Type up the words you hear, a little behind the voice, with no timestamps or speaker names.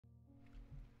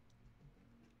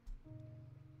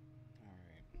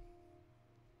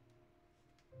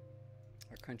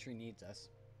Country needs us.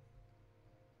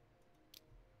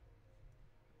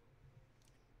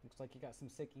 Looks like you got some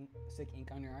sick ink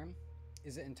on your arm.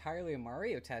 Is it entirely a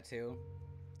Mario tattoo?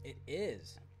 It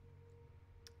is.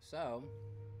 So,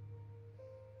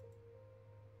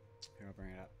 here, I'll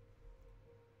bring it up.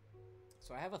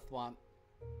 So I have a thwomp.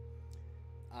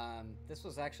 This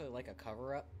was actually like a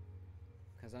cover-up,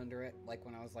 because under it, like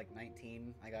when I was like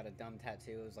 19, I got a dumb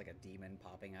tattoo. It was like a demon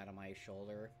popping out of my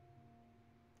shoulder.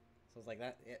 So it was like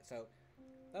that. Yeah, so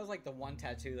that was like the one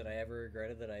tattoo that I ever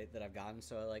regretted that I've gotten.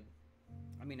 So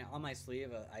I mean, on my sleeve,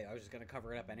 I was just gonna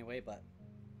cover it up anyway. But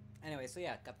anyway, so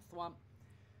yeah, got the thwomp.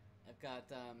 I've got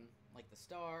like the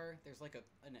star. There's like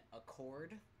a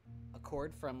cord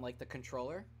from like the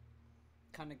controller.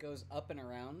 Kind of goes up and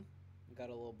around. We've got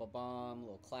a little ba-bomb, a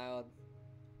little cloud,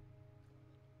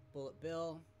 Bullet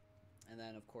Bill, and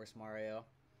then of course Mario.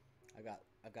 I've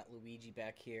got Luigi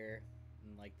back here,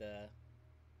 and like the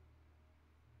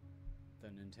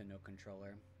Nintendo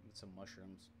controller with some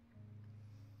mushrooms.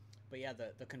 But yeah,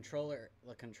 the controller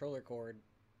cord.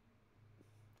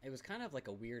 It was kind of like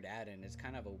a weird add-in. It's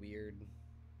kind of a weird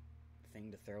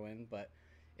thing to throw in, but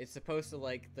it's supposed to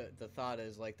like the thought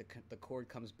is like the cord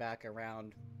comes back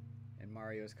around, and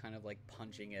Mario's kind of like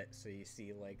punching it, so you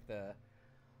see like the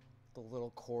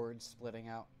little cord splitting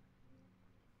out.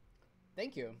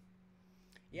 Thank you.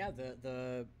 Yeah,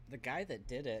 the guy that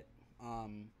did it,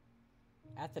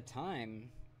 at the time,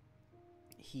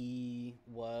 he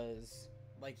was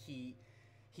like he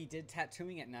did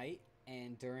tattooing at night,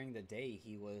 and during the day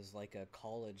he was like a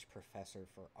college professor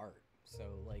for art. So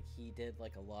like he did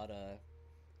like a lot of,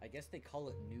 I guess they call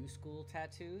it new school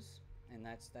tattoos, and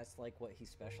that's like what he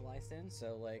specialized in.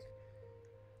 So like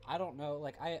I don't know,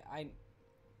 like I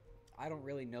don't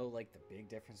really know like the big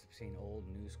difference between old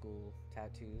and new school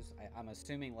tattoos. I'm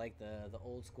assuming like the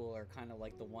old school are kind of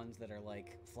like the ones that are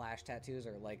like flash tattoos,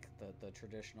 or like the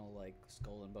traditional like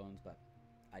skull and bones, but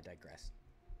I digress.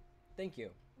 Thank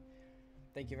you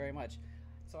very much.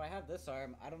 So I have this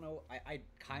arm. I don't know, I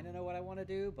kind of know what I want to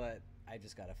do, but I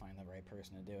just gotta find the right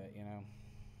person to do it, you know.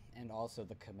 And also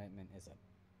the commitment is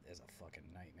a fucking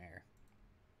nightmare.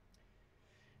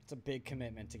 It's a big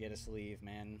commitment to get a sleeve,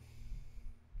 man.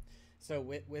 So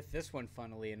with this one,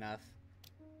 funnily enough,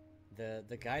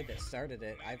 the guy that started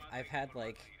it, I've had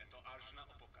like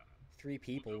 3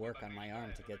 people work on my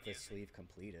arm to get this sleeve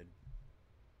completed.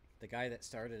 The guy that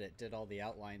started it did all the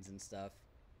outlines and stuff.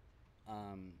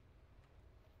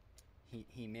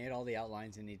 He made all the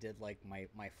outlines, and he did like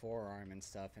my forearm and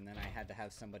stuff, and then I had to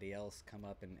have somebody else come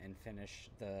up and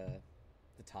finish the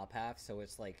top half. So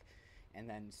it's like, and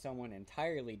then someone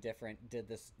entirely different did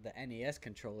the NES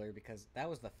controller, because that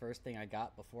was the first thing I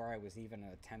got before I was even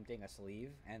attempting a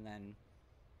sleeve, and then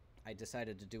I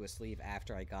decided to do a sleeve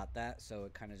after I got that, so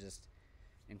it kind of just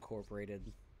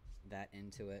incorporated that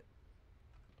into it.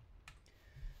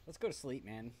 Let's go to sleep,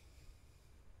 man.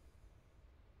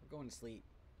 We're going to sleep.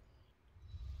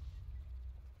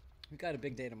 We've got a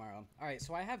big day tomorrow. Alright,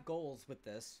 so I have goals with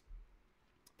this.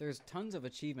 There's tons of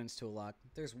achievements to unlock.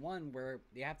 There's one where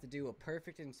you have to do a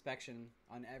perfect inspection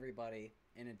on everybody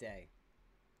in a day.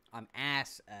 I'm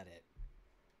ass at it.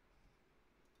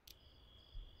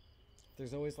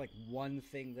 There's always like one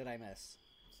thing that I miss.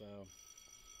 So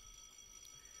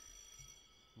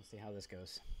we'll see how this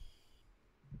goes.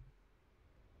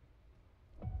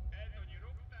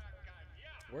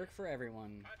 Work for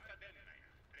everyone.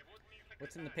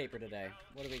 What's in the paper today?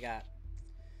 What do we got?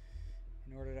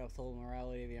 In order to uphold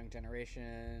morality of the young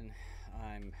generation,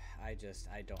 I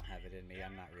don't have it in me.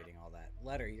 I'm not reading all that.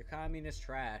 Letter, you're communist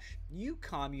trash. You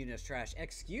communist trash.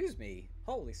 Excuse me.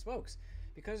 Holy smokes.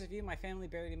 Because of you, my family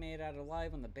barely made it out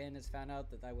alive when the bandits found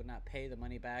out that I would not pay the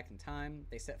money back in time.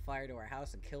 They set fire to our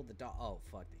house and killed the dog. Oh,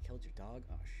 fuck. They killed your dog?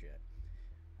 Oh, shit.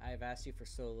 I have asked you for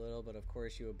so little, but of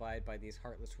course you abide by these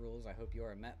heartless rules. I hope you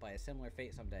are met by a similar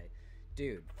fate someday.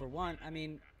 Dude, for one, I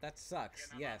mean, that sucks,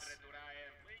 yes.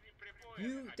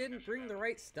 You didn't bring the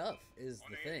right stuff, is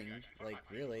the thing. Like,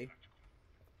 really.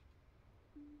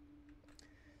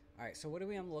 Alright, so what are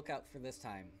we on the lookout for this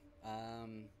time?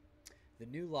 The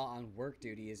new law on work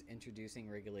duty is introducing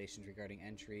regulations regarding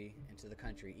entry into the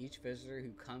country. Each visitor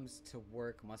who comes to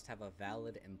work must have a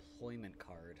valid employment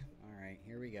card. Alright,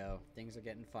 here we go. Things are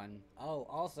getting fun. Oh,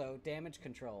 also, damage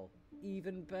control.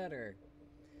 Even better.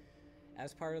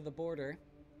 As part of the border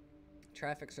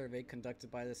traffic survey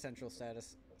conducted by the Central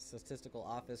Statistical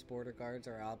Office, border guards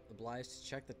are obliged to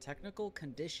check the technical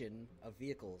condition of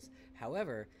vehicles.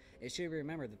 However, it should be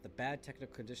remembered that the bad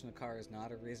technical condition of the car is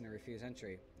not a reason to refuse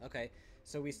entry. Okay,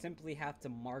 so we simply have to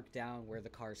mark down where the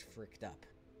car's fricked up.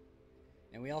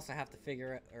 And we also have to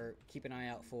figure or keep an eye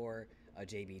out for a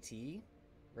JBT,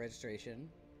 registration,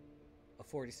 a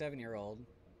 47-year-old,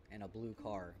 and a blue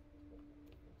car.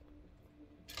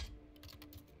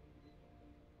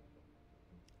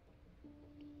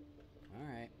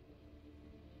 Alright.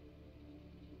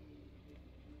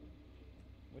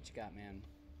 What you got, man?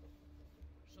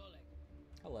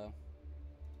 Hello.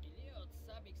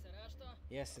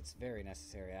 Yes, it's very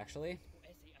necessary, actually.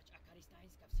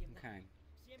 Okay.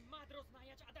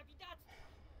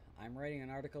 I'm writing an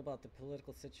article about the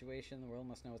political situation. The world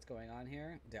must know what's going on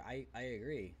here. I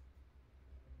agree.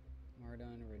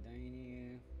 Mardon,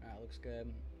 Redini. That looks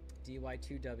good.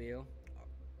 DY2W.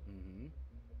 Mm-hmm.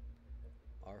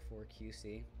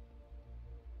 R4QC.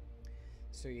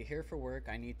 So you're here for work.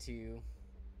 I need to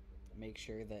make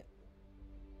sure that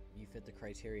you fit the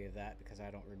criteria of that because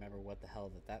I don't remember what the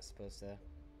hell that's supposed to.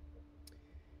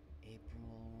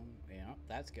 April. Yeah,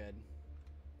 that's good.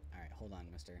 Alright, hold on,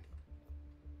 mister.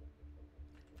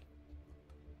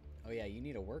 Oh yeah, you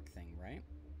need a work thing, right?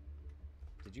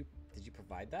 Did you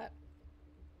provide that?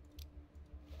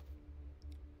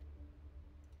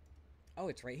 Oh,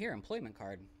 it's right here, employment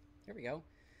card. Here we go.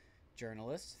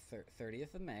 Journalist,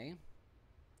 30th of May.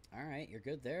 Alright, you're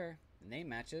good there. The name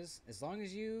matches. As long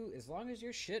as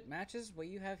your shit matches what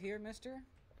you have here, mister,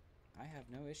 I have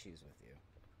no issues with you.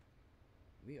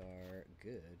 We are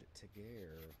good to go.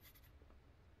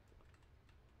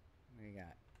 What do you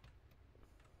got?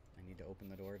 I need to open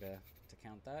the door to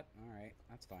count that? Alright,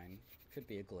 that's fine. Could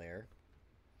be a glare.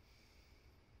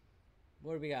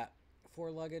 What do we got? 4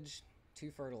 luggage,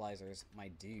 2 fertilizers. My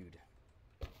dude.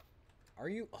 Are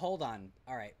you... Hold on.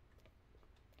 Alright.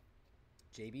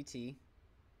 JBT.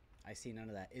 I see none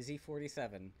of that. Izzy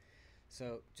 47.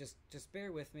 So, just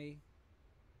bear with me.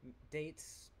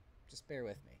 Dates, just bear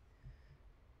with me.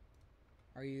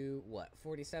 Are you, what,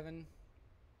 47?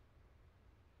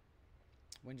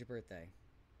 When's your birthday?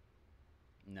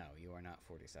 No, you are not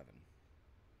 47.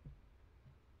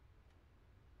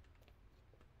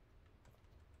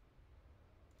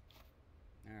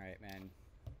 Alright, man.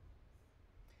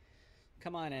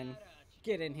 Come on in.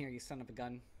 Get in here, you son of a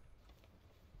gun.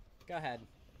 Go ahead.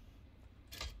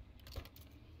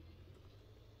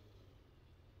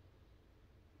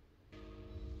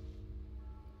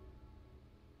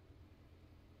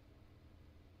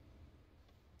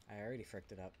 I already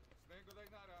fricked it up.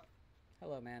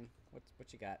 Hello, man.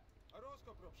 What you got?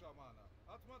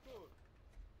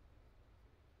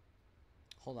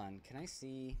 Hold on. Can I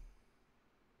see?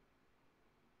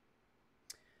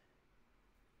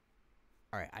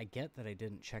 Alright, I get that I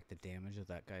didn't check the damage of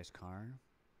that guy's car.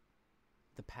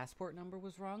 The passport number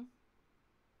was wrong?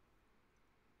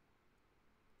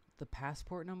 The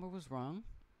passport number was wrong?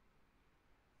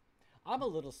 I'm a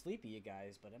little sleepy, you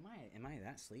guys, but am I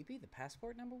that sleepy? The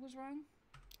passport number was wrong?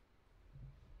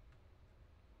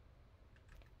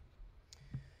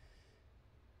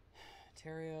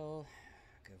 Teriel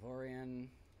Gavorian.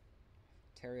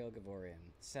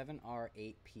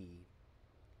 7R8P.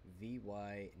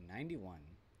 VY91.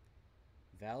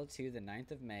 Valid to the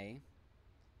 9th of May.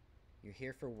 You're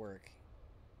here for work.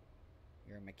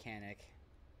 You're a mechanic.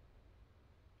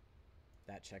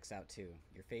 That checks out too.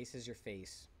 Your face is your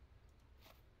face.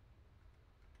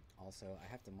 Also, I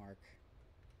have to mark.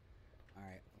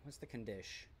 Alright, what's the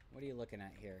condition? What are you looking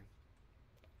at here?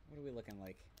 What are we looking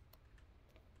like?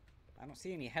 I don't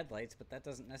see any headlights, but that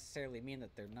doesn't necessarily mean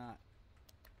that they're not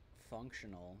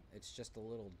functional. It's just a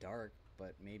little dark,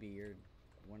 but maybe you're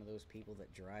one of those people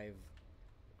that drive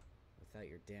without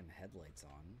your damn headlights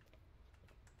on.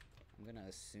 I'm gonna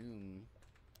assume...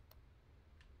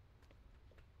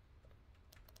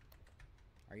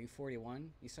 Are you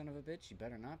 41, you son of a bitch? You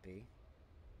better not be.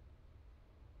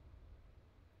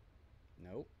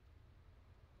 Nope.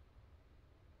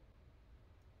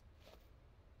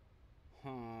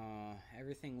 Huh.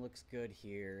 Everything looks good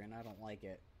here, and I don't like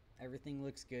it. Everything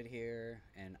looks good here,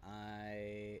 and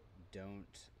I don't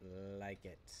like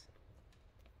it.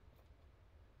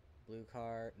 Blue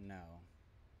car? No.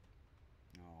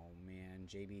 Oh, man.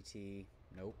 JBT?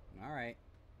 Nope. Alright.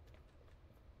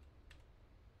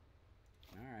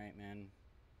 Alright, man.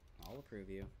 I'll approve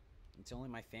you. It's only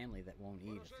my family that won't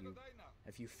eat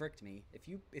if you fricked me. If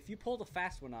you pulled a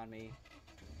fast one on me.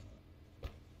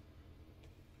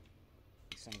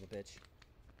 Son of a bitch.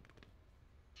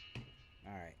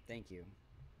 Alright, thank you.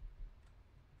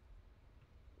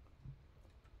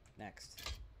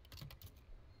 Next.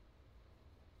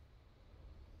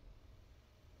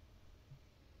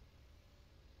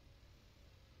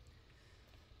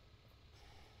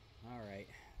 Alright,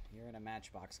 you're in a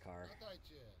Matchbox car.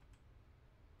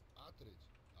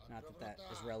 Not that that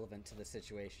is relevant to the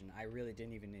situation. I really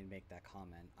didn't even need to make that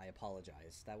comment. I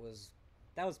apologize. That was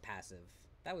passive.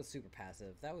 That was super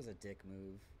passive. That was a dick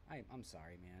move. I'm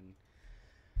sorry, man.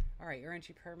 Alright, your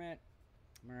entry permit.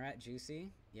 Murat Juicy.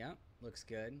 Yep, looks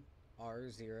good.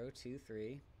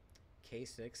 R023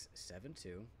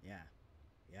 K672. Yeah.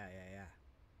 Yeah.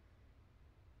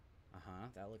 Uh-huh,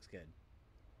 that looks good.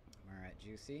 Murat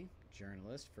Juicy.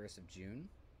 Journalist, 1st of June.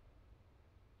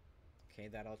 Okay,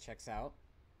 that all checks out.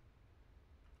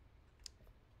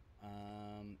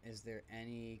 Is there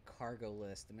any cargo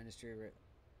list? The Ministry of...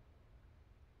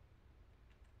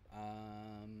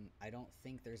 I don't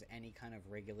think there's any kind of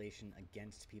regulation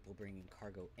against people bringing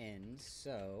cargo in,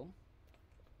 so...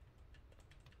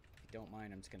 If you don't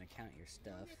mind, I'm just gonna count your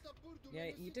stuff.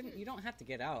 Yeah, you don't have to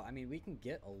get out. I mean, we can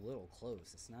get a little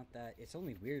close. It's not that... It's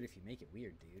only weird if you make it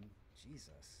weird, dude.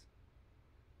 Jesus.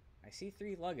 I see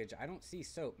 3 luggage. I don't see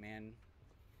soap, man.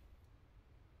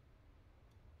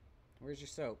 Where's your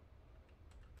soap?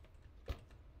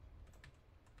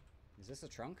 Is this a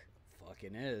trunk?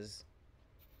 Fucking is.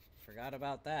 Forgot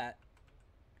about that.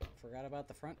 Forgot about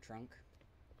the front trunk.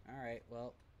 Alright,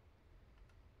 well.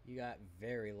 You got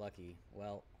very lucky.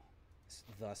 Well,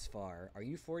 thus far. Are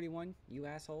you 41, you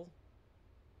asshole?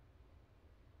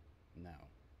 No.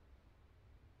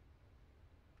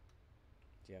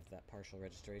 Do you have that partial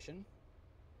registration?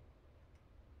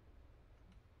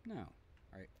 No.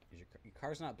 Alright, your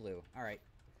car's not blue. Alright.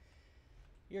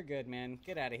 You're good, man.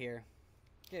 Get out of here.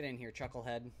 Get in here,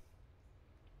 chucklehead.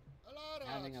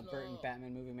 Having a Burton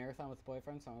Batman movie marathon with a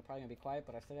boyfriend, so I'm probably gonna be quiet,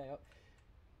 but I still got...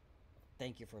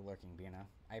 Thank you for lurking, Bina.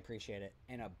 I appreciate it.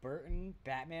 And a Burton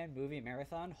Batman movie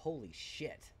marathon? Holy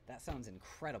shit. That sounds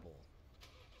incredible.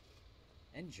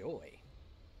 Enjoy.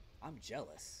 I'm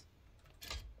jealous.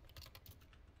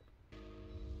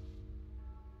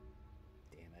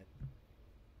 Damn it.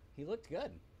 He looked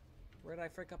good. Where did I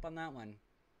frick up on that one?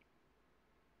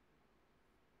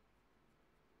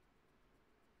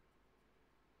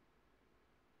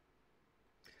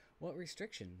 What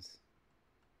restrictions?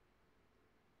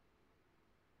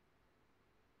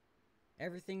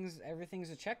 Everything's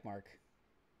a check mark,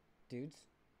 dudes.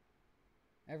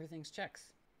 Everything's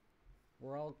checks.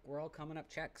 We're all coming up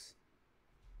checks.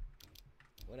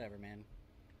 Whatever, man.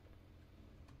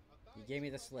 You gave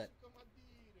me the slip.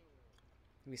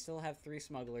 We still have 3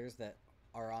 smugglers that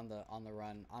are on the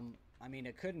run. I mean,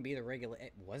 it couldn't be the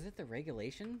was it the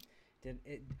regulation?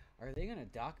 Are they gonna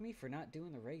dock me for not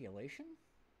doing the regulation?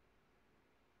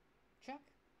 Check.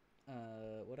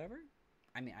 Whatever.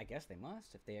 I mean, I guess they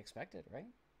must if they expect it, right?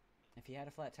 If you had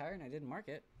a flat tire and I didn't mark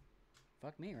it,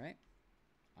 fuck me, right?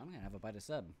 I'm gonna have a bite of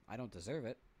sub. I don't deserve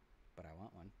it, but I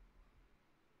want one.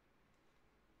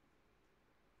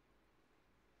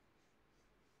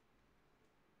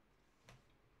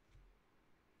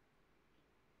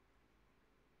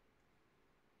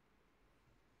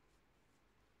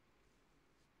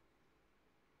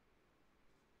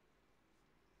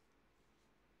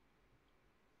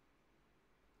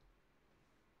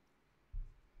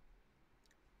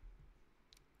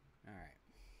 Alright.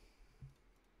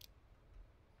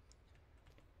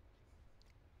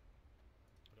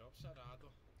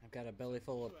 I've got a belly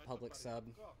full of public sub.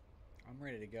 I'm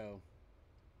ready to go.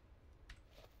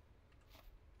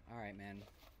 Alright, man.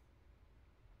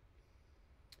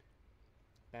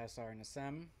 Bassar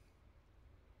Nasem.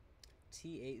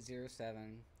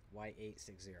 T807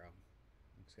 Y860.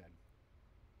 Looks good.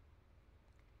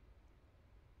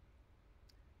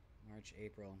 March,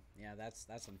 April. Yeah,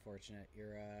 that's unfortunate.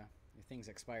 Your thing's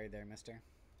expired there, mister.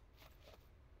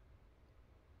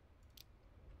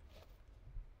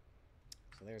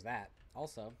 So there's that.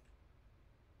 Also,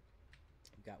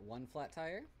 we've got 1 flat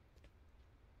tire.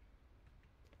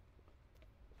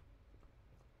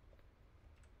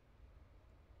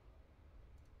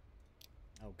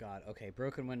 Oh god, okay.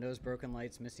 Broken windows, broken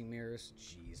lights, missing mirrors.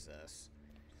 Jesus.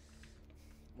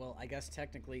 Well, I guess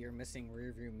technically you're missing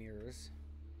rear view mirrors.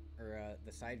 Or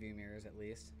the side view mirrors, at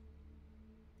least.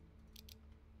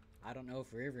 I don't know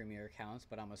if rear view mirror counts,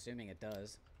 but I'm assuming it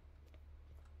does.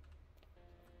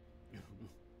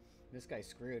 This guy's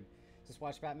screwed. Just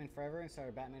watch Batman Forever and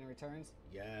started Batman Returns?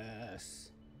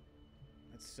 Yes!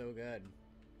 That's so good.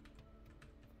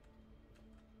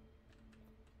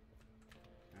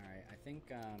 Alright, I think,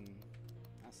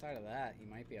 outside of that, you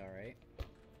might be alright.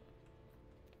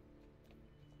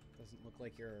 Doesn't look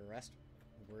like you're arrest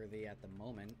worthy at the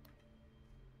moment.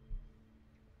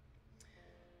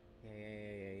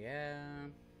 Yeah.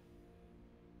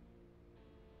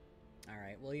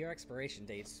 Alright, well, your expiration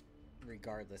date's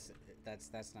regardless.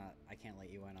 That's not... I can't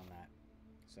let you in on that.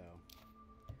 So,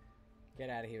 get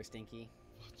out of here, Stinky.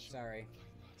 Sorry.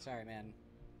 Sorry, man.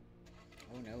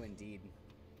 Oh, no, indeed.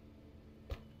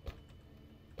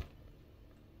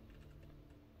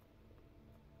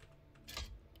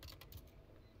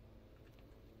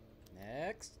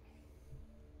 Next.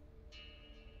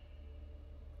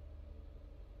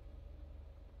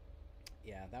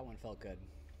 Yeah, that one felt good.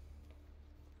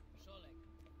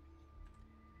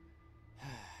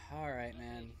 Alright,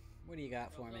 man. What do you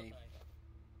got for me?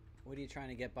 What are you trying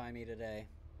to get by me today?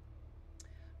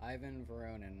 Ivan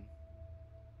Voronin.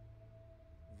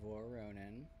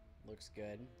 Voronin. Looks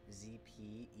good.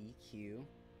 ZPEQ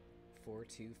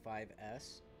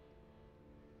 425S.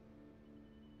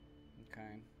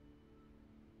 Okay.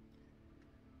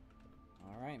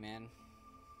 Alright, man.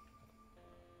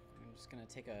 I'm just gonna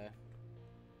take a...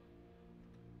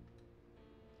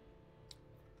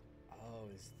 Oh,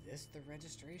 is this the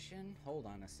registration? Hold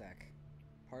on a sec.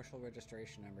 Partial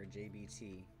registration number,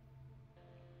 JBT.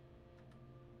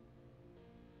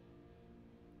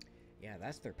 Yeah,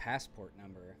 that's their passport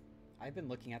number. I've been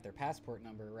looking at their passport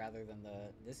number rather than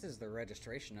the... This is the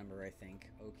registration number, I think.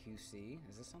 OQC.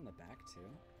 Is this on the back, too?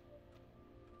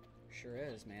 Sure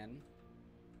is, man.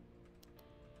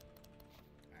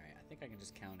 Alright, I think I can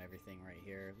just count everything right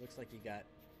here. Looks like you've got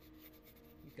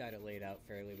it laid out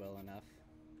fairly well enough.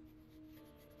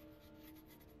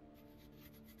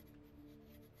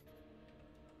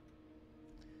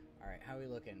 Alright, how are we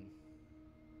looking?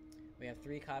 We have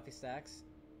 3 coffee stacks,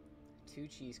 2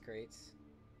 cheese crates,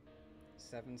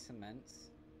 7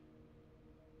 cements,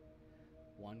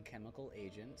 1 chemical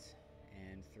agent,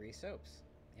 and 3 soaps.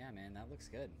 Yeah, man, that looks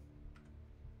good.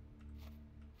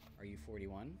 Are you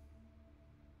 41?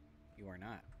 You are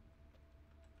not.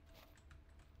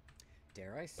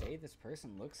 Dare I say this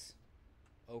person looks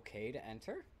okay to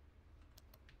enter?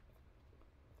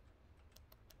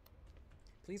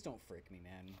 Please don't frick me,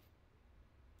 man.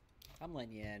 I'm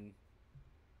letting you in.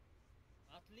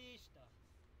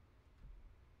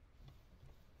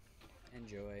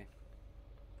 Enjoy.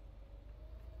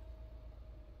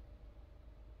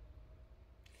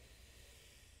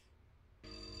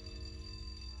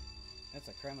 That's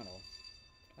a criminal.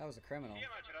 That was a criminal.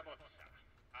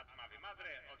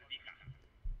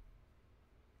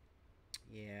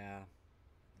 Yeah.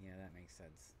 Yeah, that makes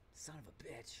sense. Son of a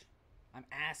bitch. I'm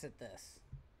ass at this.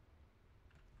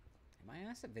 Am I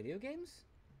ass at video games?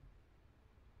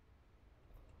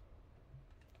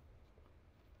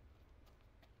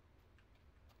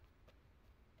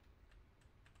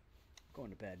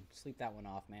 Going to bed. Sleep that one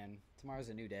off, man. Tomorrow's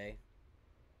a new day.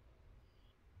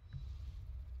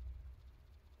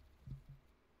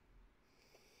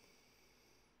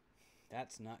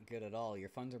 That's not good at all. Your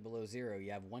funds are below 0.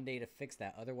 You have 1 day to fix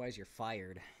that. Otherwise, you're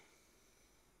fired.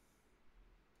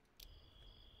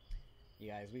 You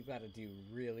guys, we've got to do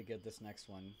really good this next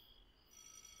one.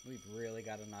 We've really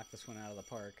got to knock this one out of the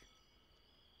park.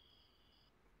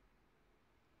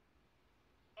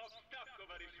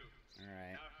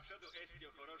 Alright.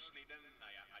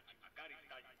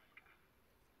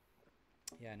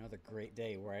 Yeah, another great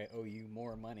day where I owe you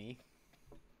more money.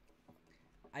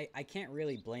 I can't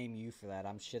really blame you for that.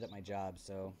 I'm shit at my job,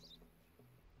 so...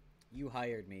 You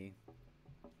hired me,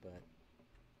 but...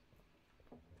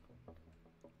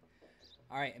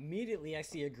 Alright, immediately I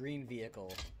see a green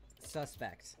vehicle.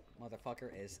 Suspect. Motherfucker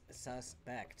is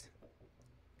suspect.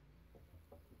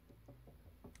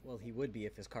 Well, he would be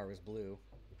if his car was blue.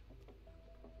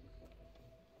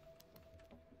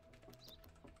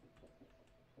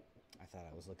 I thought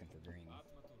I was looking for green.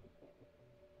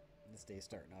 This day's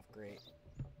starting off great.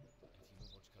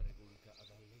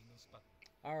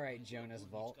 Alright, Jonas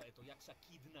Volk.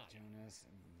 Jonas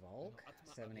Volk,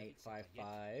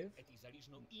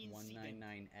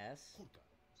 7855-199S.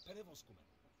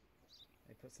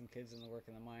 They put some kids in the work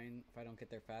in the mine. If I don't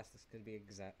get there fast, this could be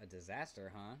a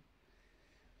disaster, huh?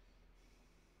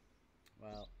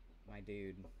 Well, my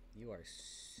dude, you are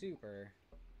super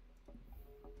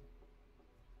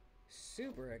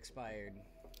expired.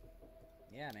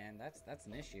 Yeah, man, that's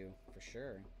an issue for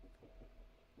sure.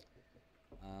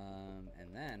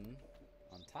 And then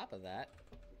on top of that,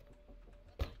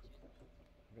 what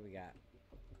do we got?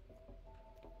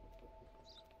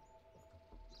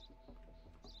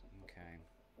 Okay.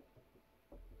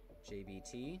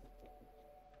 JBT.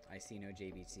 I see no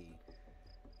JBT.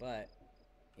 But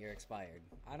you're expired.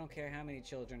 I don't care how many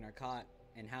children are caught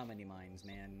in how many mines,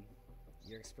 man.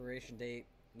 Your expiration date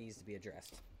needs to be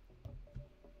addressed.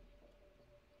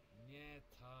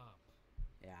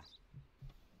 Yeah.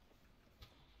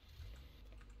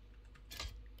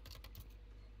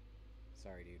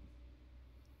 Sorry, dude.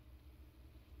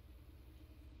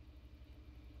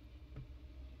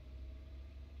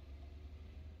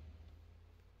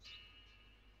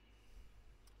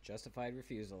 Justified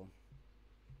refusal.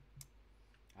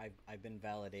 I've been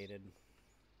validated.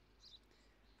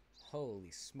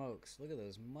 Holy smokes, look at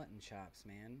those mutton chops,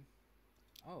 man.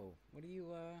 Oh, what are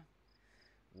you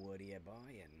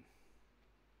buying?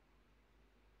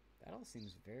 That all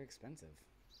seems very expensive.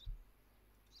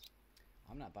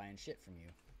 I'm not buying shit from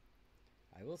you.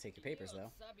 I will take your papers,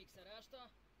 though.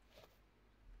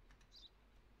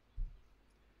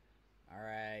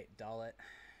 Alright, Dalit.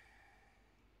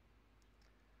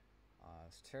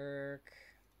 Oz Turk.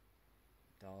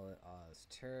 Dalit Oz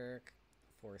Turk.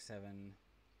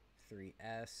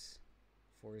 473S.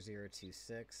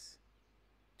 4026.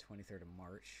 23rd of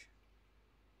March.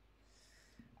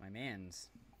 My mans.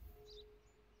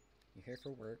 You here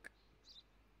for work?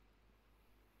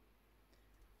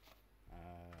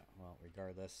 Well,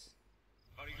 regardless.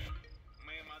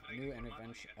 New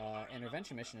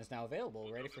intervention mission is now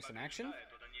available. Ready for some action?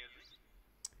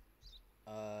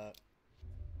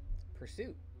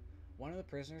 Pursuit. One of the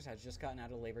prisoners has just gotten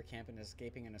out of labor camp and is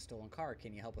escaping in a stolen car.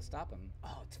 Can you help us stop him?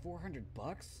 Oh, it's 400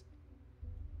 bucks?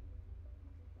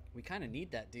 We kind of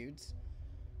need that, dudes.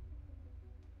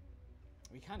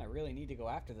 We kind of really need to go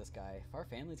after this guy. If our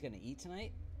family's gonna eat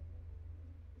tonight,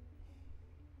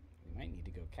 we might need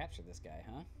to go capture this guy,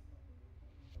 huh?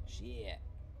 Shit.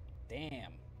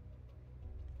 Damn.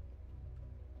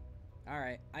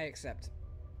 Alright, I accept.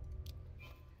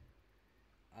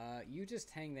 You just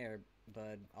hang there,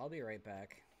 bud. I'll be right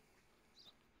back.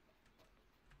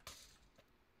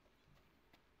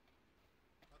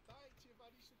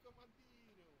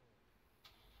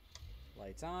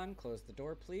 Lights on. Close the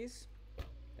door, please.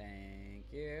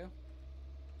 Thank you.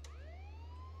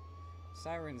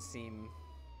 Sirens seem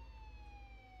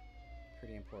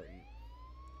pretty important.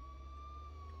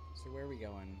 So where are we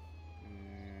going?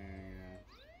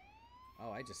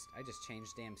 Oh, I just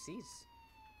changed damn seats.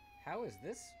 How is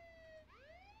this?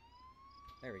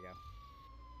 There we go.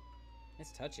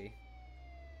 It's touchy.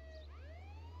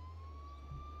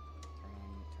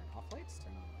 Turn off lights?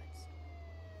 Turn on lights.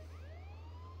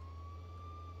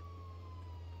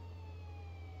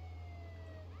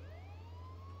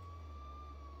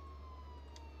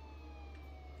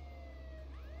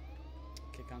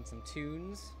 Kick on some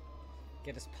tunes.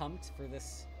 Get us pumped for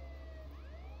this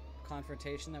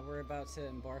confrontation that we're about to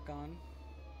embark on.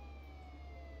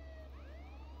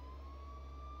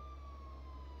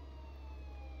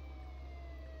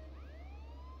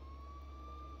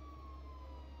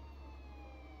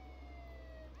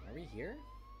 Are we here?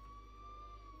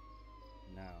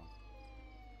 No.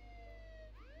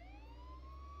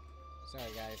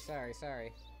 Sorry, guys.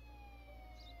 Sorry.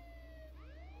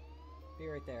 Be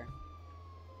right there.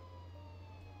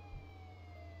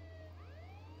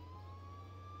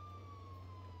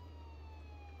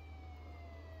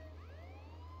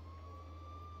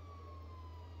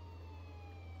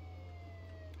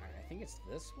 Alright, I think it's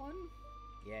this one?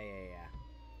 Yeah.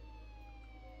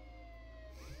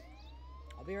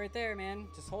 I'll be right there, man.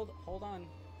 Just hold on.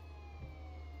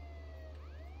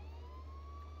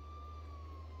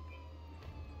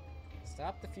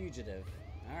 Stop the fugitive.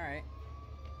 Alright.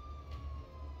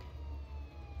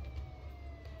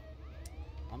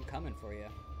 I'm coming for you.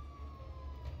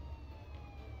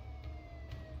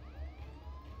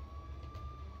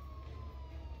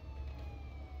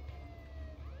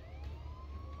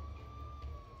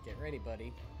 Get ready,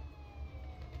 buddy.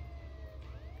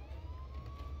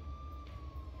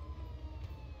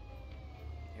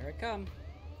 Here I come.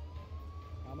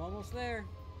 I'm almost there.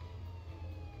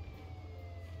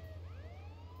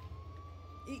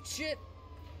 Eat shit!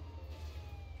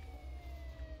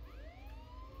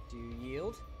 Do you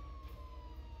yield?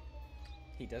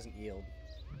 He doesn't yield.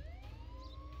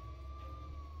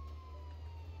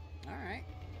 Alright.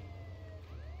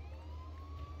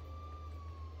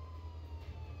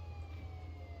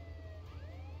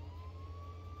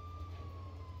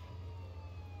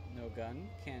 No gun.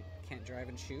 Can't drive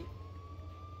and shoot.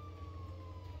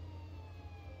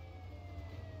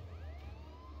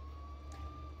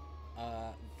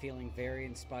 Feeling very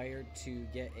inspired to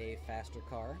get a faster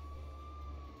car.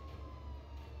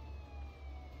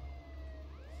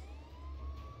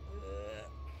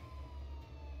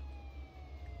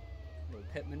 Little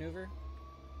pit maneuver.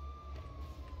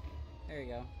 There you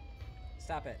go.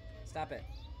 Stop it. Stop it.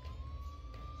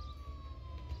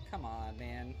 Come on,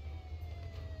 man.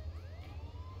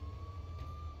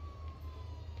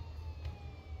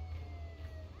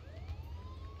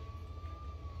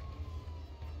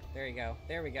 There you go.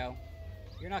 There we go.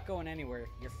 You're not going anywhere.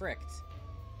 You're fricked.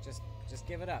 Just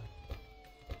give it up.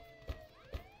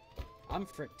 I'm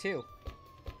fricked too.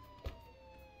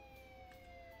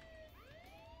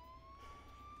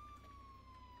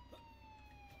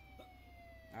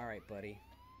 Alright, buddy.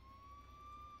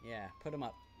 Yeah, put him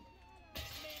up.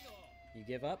 You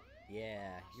give up?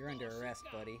 Yeah, you're under arrest,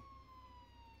 buddy.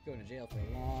 Going to jail for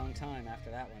a long time after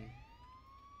that one.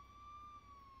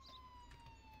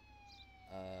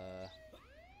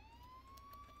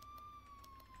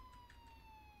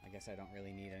 I guess I don't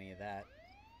really need any of that.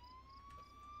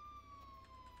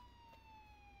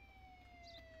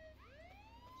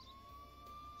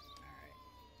 Alright.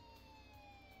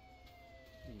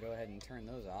 You can go ahead and turn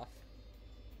those off.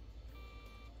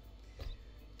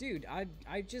 Dude,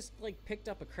 I just, like, picked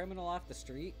up a criminal off the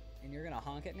street, and you're gonna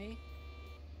honk at me?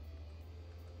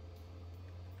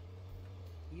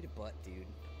 Eat a butt, dude.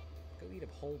 Go eat a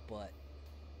whole butt.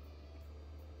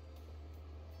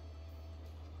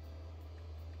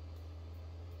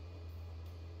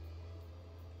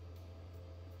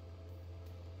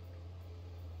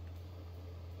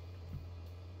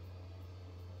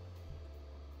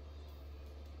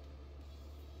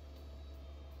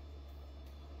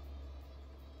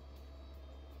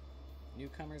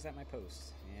 Newcomers at my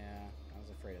post. Yeah, I was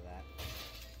afraid of that.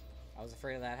 I was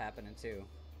afraid of that happening too,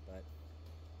 but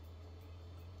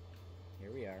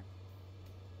here we are.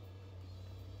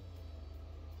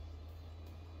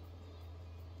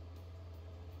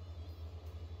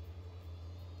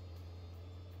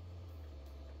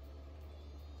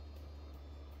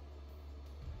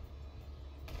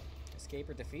 Escape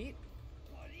or defeat?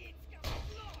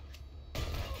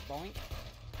 Boink.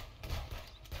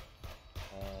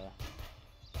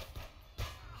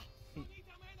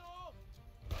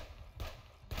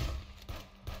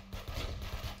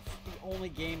 The only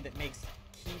game that makes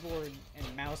keyboard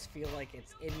and mouse feel like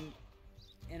it's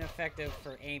ineffective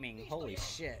for aiming. Holy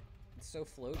shit. It's so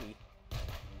floaty.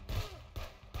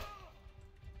 Oh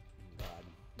god.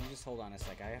 You just hold on a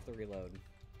sec. I have to reload.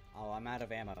 Oh, I'm out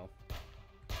of ammo.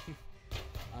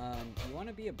 You want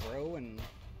to be a bro and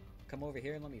come over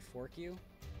here and let me fork you?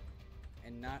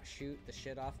 And not shoot the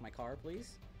shit off my car,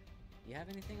 please? You have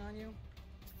anything on you?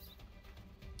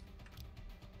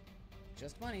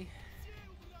 Just money.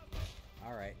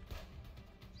 Alright.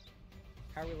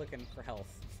 How are we looking for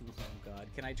health? Oh god.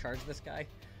 Can I charge this guy?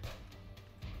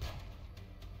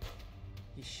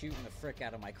 He's shooting the frick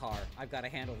out of my car. I've got to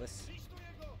handle this.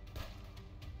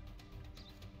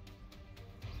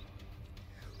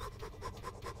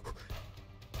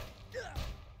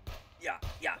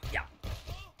 Yeah.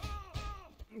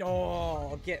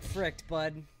 Oh, get fricked,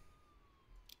 bud.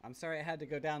 I'm sorry I had to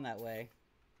go down that way.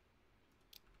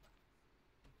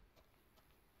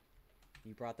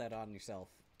 You brought that on yourself.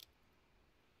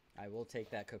 I will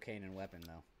take that cocaine and weapon,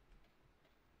 though.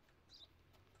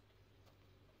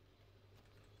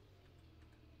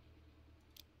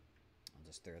 I'll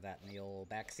just throw that in the old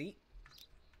back seat.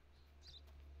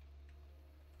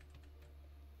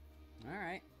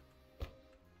 Alright.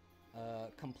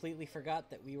 Completely forgot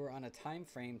that we were on a time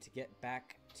frame to get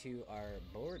back to our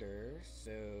border,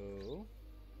 so...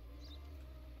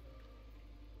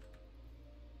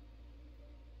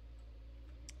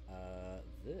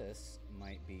 this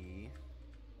might be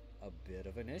a bit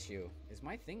of an issue. Is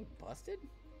my thing busted?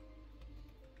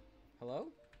 Hello?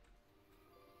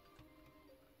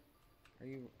 Are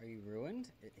you ruined?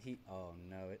 Oh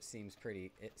no, it seems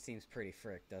pretty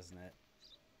frick, doesn't it?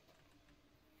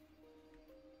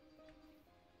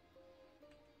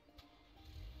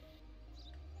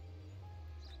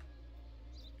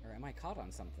 Or am I caught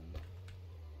on something?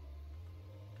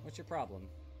 What's your problem?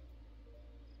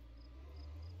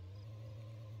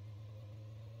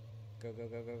 Go, go,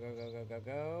 go, go, go, go, go, go,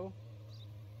 go.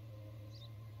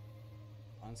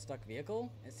 Unstuck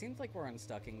vehicle? It seems like we're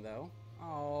unstucking, though.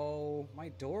 Oh, my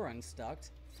door unstuck.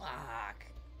 Fuck.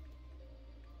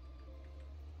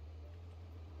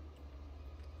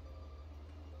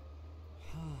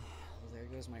 Well, there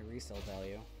goes my resale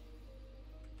value.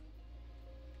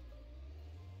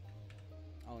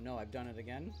 Oh no, I've done it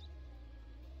again?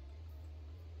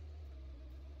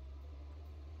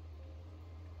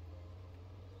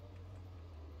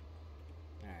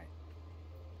 Alright.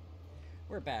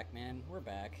 We're back, man. We're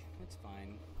back. It's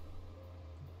fine.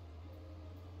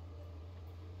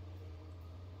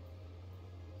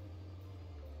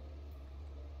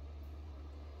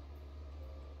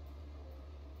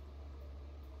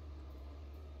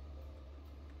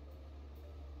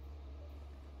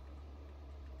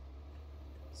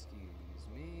 Excuse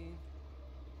me.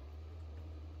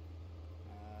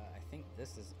 I think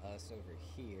this is us over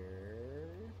here,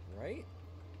 right?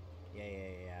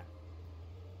 Yeah.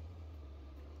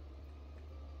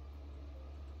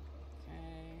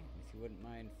 Okay, if you wouldn't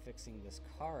mind fixing this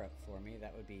car up for me,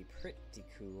 that would be pretty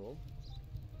cool.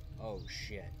 Oh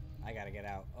shit, I gotta get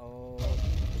out. Oh.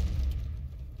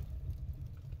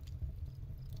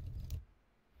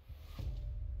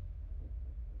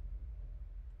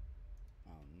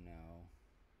 Oh no.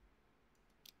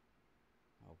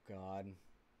 God.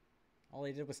 All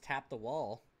he did was tap the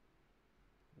wall.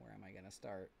 Where am I gonna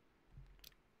start?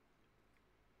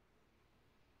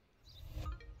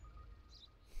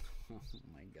 Oh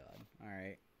my God.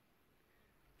 Alright.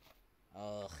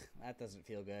 Ugh, that doesn't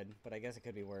feel good, but I guess it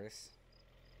could be worse.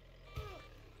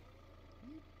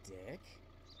 You dick.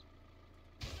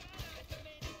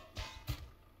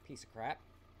 Piece of crap.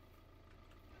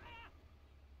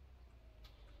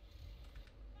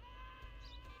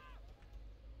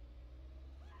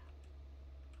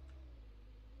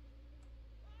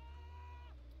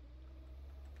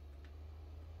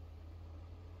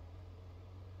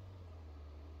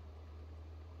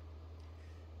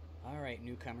 Alright,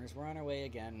 newcomers, we're on our way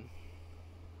again.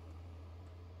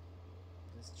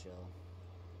 Just chill.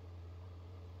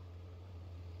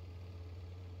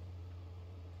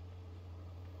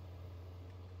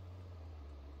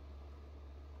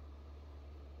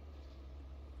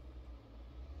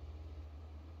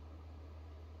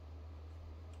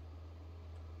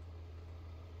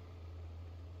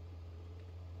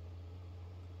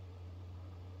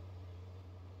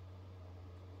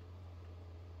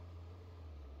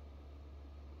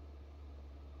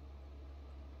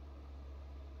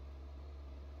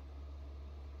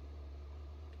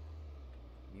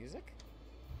 Music?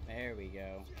 There we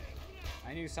go.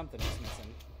 I knew something was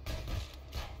missing.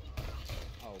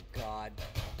 Oh God.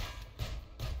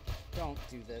 Don't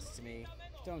do this to me.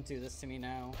 Don't do this to me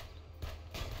now.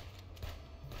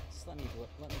 Just let me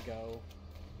go.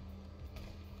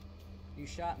 You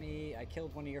shot me, I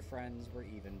killed one of your friends, we're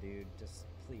even, dude. Just,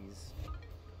 please.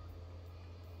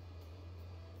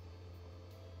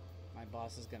 My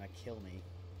boss is gonna kill me.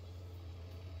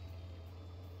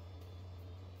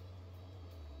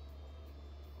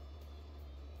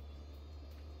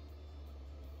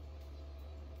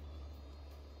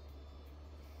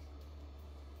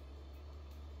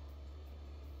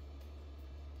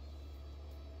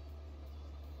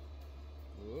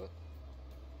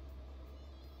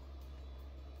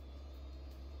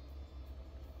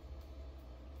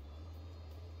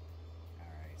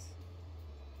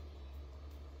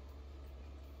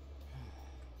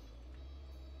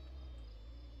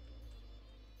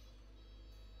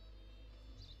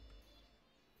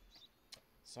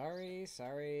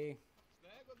 Sorry.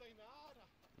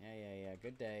 Yeah.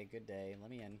 Good day. Let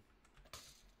me in.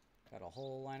 Got a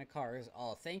whole line of cars.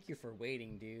 Oh, thank you for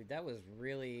waiting, dude. That was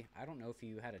really... I don't know if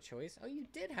you had a choice. Oh, you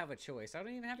did have a choice. I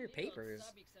don't even have your papers.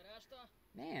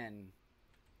 Man.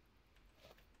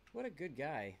 What a good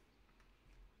guy.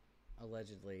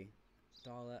 Allegedly.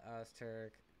 Dala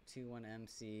Azturk,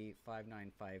 21MC,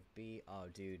 595B. Oh,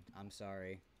 dude. I'm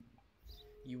sorry.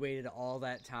 You waited all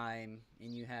that time,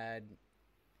 and you had...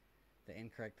 the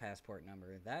incorrect passport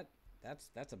number.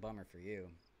 That's a bummer for you.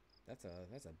 That's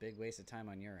a big waste of time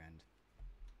on your end.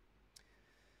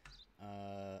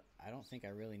 I don't think I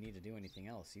really need to do anything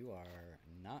else. You are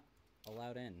not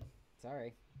allowed in.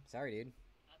 Sorry, dude.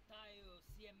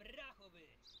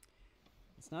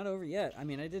 It's not over yet. I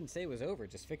mean, I didn't say it was over.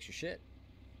 Just fix your shit.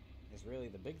 Is really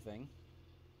the big thing.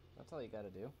 That's all you gotta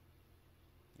do.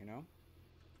 You know?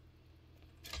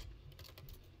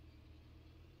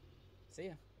 See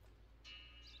ya.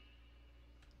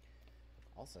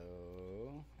 Also,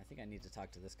 I think I need to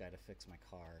talk to this guy to fix my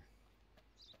car.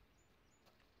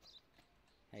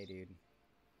 Hey, dude.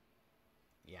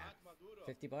 Yeah.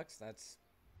 50 bucks? That's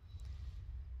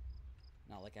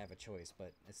not like I have a choice,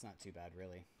 but it's not too bad,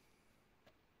 really.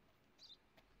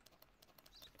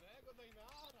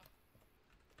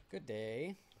 Good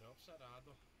day.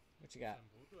 What you got?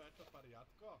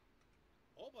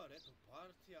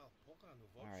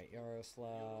 Alright,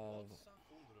 Yaroslav,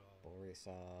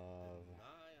 Borisov,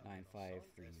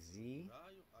 953Z,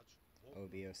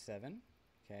 OB07,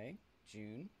 okay,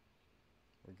 June,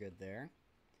 we're good there,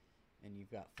 and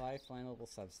you've got 5 flammable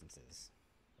substances.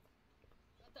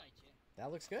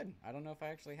 That looks good. I don't know if I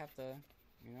actually have to,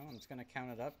 you know, I'm just going to count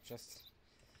it up just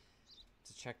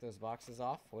to check those boxes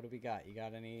off. What do we got? You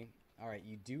got any... Alright,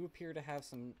 you do appear to have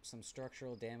some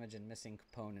structural damage and missing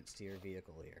components to your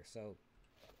vehicle here, so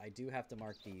I do have to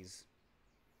mark these,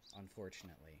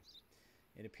 unfortunately.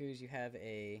 It appears you have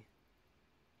a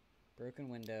broken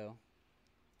window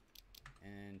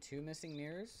and 2 missing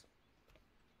mirrors,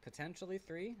 potentially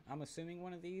 3. I'm assuming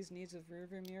one of these needs a rear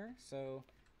view mirror, so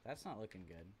that's not looking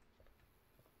good.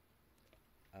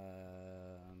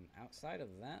 Outside of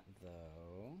that,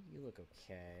 though, you look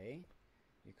okay.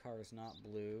 Your car is not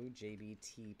blue.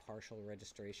 JBT partial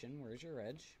registration. Where's your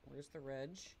reg? Where's the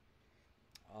reg?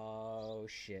 Oh,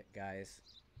 shit, guys.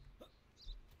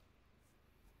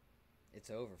 It's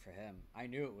over for him. I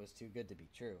knew it was too good to be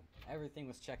true. Everything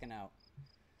was checking out.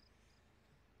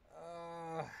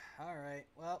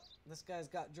 Well, this guy's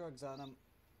got drugs on him,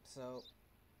 so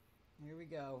here we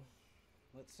go.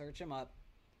 Let's search him up.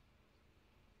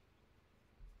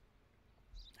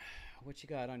 What you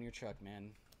got on your truck,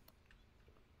 man?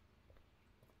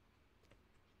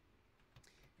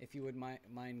 If you would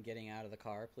mind getting out of the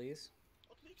car, please.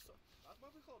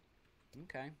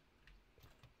 Okay.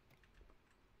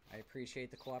 I appreciate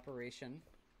the cooperation.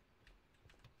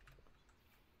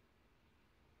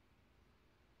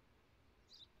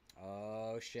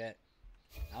 Oh, shit.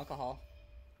 Alcohol.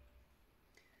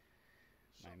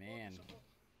 My man.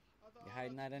 You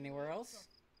hiding that anywhere else?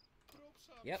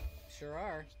 Yep, sure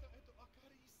are.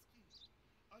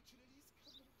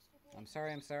 I'm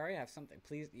sorry. I have something.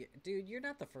 Please, dude, you're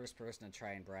not the first person to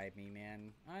try and bribe me,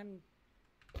 man.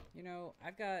 You know,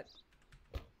 I'm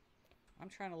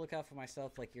trying to look out for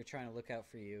myself like you're trying to look out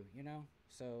for you, you know?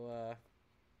 So,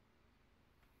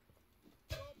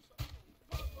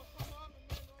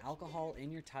 alcohol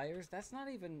in your tires? That's not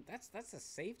even, that's a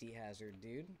safety hazard,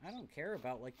 dude. I don't care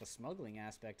about, like, the smuggling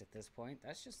aspect at this point.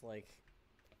 That's just, like,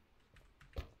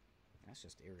 that's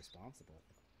just irresponsible.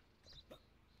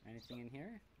 Anything in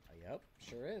here? Oh, yep,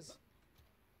 sure is.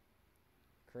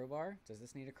 Crowbar? Does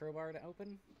this need a crowbar to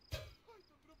open?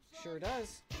 Sure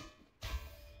does.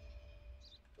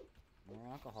 More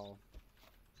alcohol.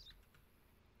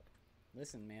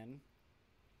 Listen, man.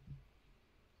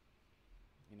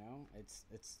 You know, it's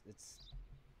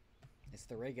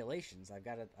the regulations. I've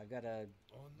gotta,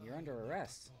 you're under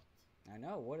arrest. I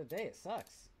know, what a day, it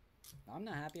sucks. I'm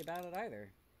not happy about it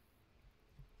either.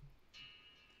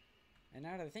 And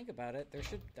now that I think about it,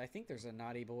 I think there's a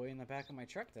naughty boy in the back of my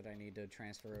truck that I need to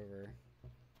transfer over.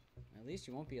 At least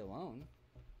you won't be alone.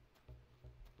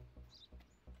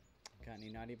 Got any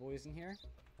naughty boys in here?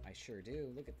 I sure do.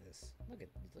 Look at this. Look at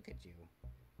you.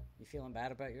 You feeling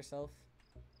bad about yourself?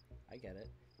 I get it.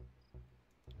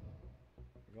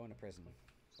 You're going to prison.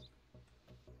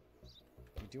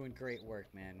 You're doing great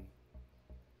work, man.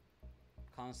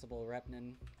 Constable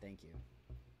Repnin, thank you.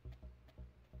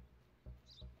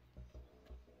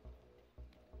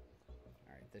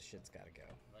 Alright, this shit's gotta go.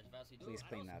 Please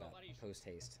clean that up. Post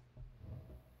haste.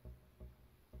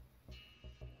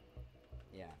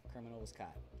 Yeah, criminal was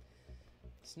caught.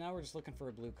 So now we're just looking for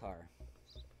a blue car.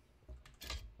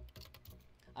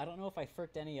 I don't know if I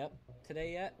fricked any up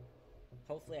today yet.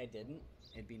 Hopefully I didn't.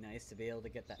 It'd be nice to be able to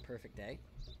get that perfect day.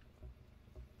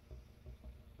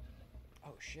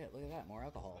 Oh shit, look at that, more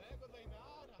alcohol.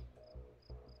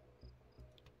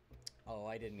 Oh,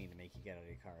 I didn't mean to make you get out of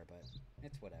your car, but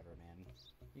it's whatever, man.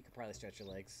 You could probably stretch your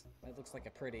legs. It looks like a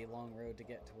pretty long road to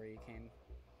get to where you came.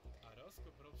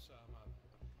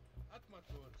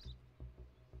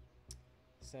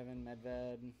 7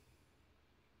 Medved.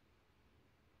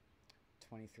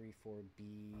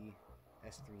 23-4B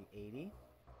S380.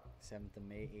 7th of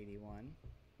May 81.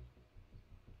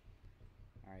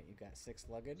 Alright, you got 6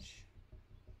 luggage.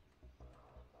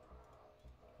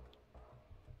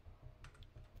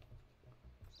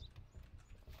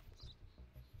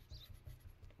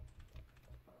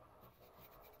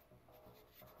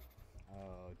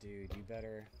 Oh, dude, you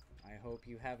better... I hope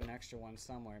you have an extra one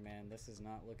somewhere, man. This is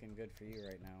not looking good for you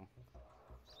right now.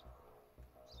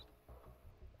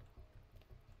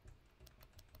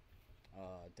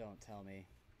 Oh, don't tell me.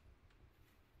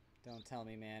 Don't tell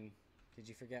me, man. Did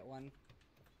you forget one?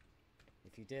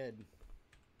 If you did...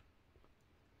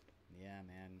 Yeah,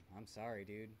 man. I'm sorry,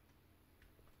 dude.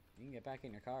 You can get back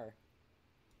in your car.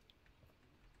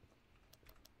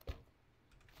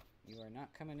 You are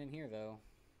not coming in here, though.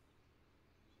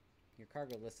 Your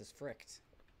cargo list is fricked.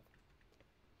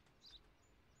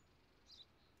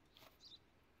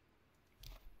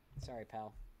 Sorry,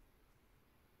 pal.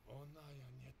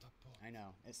 I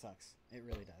know, it sucks. It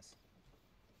really does.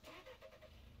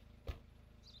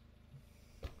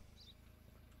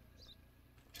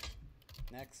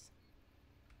 Next.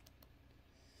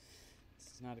 This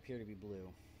does not appear to be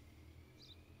blue.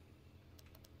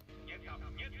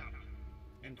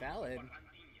 Invalid?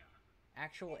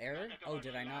 Actual error? Oh,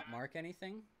 did I not mark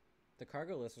anything? The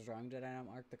cargo list was wrong. Did I not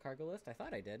mark the cargo list? I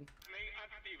thought I did.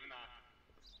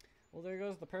 Well, there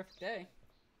goes the perfect day.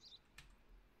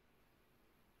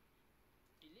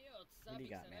 What do you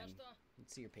got, man?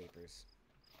 Let's see your papers.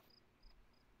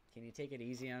 Can you take it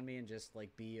easy on me and just,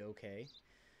 like, be okay?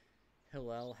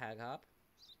 Hillel Haghop.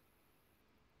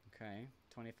 Okay.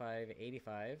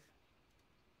 2585.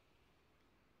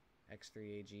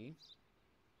 X3AG.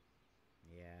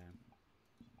 Yeah.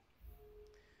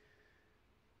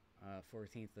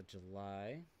 14th of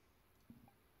July.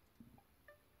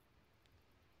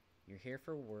 You're here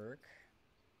for work.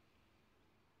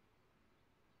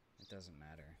 It doesn't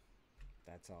matter.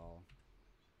 That's all.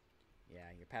 Yeah,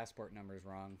 your passport number's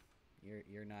wrong.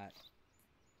 You're not.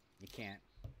 You can't.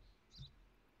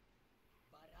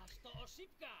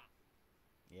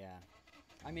 Yeah.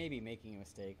 I may be making a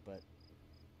mistake, but...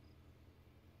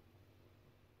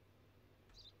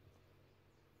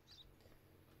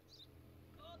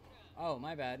 Oh,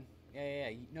 my bad. Yeah.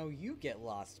 No, you get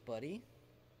lost, buddy.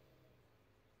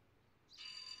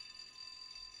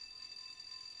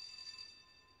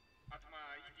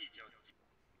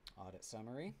 Audit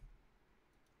summary.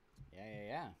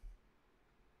 Yeah.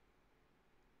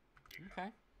 Okay.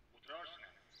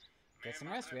 Get some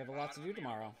rest. We have a lot to do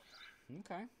tomorrow.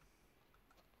 Okay.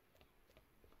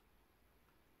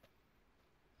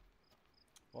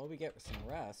 While we get some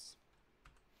rest,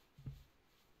 I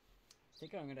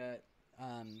think I'm gonna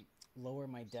lower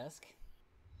my desk.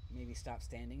 Maybe stop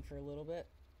standing for a little bit.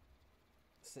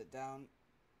 Sit down.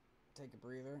 Take a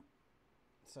breather.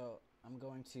 So I'm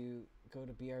going to go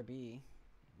to BRB,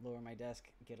 lower my desk,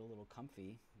 get a little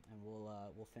comfy, and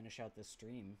we'll finish out this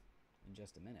stream in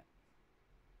just a minute.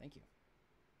 Thank you.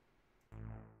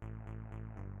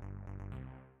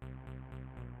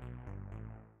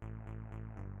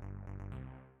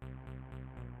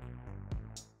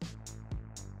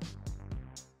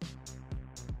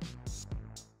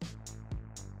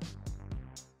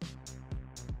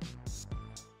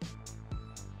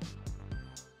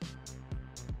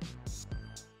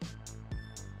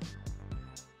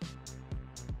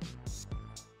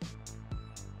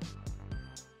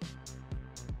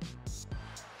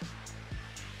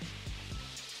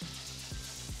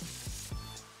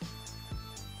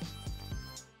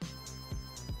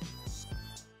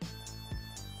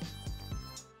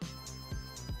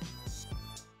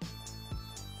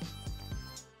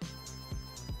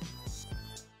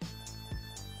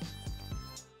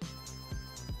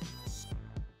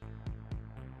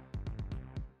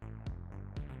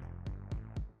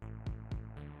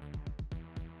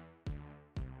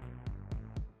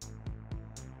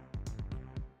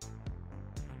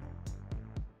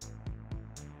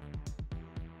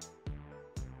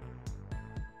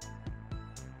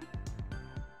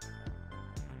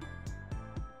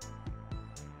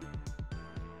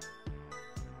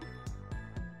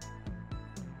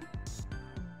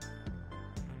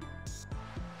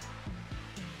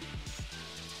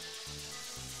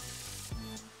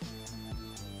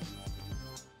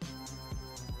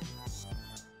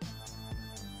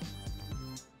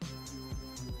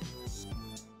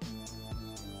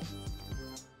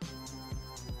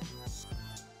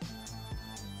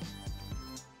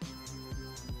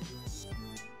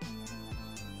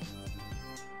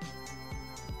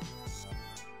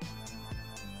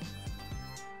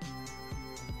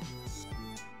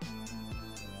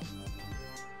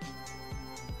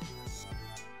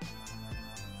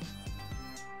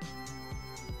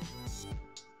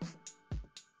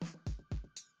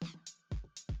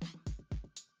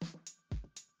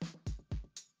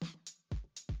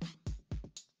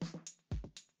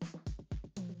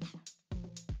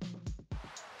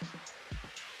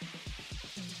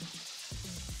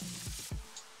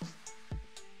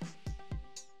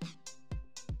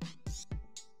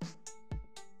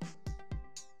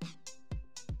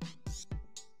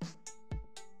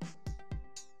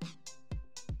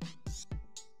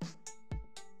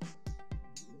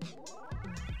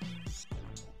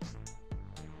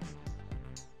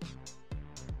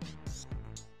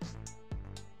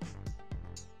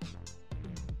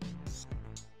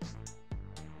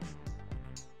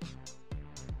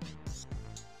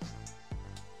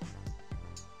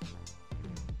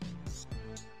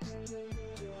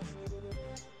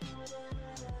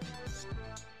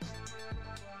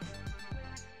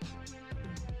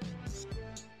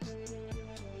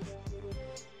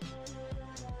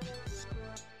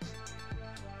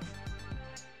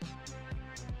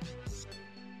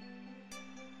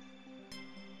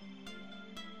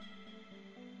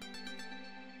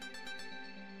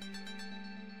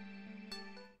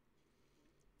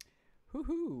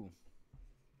 Woohoo!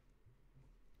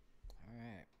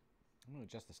 Alright. I'm going to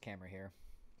adjust this camera here.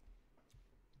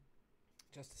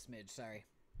 Just a smidge, sorry.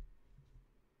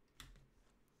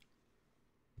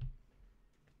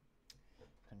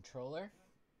 Controller?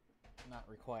 Not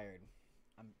required.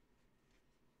 I'm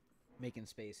making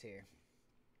space here.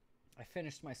 I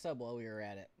finished my sub while we were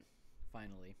at it.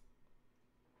 Finally.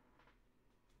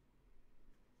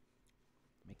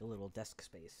 Make a little desk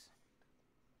space.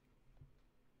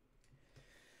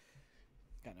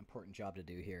 Got an important job to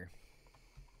do here.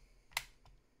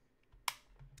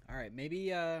 All right, maybe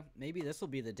this will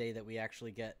be the day that we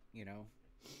actually get, you know,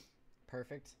 a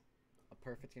perfect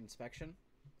inspection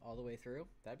all the way through.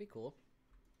 That'd be cool.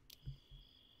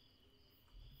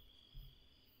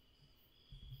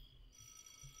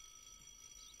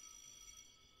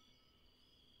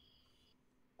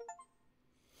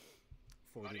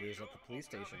 40 days at the police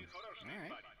station.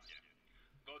 Alright.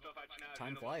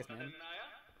 Time flies, man.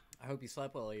 I hope you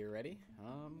slept well. Are you ready?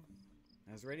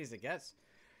 As ready as it gets.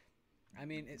 I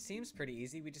mean, it seems pretty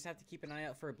easy. We just have to keep an eye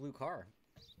out for a blue car.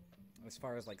 As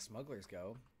far as, like, smugglers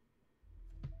go.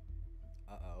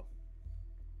 Uh-oh.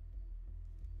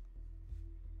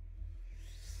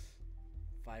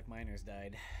 5 miners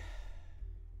died.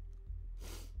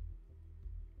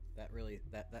 That really,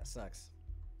 that sucks.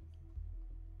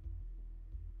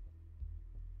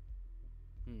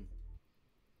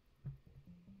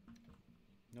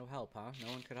 No help, huh?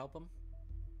 No one could help him?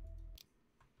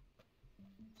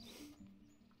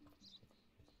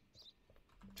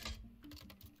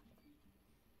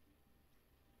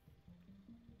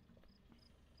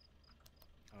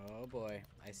 Oh boy,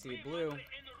 I see blue.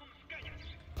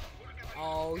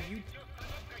 Oh, you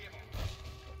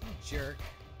jerk.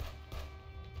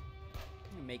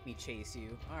 You make me chase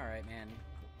you. Alright, man.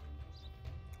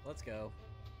 Let's go.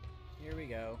 Here we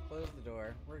go. Close the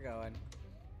door. We're going.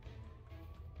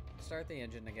 Start the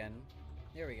engine again.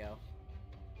 Here we go.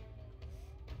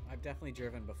 I've definitely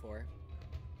driven before.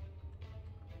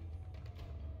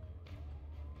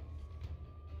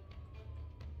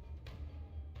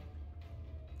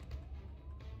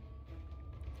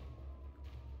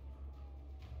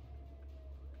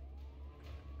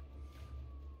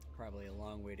 Probably a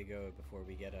long way to go before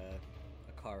we get a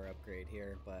car upgrade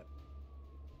here, but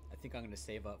I think I'm going to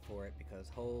save up for it because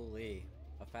holy,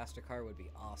 a faster car would be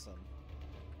awesome.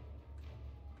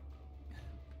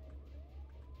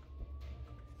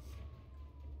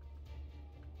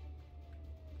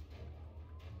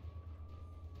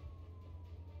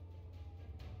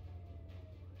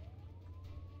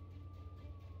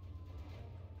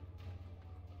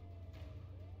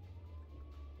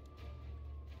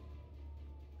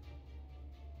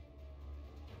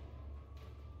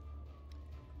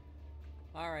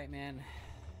 Alright, man.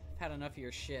 I've had enough of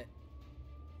your shit.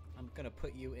 I'm gonna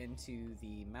put you into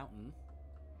the mountain.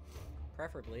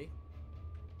 Preferably.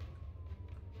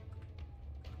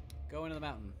 Go into the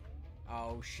mountain.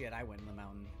 Oh shit, I went in the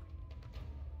mountain.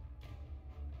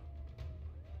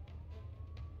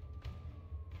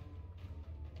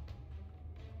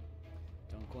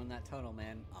 Don't go in that tunnel,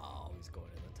 man. Oh, he's going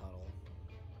in the tunnel.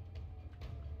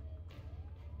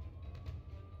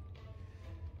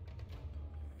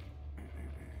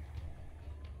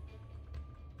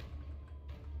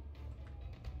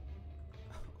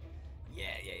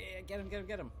 Yeah,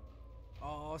 get him.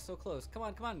 Oh, so close. Come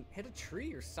on. Hit a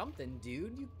tree or something,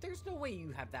 dude. There's no way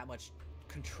you have that much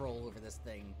control over this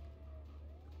thing.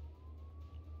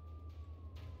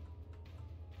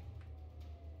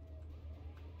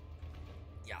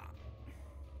 Yeah.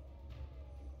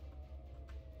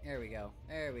 There we go.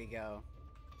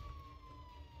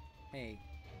 Hey.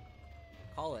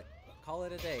 Call it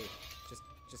a day.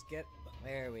 Just get...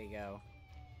 There we go.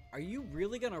 Are you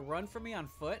really gonna run from me on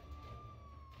foot?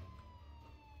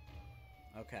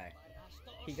 Okay.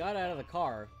 He got out of the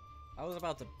car. I was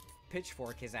about to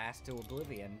pitchfork his ass to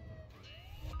oblivion.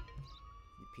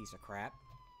 You piece of crap.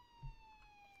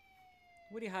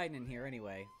 What are you hiding in here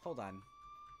anyway? Hold on.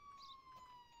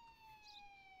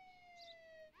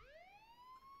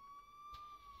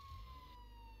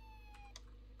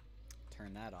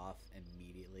 Turn that off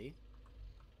immediately.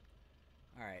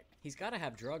 Alright. He's got to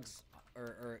have drugs.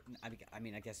 I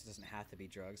mean, I guess it doesn't have to be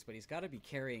drugs, but he's got to be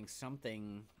carrying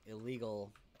something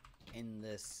illegal in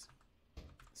this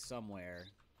somewhere,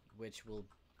 which will,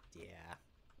 yeah,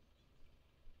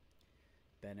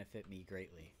 benefit me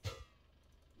greatly.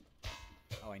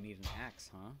 Oh, I need an axe,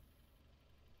 huh?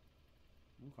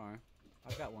 Okay.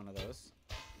 I've got one of those.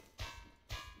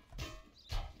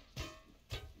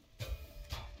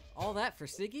 All that for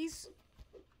ciggies?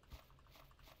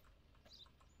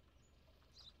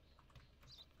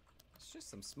 It's just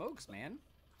some smokes, man.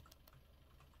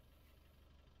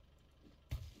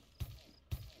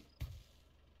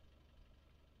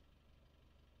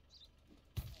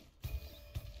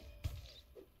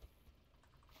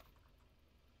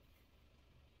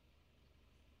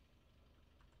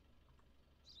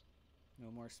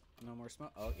 No more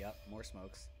smoke. Oh, yep, more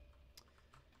smokes.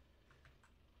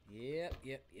 Yep.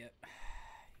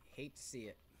 Hate to see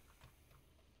it.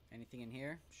 Anything in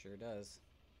here? Sure does.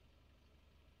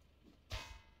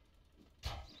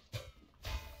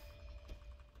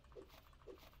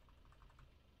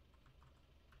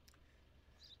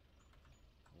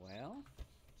 Well,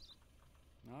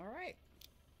 all right.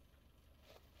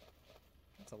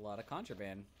 That's a lot of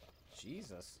contraband.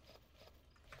 Jesus.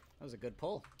 That was a good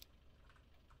pull.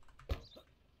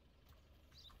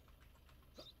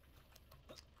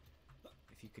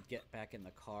 If you could get back in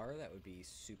the car, that would be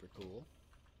super cool.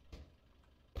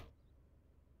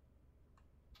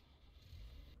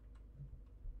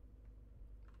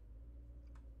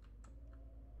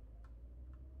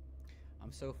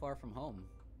 I'm so far from home.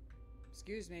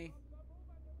 Excuse me.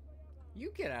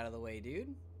 You get out of the way,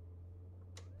 dude.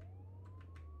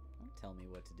 Don't tell me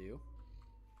what to do.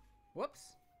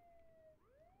 Whoops.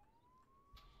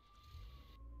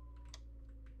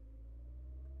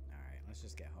 Alright, let's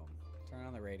just get home. Turn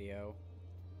on the radio.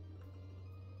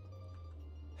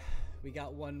 We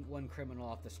got one criminal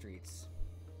off the streets.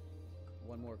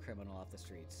 One more criminal off the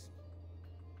streets.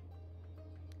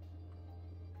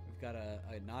 We've got a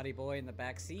naughty boy in the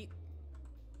back seat.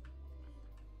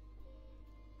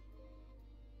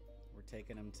 We're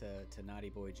taking him to naughty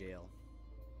boy jail.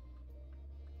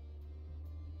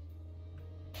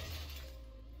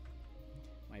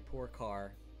 My poor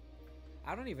car.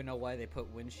 I don't even know why they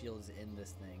put windshields in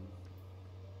this thing.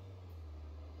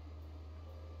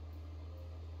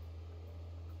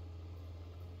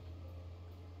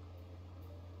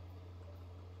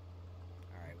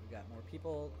 Alright, we've got more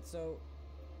people. So,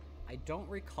 I don't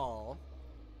recall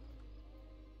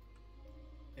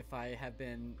if I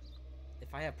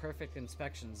have perfect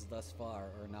inspections thus far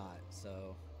or not.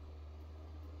 So,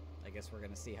 I guess we're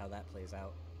gonna see how that plays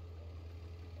out.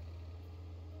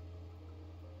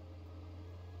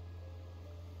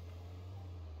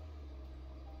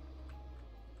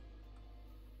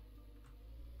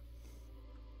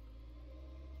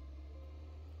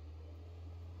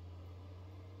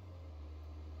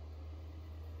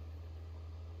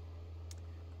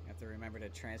 To remember to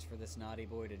transfer this naughty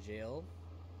boy to jail,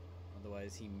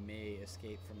 otherwise he may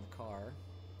escape from the car.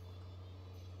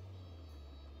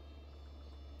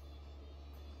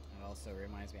 It also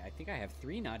reminds me, I think I have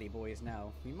 3 naughty boys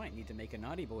now. We might need to make a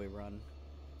naughty boy run.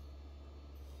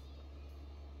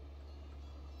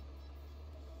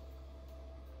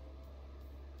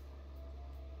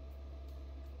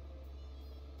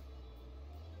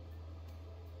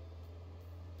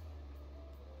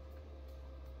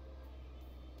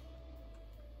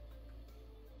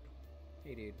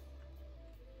 Hey, dude.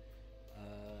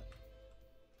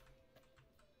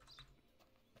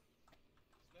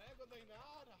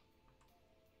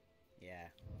 Yeah,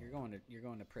 you're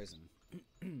going to prison.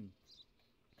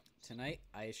 Tonight,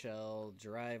 I shall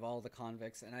drive all the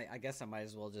convicts, and I guess I might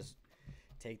as well just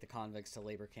take the convicts to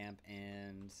labor camp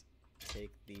and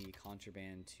take the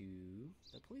contraband to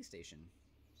the police station.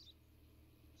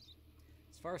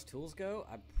 As far as tools go,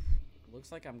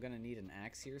 looks like I'm gonna need an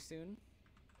axe here soon.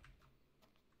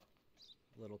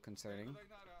 A little concerning.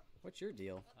 What's your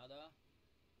deal?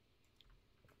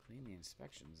 Clean the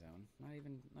inspection zone. Not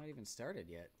even started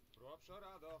yet.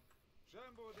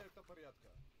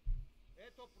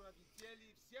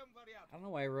 I don't know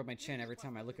why I rub my chin every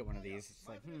time I look at one of these. It's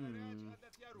like,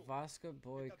 Vasco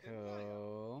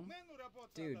Boyko.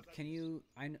 Dude, can you...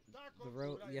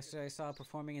 yesterday I saw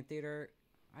performing in theater.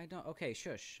 I don't... Okay,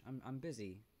 shush. I'm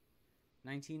busy.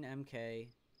 19 MK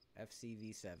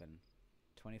FCV7.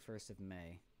 21st of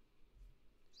May.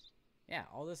 Yeah,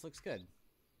 all this looks good.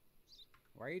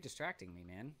 Why are you distracting me,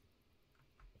 man?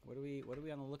 What are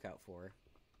we on the lookout for?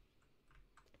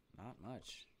 Not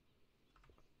much.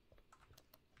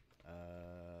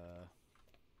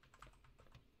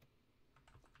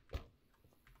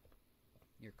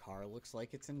 Your car looks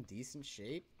like it's in decent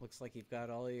shape. Looks like you've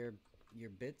got all your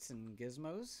bits and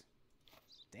gizmos.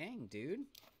 Dang, dude.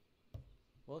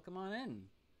 Welcome on in.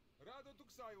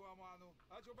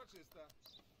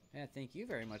 Yeah, thank you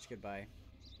very much. Goodbye.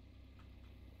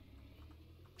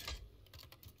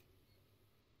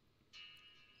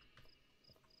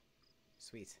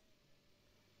 Sweet.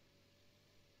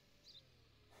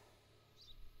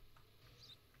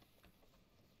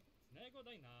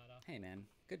 Hey, man.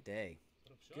 Good day.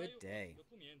 Good day.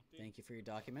 Thank you for your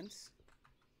documents.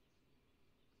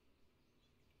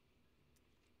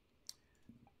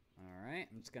 Alright,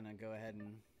 I'm just gonna go ahead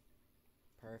and...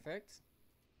 Perfect.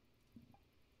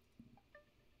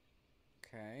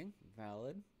 Okay,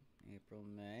 valid. April,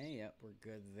 May. Yep, we're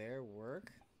good there.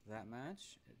 Work. That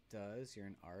match? It does. You're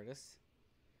an artist.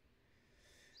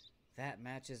 That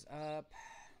matches up.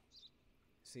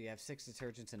 So you have 6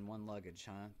 detergents and 1 luggage,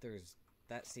 huh?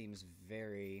 That seems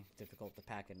very difficult to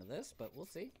pack into this, but we'll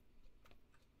see.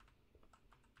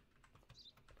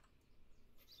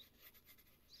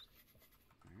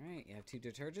 Alright, you have 2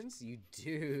 detergents? You do,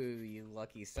 you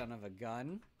lucky son of a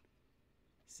gun.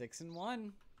 6 and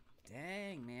 1.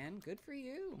 Dang, man. Good for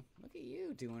you. Look at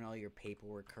you doing all your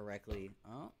paperwork correctly.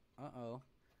 Oh, uh-oh.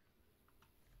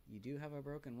 You do have a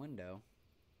broken window.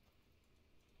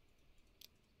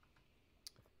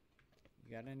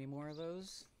 You got any more of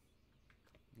those?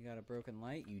 You got a broken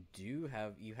light? You do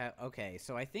have... Okay,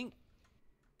 so I think...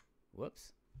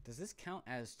 Whoops. Does this count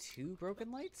as 2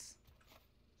 broken lights?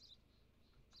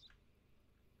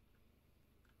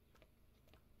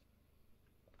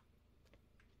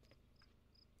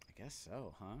 Guess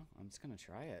so, huh? I'm just gonna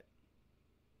try it.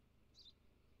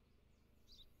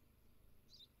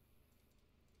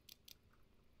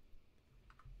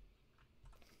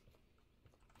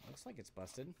 Looks like it's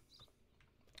busted.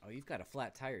 Oh, you've got a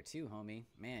flat tire too, homie.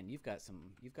 Man, you've got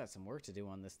some work to do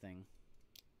on this thing.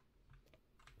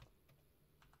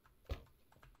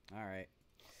 All right.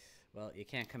 Well, you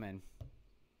can't come in.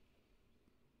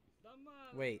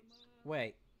 Wait.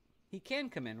 He can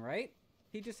come in, right?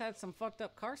 He just had some fucked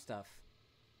up car stuff.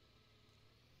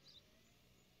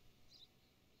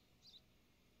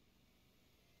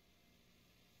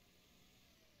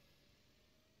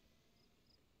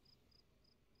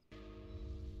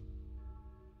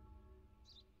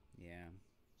 Yeah.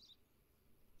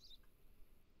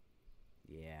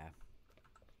 Yeah.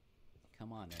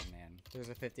 Come on in, man. There's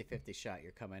a 50-50 shot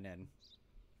you're coming in.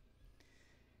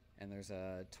 And there's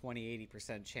a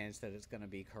 20-80% chance that it's going to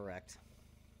be correct.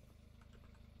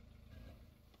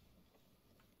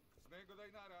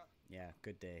 Yeah,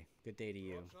 good day. Good day to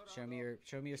you. Show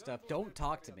me your stuff. Don't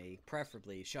talk to me,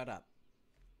 preferably. Shut up.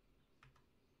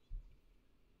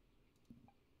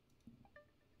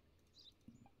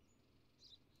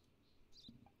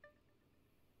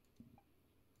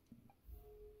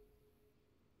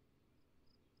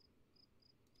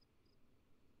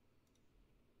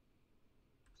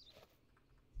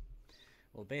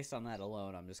 Well, based on that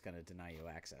alone, I'm just going to deny you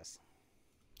access.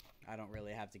 I don't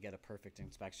really have to get a perfect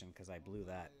inspection because I blew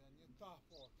that.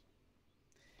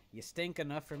 You stink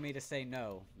enough for me to say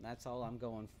no. That's all I'm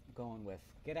going with.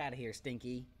 Get out of here,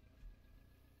 Stinky.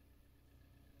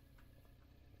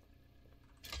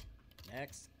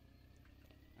 Next.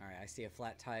 Alright, I see a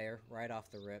flat tire right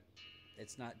off the rip.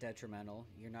 It's not detrimental.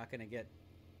 You're not going to get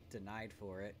denied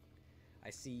for it. I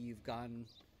see you've gone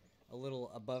a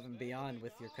little above and beyond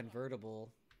with your convertible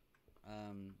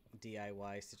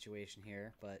DIY situation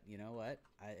here, but you know what?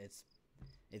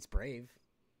 It's brave.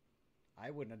 I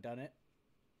wouldn't have done it,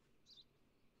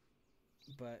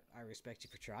 but I respect you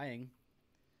for trying.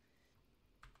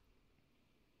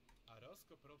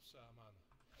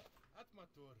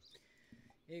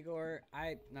 Igor,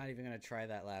 I'm not even gonna try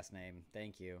that last name.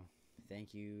 Thank you.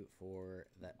 Thank you for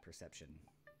that perception.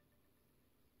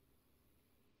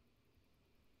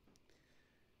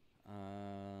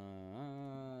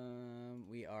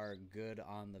 We are good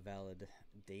on the valid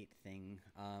date thing.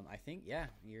 I think, yeah,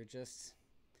 you're just...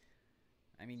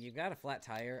 I mean, you've got a flat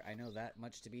tire. I know that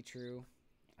much to be true.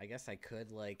 I guess I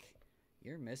could, like...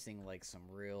 You're missing, like, some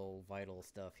real vital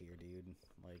stuff here, dude.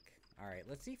 Like, alright,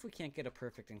 let's see if we can't get a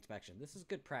perfect inspection. This is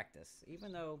good practice.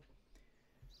 Even though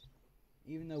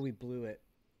we blew it,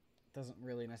 doesn't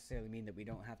really necessarily mean that we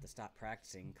don't have to stop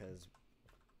practicing, because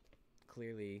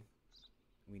clearly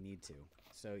we need to.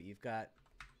 So you've got...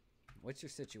 What's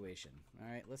your situation?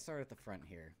 Alright, let's start at the front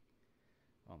here.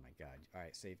 Oh my god.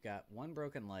 Alright, so you've got one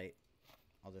broken light.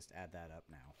 I'll just add that up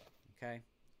now. Okay?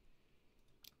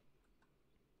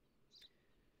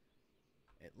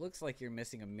 It looks like you're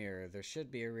missing a mirror. There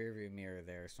should be a rear view mirror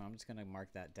there, so I'm just going to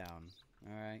mark that down.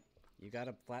 Alright. You got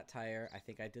a flat tire. I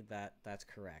think I did that. That's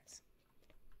correct.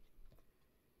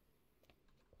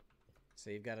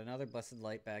 So you've got another busted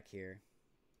light back here.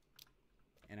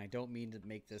 And I don't mean to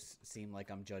make this seem like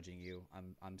I'm judging you.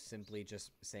 I'm simply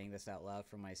just saying this out loud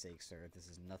for my sake, sir. This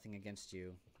is nothing against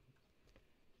you.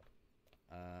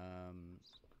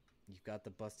 You've got the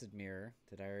busted mirror.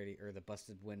 Did I already... Or the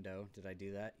busted window. Did I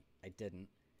do that? I didn't.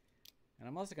 And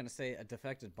I'm also going to say a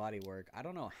defective bodywork. I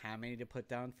don't know how many to put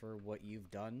down for what you've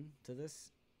done to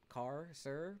this car,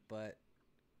 sir, but...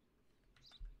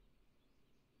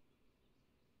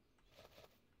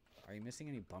 Are you missing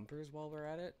any bumpers while we're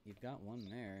at it? You've got one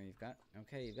there. You've got...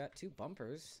 Okay, you've got two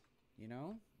bumpers. You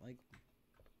know? Like...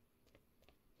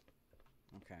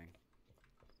 Okay.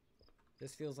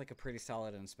 This feels like a pretty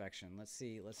solid inspection. Let's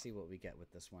see what we get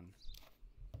with this one.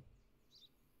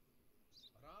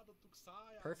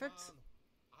 Perfect?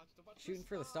 Shooting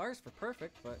for the stars for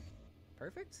perfect, but...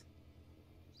 Perfect?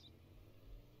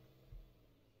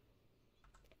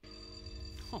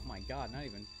 Oh my god, not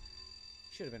even...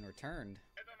 Should have been returned.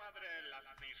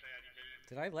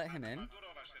 Did I let him in?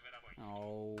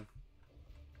 Oh.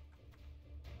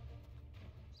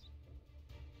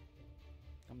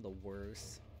 I'm the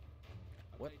worst.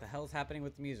 What the hell's happening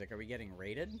with the music? Are we getting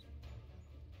raided?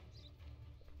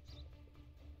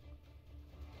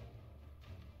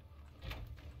 I'm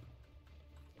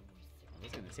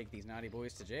just gonna take these naughty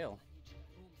boys to jail.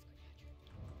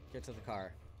 Get to the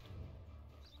car.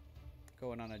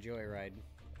 Going on a joyride.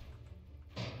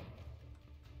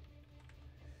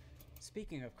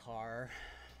 Speaking of car...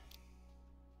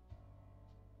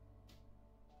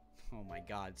 Oh my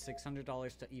god,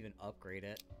 $600 to even upgrade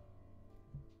it.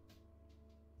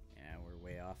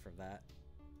 enough of that.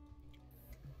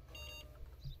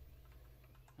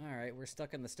 Alright, we're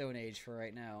stuck in the Stone Age for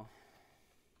right now.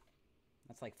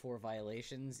 That's like 4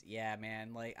 violations. Yeah,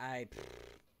 man, like, I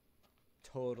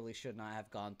totally should not have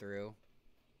gone through.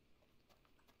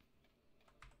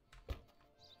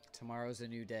 Tomorrow's a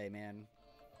new day, man.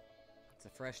 It's a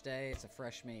fresh day, it's a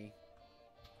fresh me.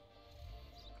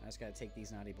 I just gotta take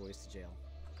these naughty boys to jail.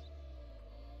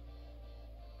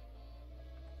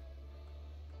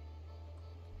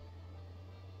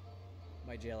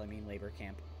 By jail, I mean labor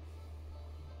camp.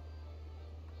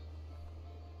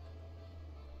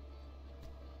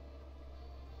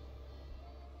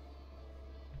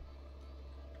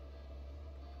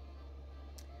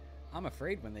 I'm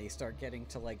afraid when they start getting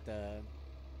to like the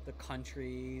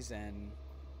countries, and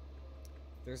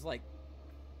there's like,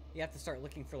 you have to start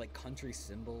looking for like country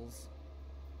symbols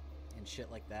and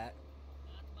shit like that.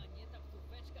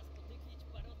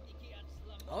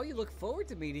 Oh, you look forward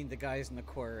to meeting the guys in the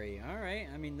quarry. Alright,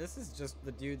 I mean, this is just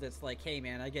the dude that's like, hey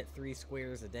man, I get 3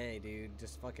 squares a day, dude.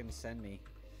 Just fucking send me.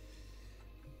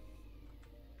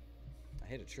 I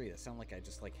hit a tree. That sounded like I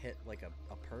just like hit like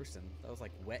a person. That was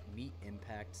like wet meat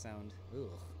impact sound. Ugh.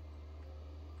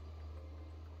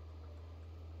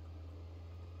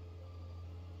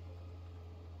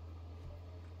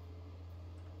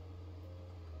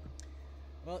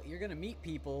 Well, you're gonna meet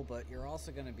people, but you're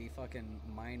also gonna be fucking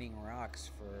mining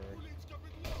rocks for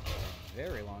a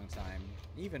very long time.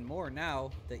 Even more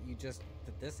now that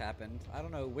that this happened. I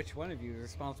don't know which one of you is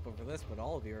responsible for this, but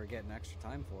all of you are getting extra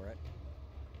time for it.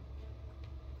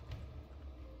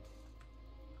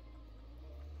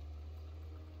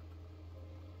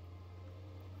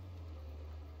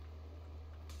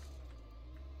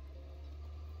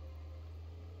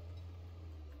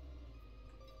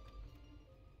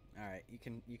 Alright,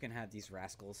 you can have these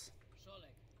rascals.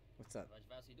 What's up?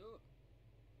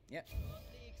 Yep.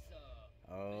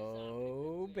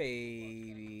 Oh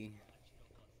baby.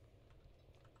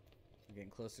 I'm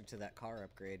getting closer to that car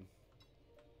upgrade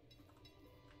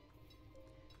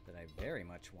that I very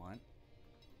much want.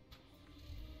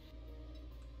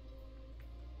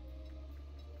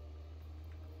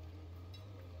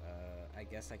 I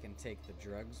guess I can take the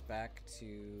drugs back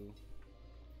to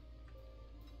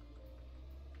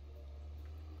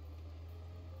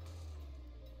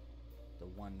the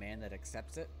one man that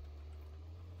accepts it.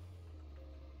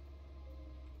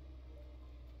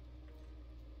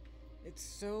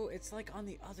 It's like on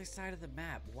the other side of the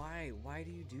map. Why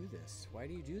do you do this? Why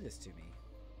do you do this to me?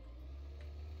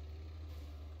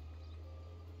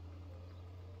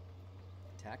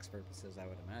 Tax purposes, I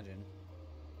would imagine.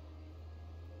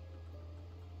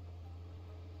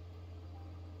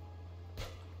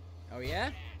 Oh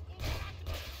yeah?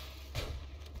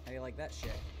 How do you like that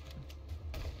shit?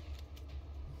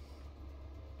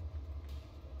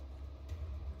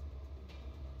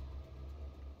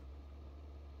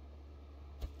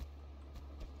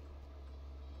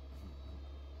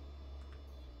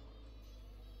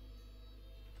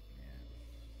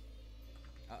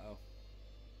 Uh-oh.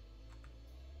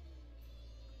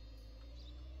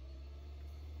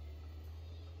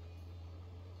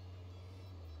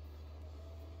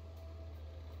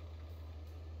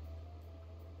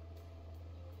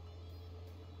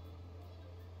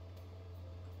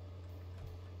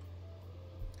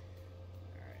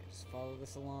 Alright, just follow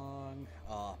this along.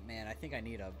 Oh, man, I think I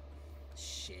need a...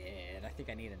 Shit, I think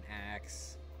I need an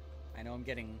axe. I know I'm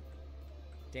getting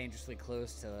dangerously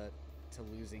close to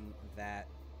losing that,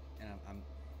 and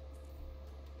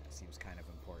that seems kind of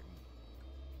important.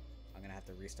 I'm gonna have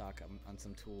to restock on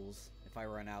some tools. If I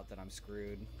run out, then I'm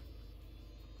screwed.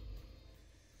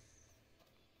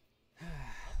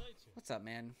 What's up,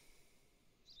 man?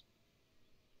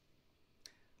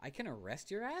 I can arrest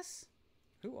your ass?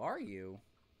 Who are you?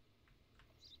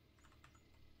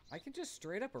 I can just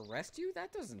straight up arrest you?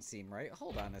 That doesn't seem right.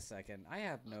 Hold on a second. I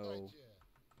have no...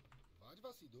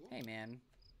 Hey, man.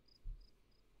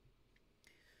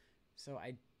 So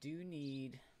I do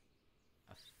need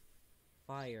a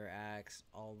fire axe,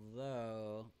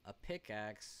 although a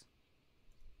pickaxe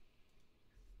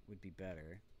would be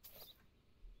better.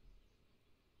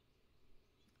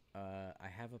 I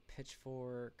have a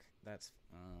pitchfork. That's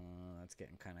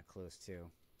getting kind of close too.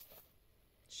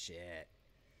 Shit.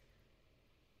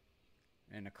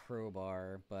 And a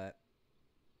crowbar, but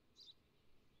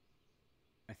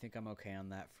I think I'm okay on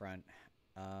that front.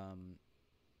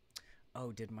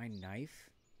 Oh, did my knife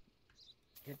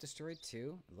get destroyed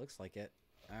too? It looks like it.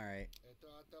 Alright.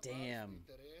 Damn.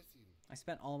 I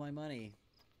spent all my money.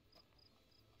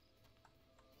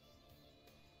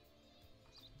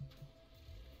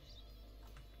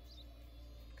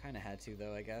 Kinda had to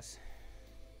though, I guess.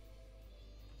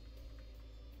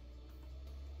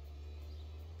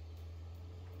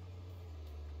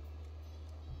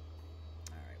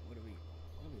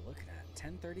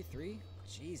 10:33?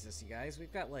 Jesus, you guys,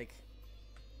 we've got like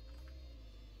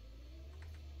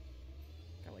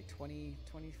 20,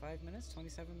 25 minutes,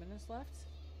 27 minutes left.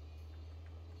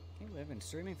 Can't believe I've been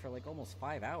streaming for like almost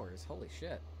 5 hours. Holy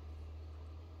shit.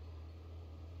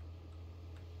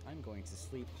 I'm going to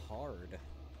sleep hard.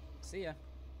 See ya.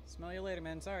 Smell you later,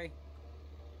 man. Sorry.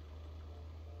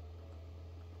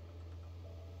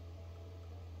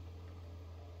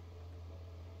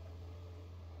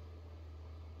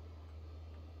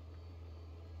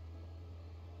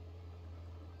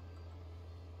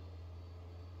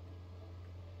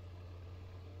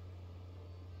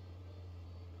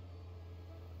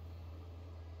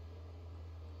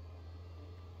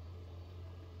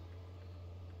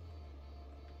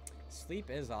 Sleep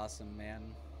is awesome, man.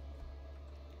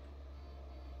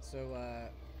 So,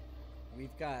 we've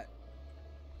got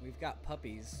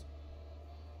puppies.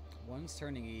 One's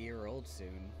turning a year old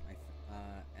soon,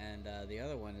 and the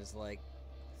other one is like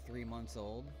 3 months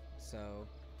old. So,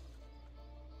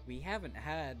 we haven't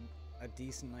had a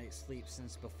decent night's sleep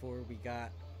since before we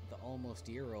got the almost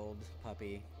year-old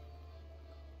puppy.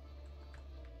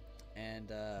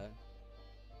 And,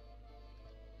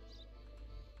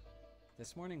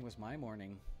 this morning was my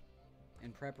morning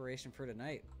in preparation for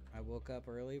tonight. I woke up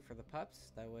early for the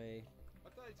pups. That way,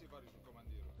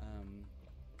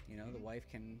 you know, the wife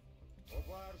can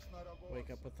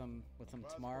wake up with them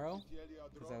tomorrow.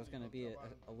 Because I was going to be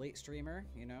a late streamer,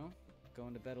 you know,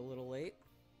 going to bed a little late.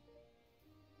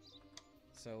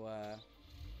 So,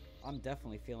 I'm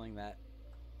definitely feeling that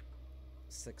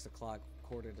 6 o'clock,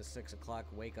 quarter to 6 o'clock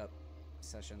wake up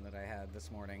session that I had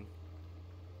this morning.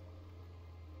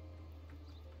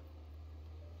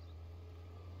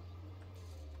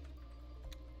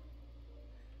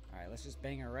 Alright, let's just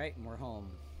bang her right and we're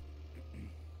home.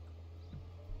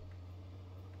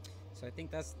 So I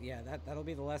think that's, yeah, that'll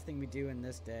be the last thing we do in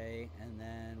this day, and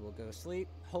then we'll go to sleep,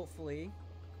 hopefully.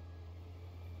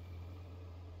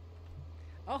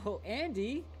 Oh,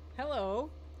 Andy!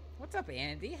 Hello! What's up,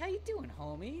 Andy? How you doing,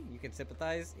 homie? You can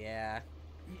sympathize? Yeah.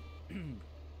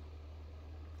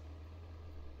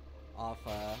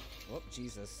 Whoop,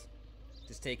 Jesus.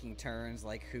 Just taking turns,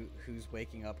 like who's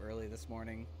waking up early this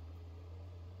morning.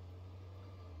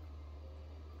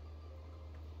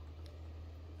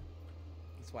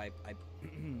 That's why I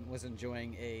was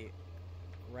enjoying a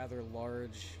rather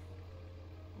large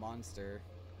monster,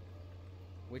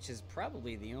 which is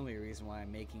probably the only reason why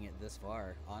I'm making it this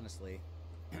far, honestly.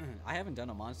 I haven't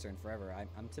done a monster in forever.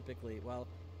 I'm typically, well,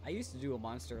 I used to do a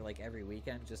monster like every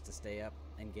weekend just to stay up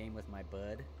and game with my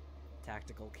bud,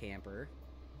 Tactical Camper.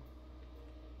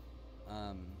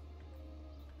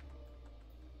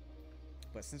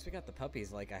 But since we got the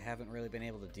puppies, like, I haven't really been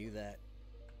able to do that.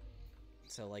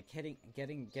 So, like,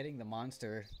 getting the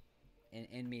monster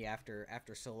in me after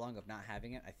so long of not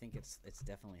having it, I think it's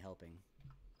definitely helping.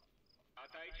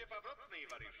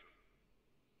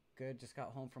 Good, just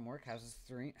got home from work. How's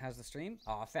the stream?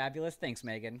 Aw, fabulous. Thanks,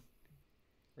 Megan.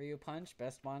 Ryu Punch,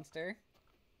 best monster.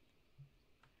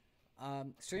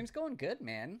 Stream's going good,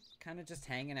 man. Kind of just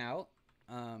hanging out.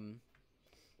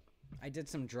 I did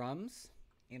some drums.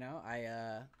 You know,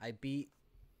 I beat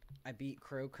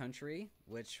Crow Country,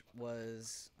 which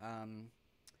was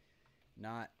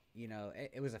not, you know,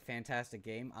 it was a fantastic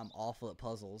game. I'm awful at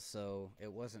puzzles, so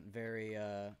it wasn't very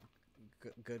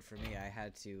good for me. I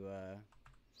had to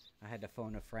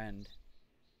phone a friend,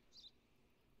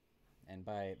 and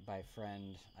by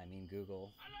friend I mean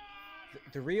Google.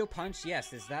 The Rio Punch,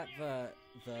 yes. Is that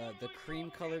the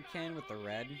cream colored can with the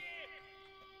red?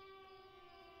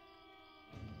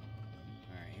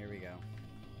 Alright, here we go.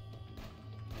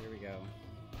 Here we go.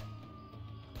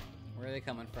 Where are they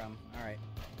coming from? Alright.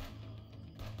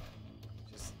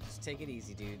 Just take it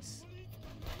easy, dudes.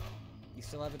 You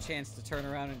still have a chance to turn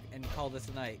around and call this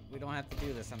a night. We don't have to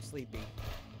do this. I'm sleepy.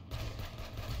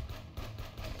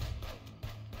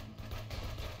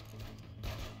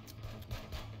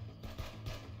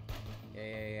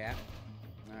 Yeah.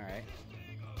 Alright.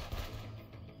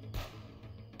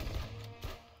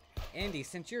 Andy,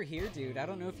 since you're here, dude, I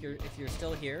don't know if you're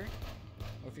still here,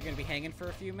 or if you're gonna be hanging for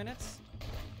a few minutes.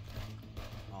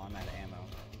 Oh, I'm out of ammo.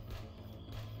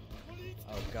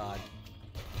 Oh God.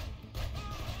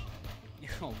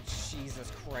 Oh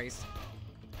Jesus Christ.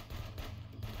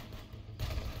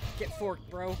 Get forked,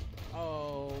 bro.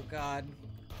 Oh God.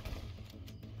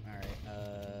 Alright,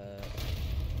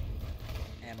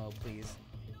 ammo, please.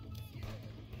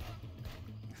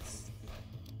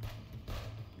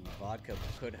 Vodka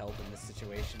could help in this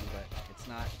situation, but it's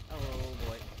not. Oh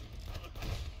boy.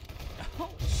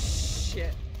 Oh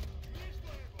shit.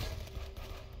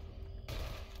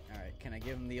 Alright, can I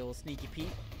give him the old sneaky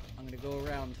Pete? I'm gonna go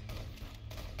around.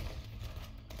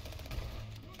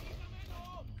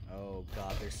 Oh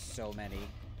god, there's so many.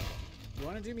 You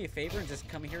wanna do me a favor and just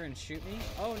come here and shoot me?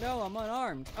 Oh no, I'm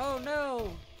unarmed. Oh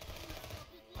no!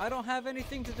 I don't have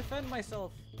anything to defend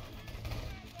myself.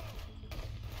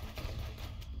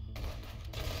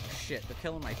 Shit, they're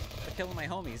killing my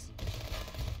homies.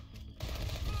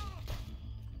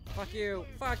 Fuck you!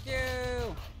 Fuck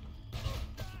you!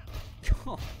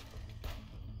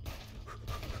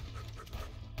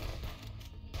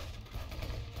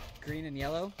 Green and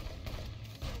yellow.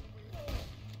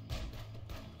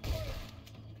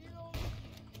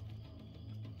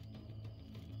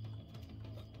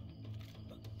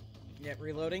 Yeah,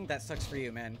 reloading. That sucks for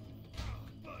you, man.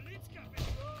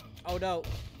 Oh no.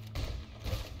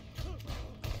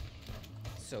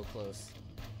 So close.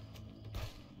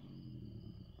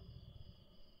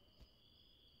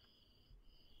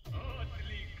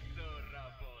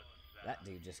 That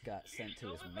dude just got sent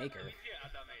to his maker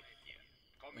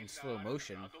in slow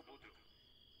motion.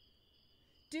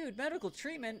 Dude, medical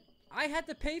treatment? I had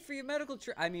to pay for your medical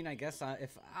I mean, I guess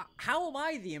how am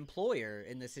I the employer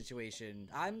in this situation?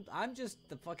 I'm just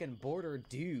the fucking border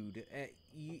dude.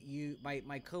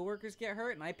 My coworkers get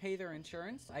hurt and I pay their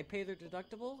insurance. I pay their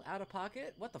deductible out of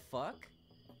pocket. What the fuck?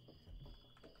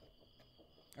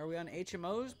 Are we on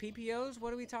HMOs, PPOs?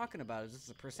 What are we talking about? Is this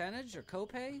a percentage or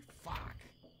copay? Fuck.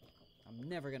 I'm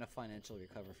never gonna financially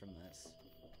recover from this.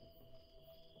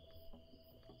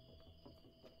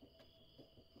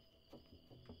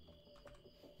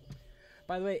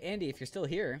 By the way, Andy, if you're still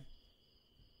here,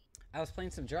 I was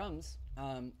playing some drums.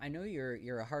 I know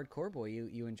you're a hardcore boy.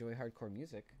 You enjoy hardcore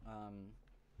music.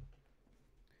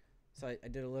 So I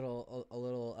did a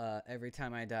little Every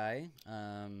Time I Die.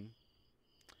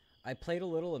 I played a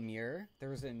little Amir. There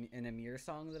was an Amir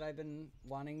song that I've been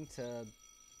wanting to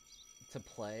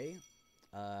play.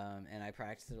 And I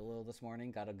practiced it a little this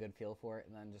morning, got a good feel for it,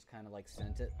 and then just kind of like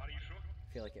sent it.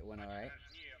 I feel like it went alright.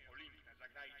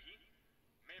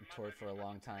 I toured for a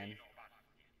long time.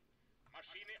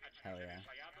 Hell yeah.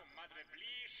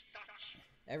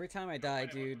 Every Time I Die,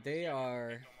 dude, they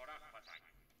are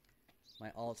my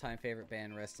all-time favorite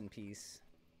band, rest in peace.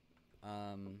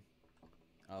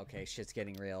 Okay, shit's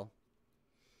getting real.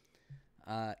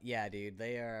 Yeah, dude,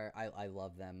 they are, I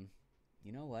love them.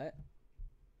 You know what?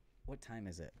 What time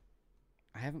is it?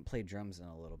 I haven't played drums in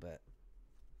a little bit.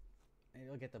 Maybe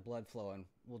I'll get the blood flowing.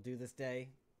 We'll do this day,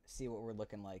 see what we're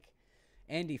looking like.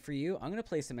 Andy, for you, I'm going to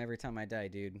play some Every Time I Die,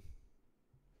 dude.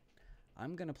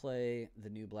 I'm going to play the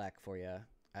New Black for you.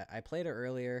 I played it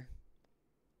earlier.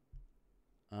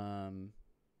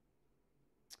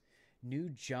 New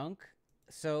Junk.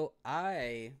 So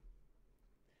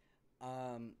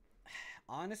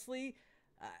honestly,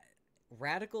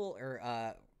 Radical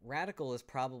is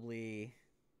probably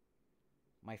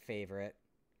my favorite.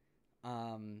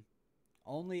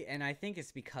 Only, and I think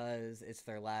it's because it's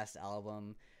their last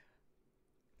album.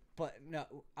 But no,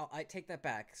 I take that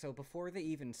back. So before they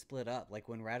even split up, like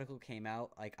when Radical came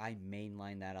out, like I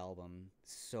mainlined that album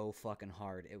so fucking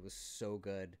hard. It was so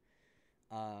good.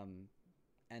 And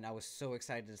I was so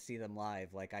excited to see them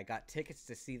live. Like I got tickets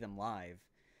to see them live.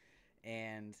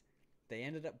 And they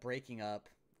ended up breaking up.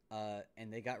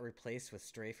 And they got replaced with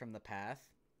Stray from the Path,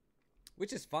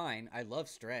 which is fine. I love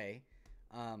Stray.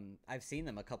 I've seen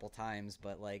them a couple times,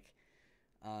 but like,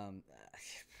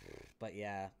 but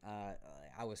yeah,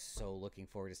 I was so looking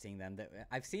forward to seeing them.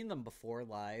 I've seen them before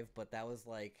live, but that was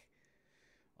like,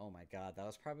 oh my god, that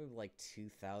was probably like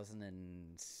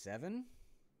 2007.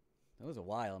 It was a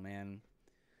while, man.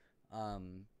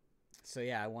 So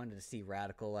yeah, I wanted to see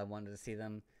Radical. I wanted to see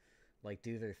them like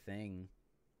do their thing.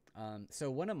 So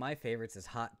one of my favorites is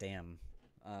Hot Damn.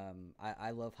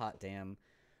 I love Hot Damn,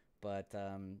 but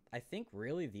I think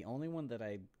really the only one that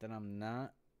I'm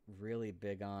not really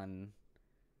big on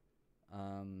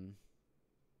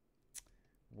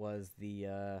was the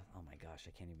oh my gosh,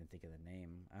 I can't even think of the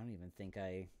name. I don't even think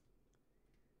I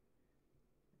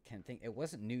can think. It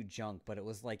wasn't New Junk, but it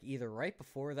was like either right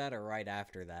before that or right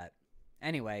after that.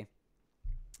 Anyway,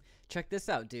 check this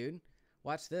out, dude.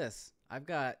 Watch this. I've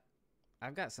got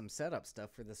some setup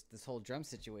stuff for this whole drum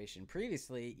situation.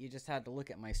 Previously, you just had to look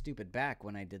at my stupid back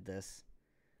when I did this.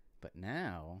 But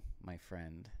now, my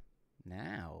friend,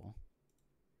 now,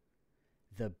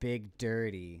 the Big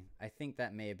Dirty. I think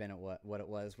that may have been what it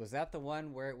was. Was that the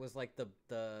one where it was like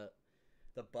the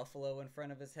buffalo in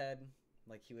front of his head?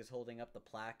 Like he was holding up the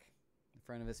plaque in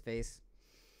front of his face?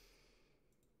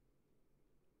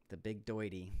 The Big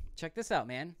Doity. Check this out,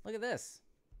 man. Look at this.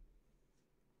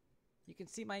 You can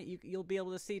see you'll be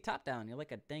able to see top down. You're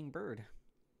like a dang bird.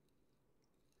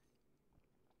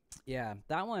 Yeah,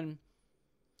 that one.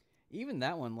 Even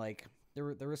that one, like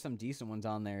there were some decent ones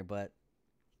on there, but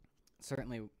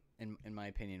certainly, in my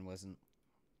opinion, wasn't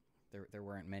there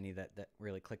weren't many that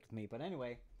really clicked with me. But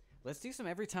anyway, let's do some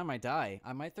every time I die.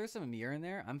 I might throw some Amir in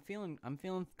there. I'm feeling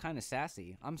kind of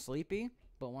sassy. I'm sleepy,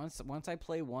 but once I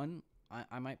play one,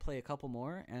 I might play a couple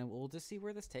more, and we'll just see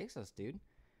where this takes us, dude.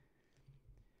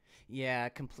 Yeah,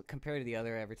 compared to the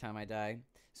other every time I die.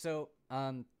 So,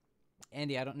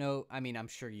 Andy, I don't know. I mean, I'm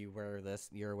sure you're aware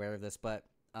of this, but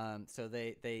so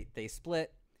they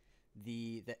split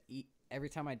the every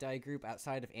time I die group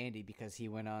outside of Andy because he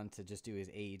went on to just do his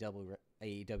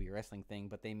AEW wrestling thing,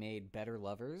 but they made Better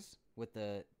Lovers with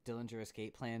the Dillinger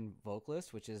Escape Plan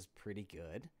vocalist, which is pretty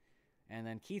good. And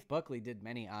then Keith Buckley did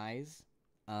Many Eyes,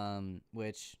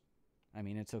 which I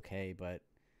mean it's okay, but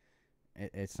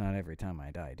it's not every time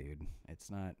I die, dude. It's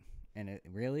not, and it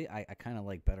really I kind of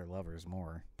like Better Lovers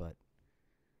more, but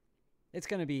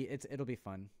it'll be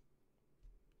fun.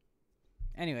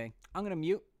 Anyway, I'm gonna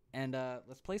mute and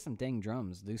let's play some dang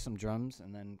drums. Do some drums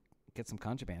and then get some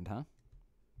contraband, huh?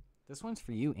 This one's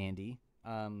for you, Andy.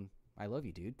 I love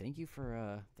you, dude. Thank you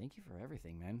for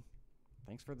everything, man.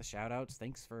 Thanks for the shout outs.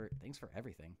 Thanks for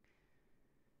everything.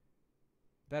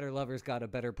 Better Lovers got a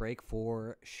better break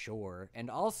for sure. And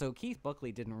also Keith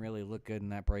Buckley didn't really look good in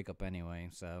that breakup anyway,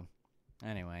 so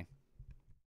anyway.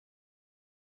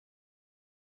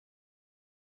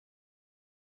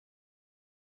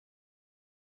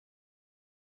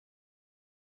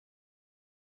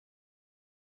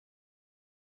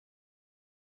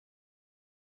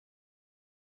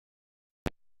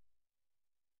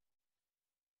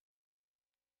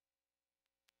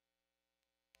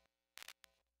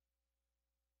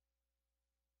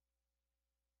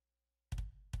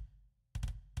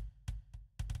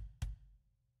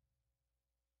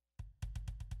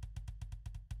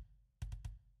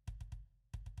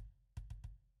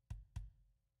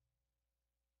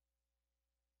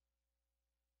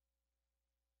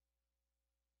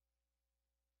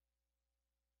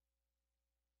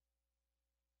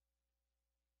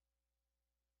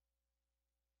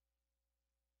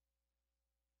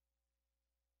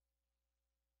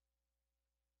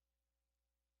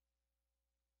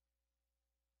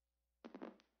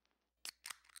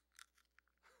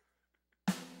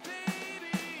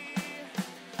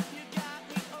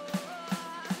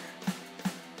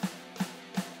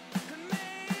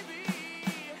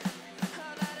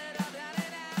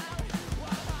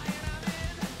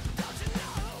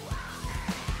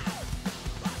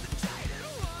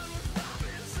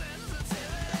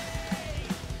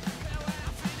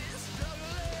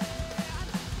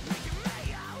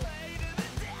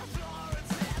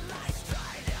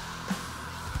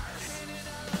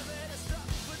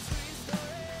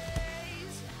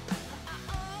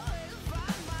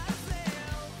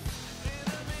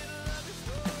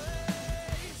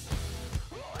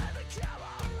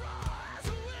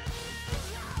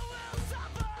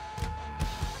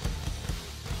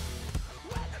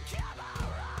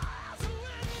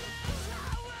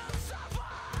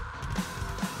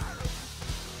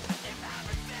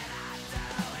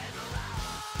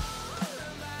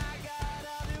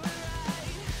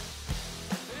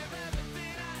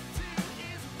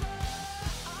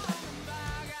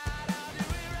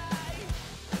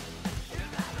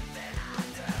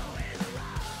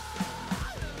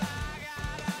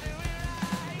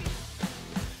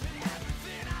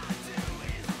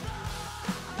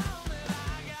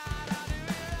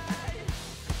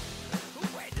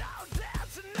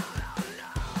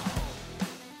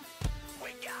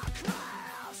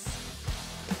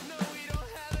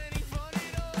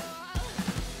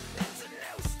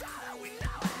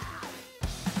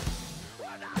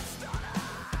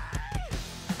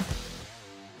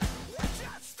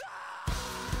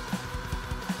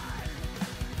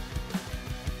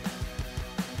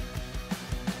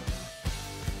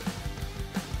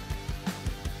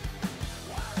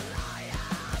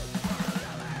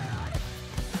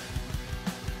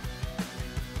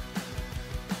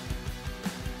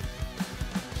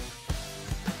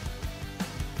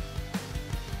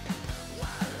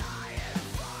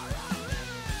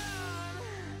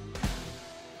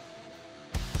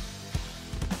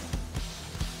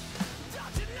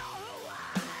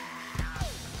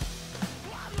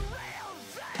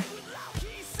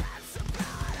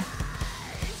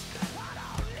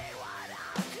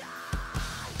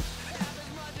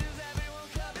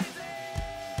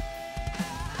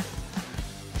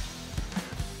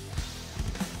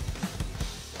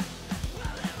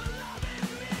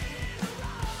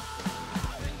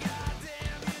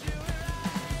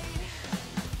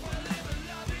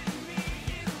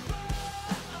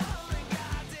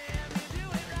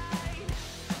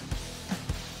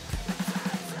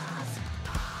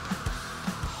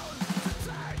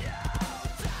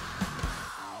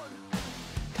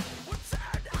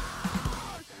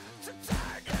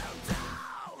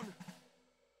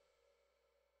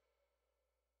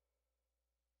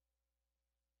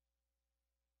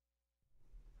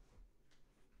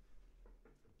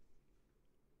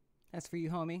 That's for you,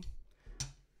 homie.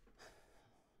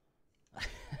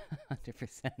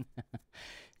 100%.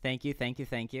 Thank you, thank you,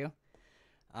 thank you.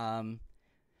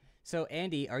 So,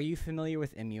 Andy, are you familiar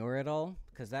with Immure at all?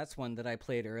 Because that's one that I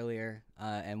played earlier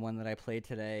and one that I played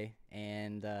today,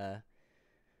 and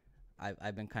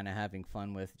I've been kind of having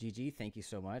fun with. GG, thank you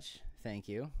so much. Thank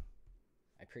you.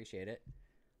 I appreciate it.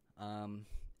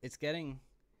 It's getting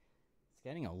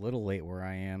a little late where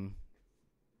I am.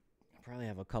 I probably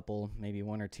have a couple, maybe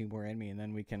one or two more in me, and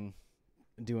then we can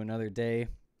do another day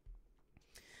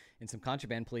in some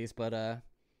Contraband, please. But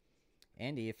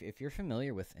Andy, if you're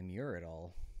familiar with Immure at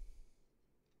all,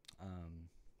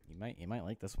 you might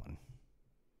like this one.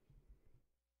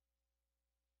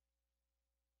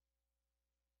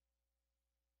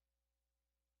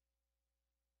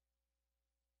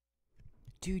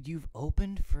 Dude, you've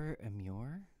opened for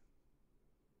Immure?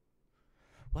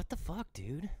 What the fuck,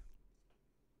 dude?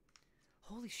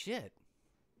 Holy shit.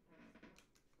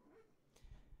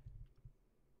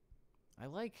 I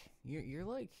like you're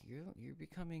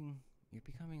becoming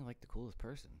like the coolest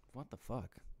person. What the fuck?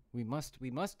 We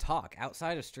must talk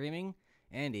outside of streaming.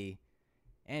 Andy,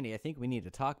 I think we need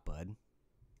to talk, bud.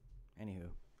 Anywho,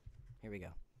 here we go.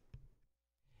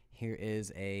 Here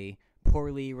is a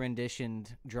poorly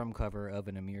renditioned drum cover of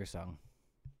an Immure song.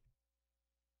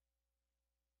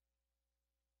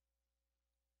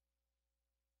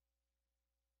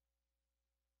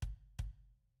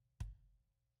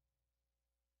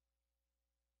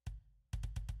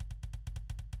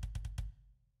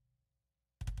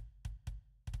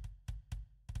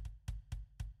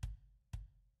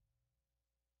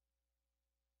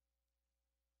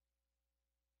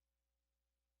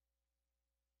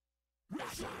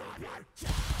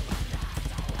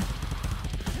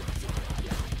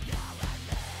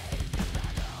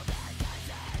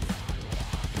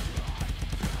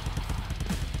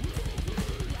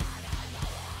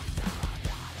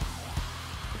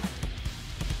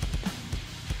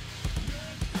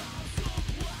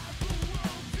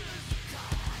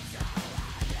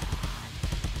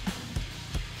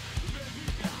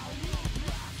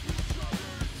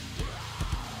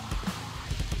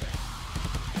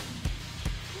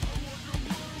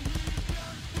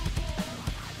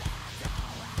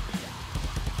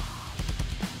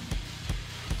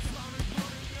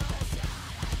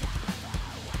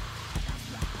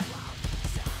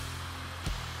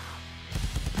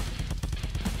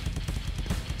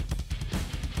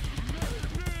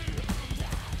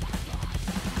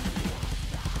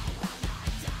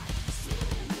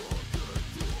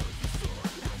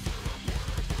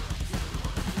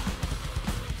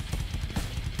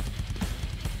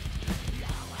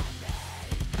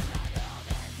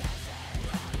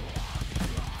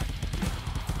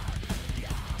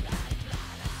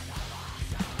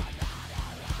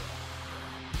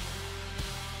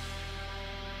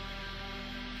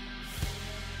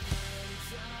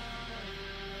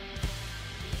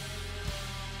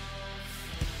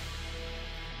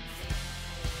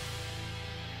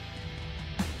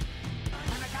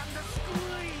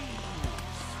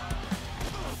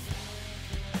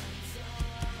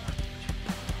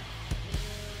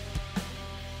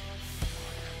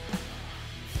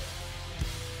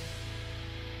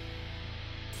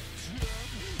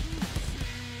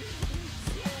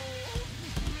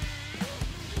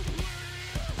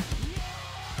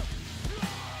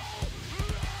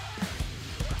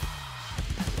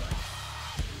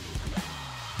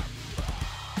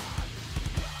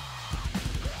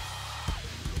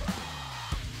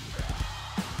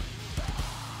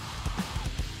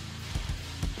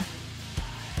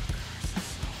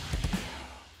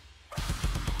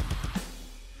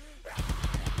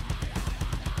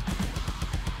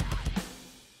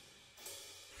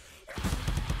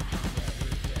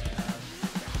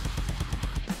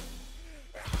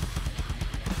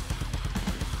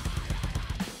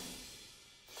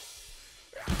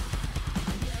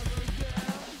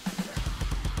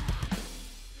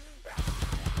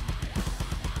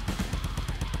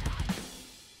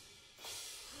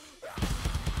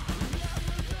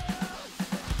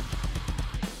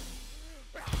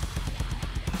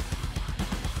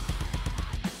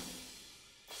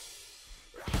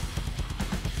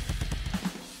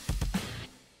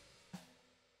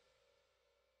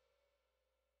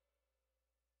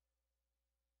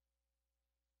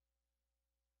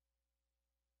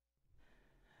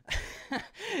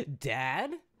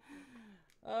 Dad?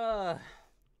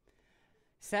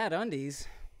 Sad undies.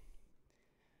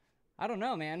 I don't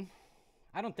know, man.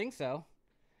 I don't think so.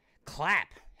 Clap.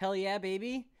 Hell yeah,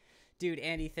 baby. Dude,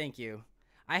 Andy, thank you.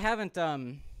 I haven't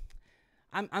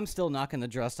I'm still knocking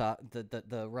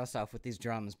the rust off with these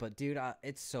drums, but dude,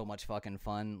 it's so much fucking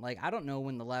fun. Like, I don't know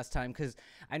when the last time, because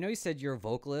I know you said you're a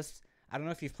vocalist. I don't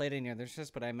know if you've played any other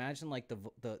instruments, but I imagine like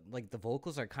the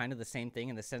vocals are kind of the same thing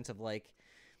in the sense of like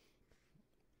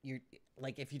you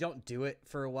like if you don't do it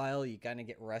for a while, you kind of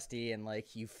get rusty and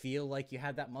like you feel like you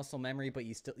have that muscle memory, but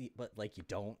like you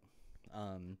don't.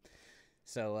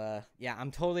 Yeah,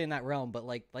 I'm totally in that realm, but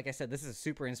like I said, this is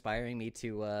super inspiring me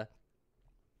to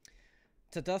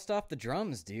dust off the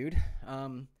drums, dude.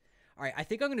 All right, I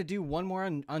think I'm gonna do one more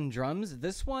on drums.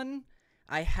 This one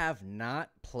I have not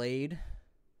played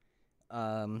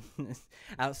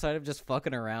outside of just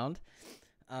fucking around.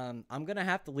 I'm gonna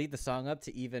have to lead the song up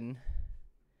to even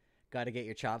Gotta Get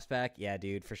Your Chops Back. Yeah,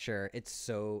 dude, for sure. It's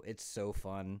so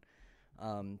fun.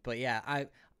 But yeah,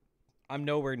 I'm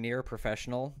nowhere near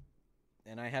professional,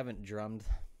 and I haven't drummed.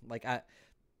 Like I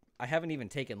haven't even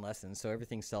taken lessons, so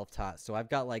everything's self-taught. So I've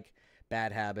got like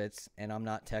bad habits, and I'm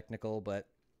not technical, but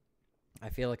I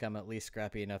feel like I'm at least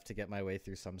scrappy enough to get my way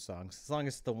through some songs. As long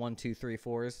as it's the 1, 2, 3,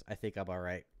 4s, I think I'm all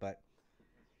right. But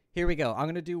here we go. I'm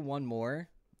gonna do one more.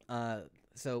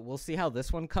 So we'll see how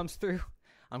this one comes through.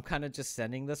 I'm kind of just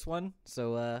sending this one,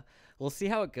 so we'll see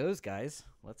how it goes, guys.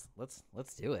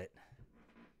 Let's do it.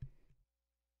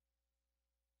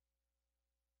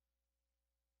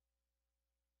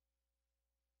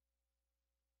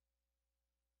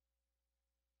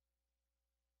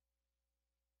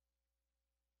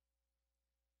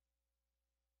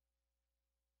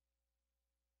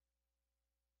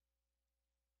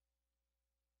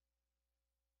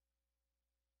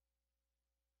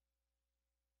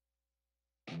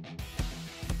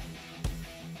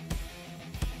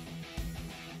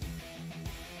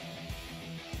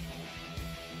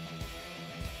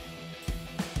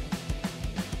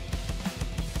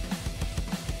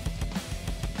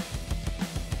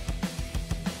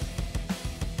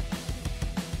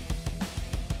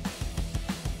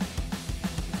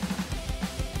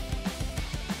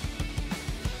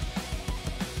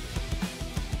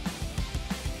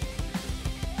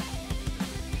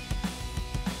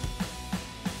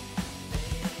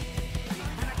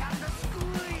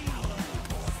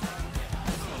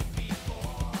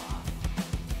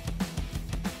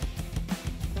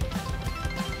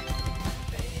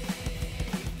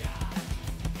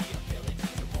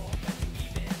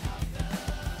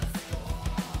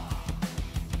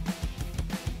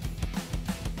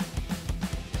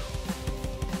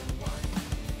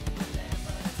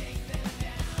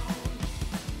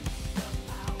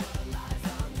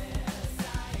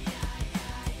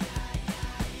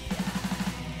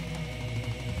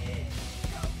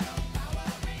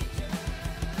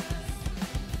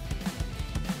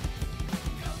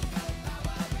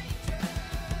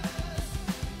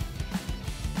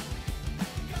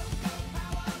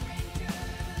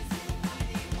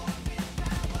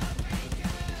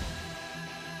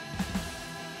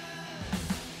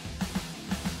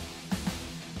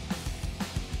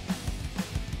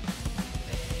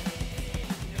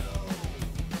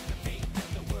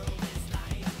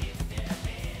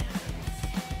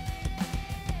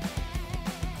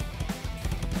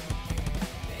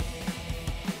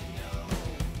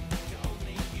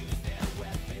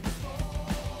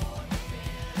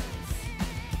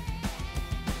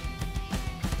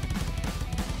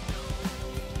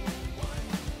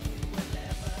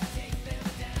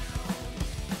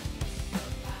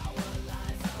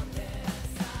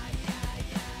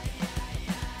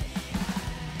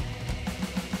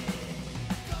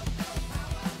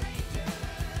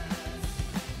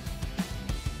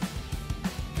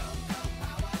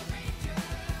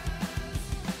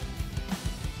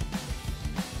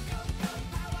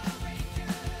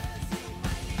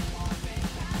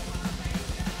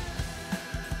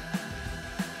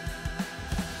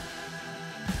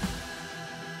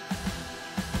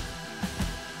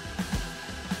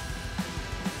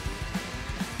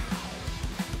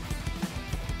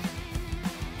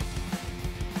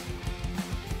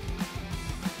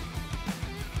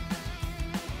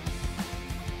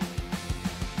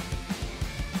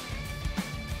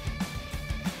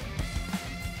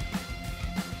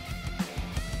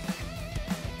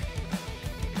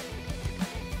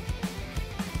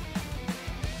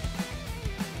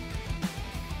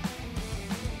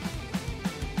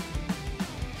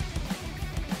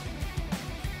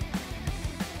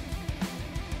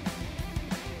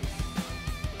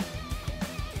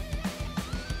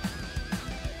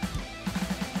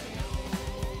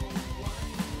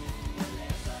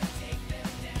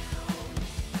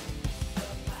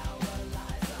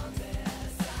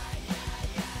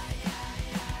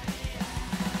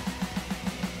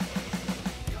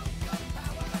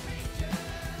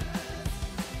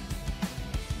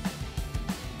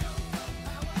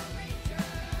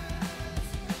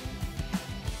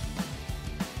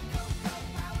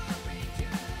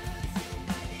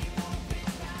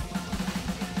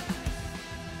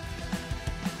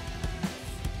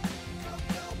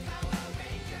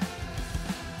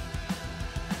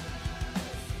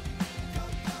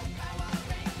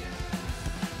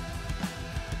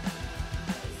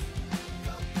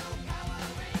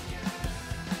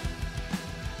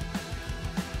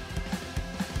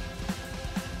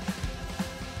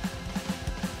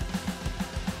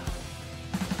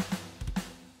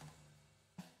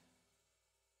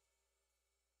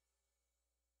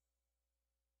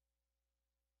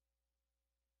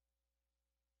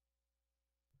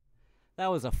 That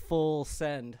was a full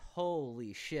send.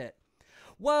 Holy shit.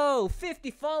 Whoa, 50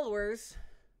 followers.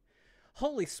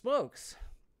 Holy smokes.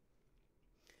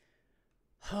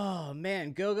 Oh,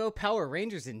 man. Go Power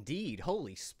Rangers indeed.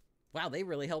 Holy... Wow, they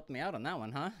really helped me out on that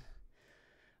one, huh?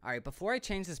 All right, before I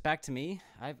change this back to me,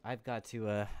 I've got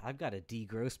to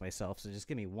degross myself, so just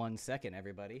give me 1 second,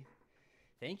 everybody.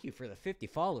 Thank you for the 50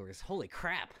 followers. Holy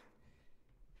crap.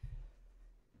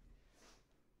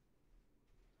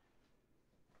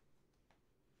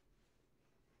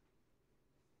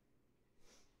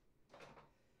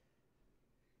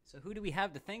 So who do we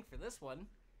have to thank for this one?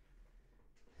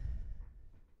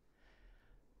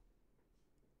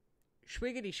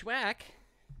 Schwiggity Schwack.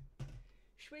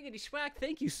 Schwiggity Schwack,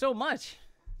 thank you so much.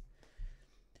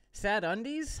 Sad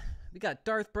Undies. We got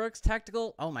Darth Brooks,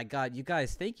 Tactical. Oh my god, you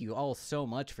guys, thank you all so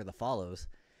much for the follows.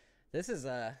 This is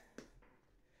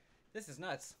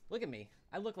nuts. Look at me.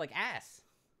 I look like ass.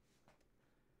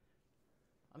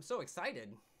 I'm so excited.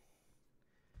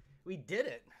 We did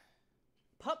it.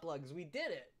 Pup Lugs, we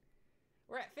did it.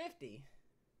 We're at 50.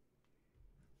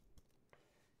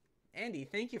 Andy,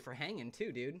 thank you for hanging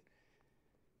too, dude.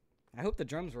 I hope the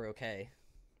drums were okay.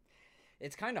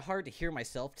 It's kind of hard to hear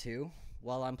myself too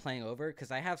while I'm playing over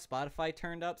because I have Spotify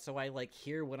turned up, so I like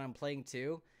hear what I'm playing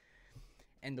too.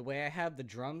 And the way I have the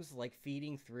drums like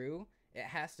feeding through, it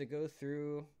has to go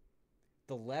through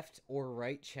the left or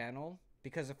right channel,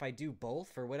 because if I do both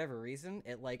for whatever reason,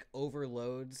 it like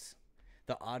overloads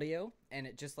the audio and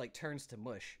it just like turns to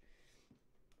mush.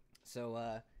 So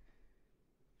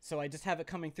I just have it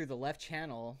coming through the left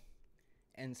channel,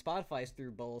 and Spotify's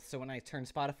through both, so when I turn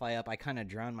Spotify up, I kind of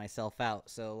drown myself out.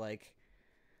 So, like,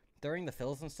 during the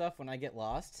fills and stuff, when I get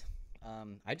lost,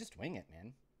 I just wing it,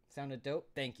 man. Sounded dope?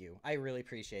 Thank you. I really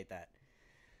appreciate that.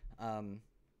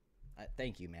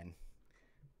 Thank you, man.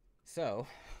 So,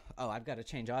 oh, I've got to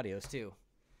change audios, too.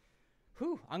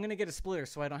 Whew, I'm going to get a splitter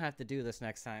so I don't have to do this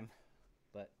next time.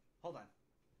 But, hold on.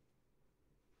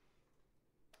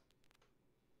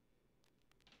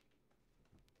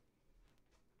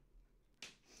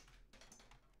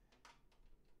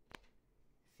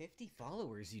 $50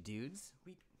 followers, you dudes.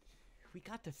 We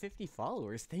got to 50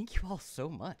 followers. Thank you all so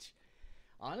much.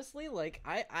 Honestly, like,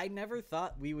 I never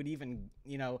thought we would even,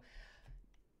 you know,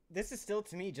 this is still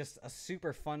to me just a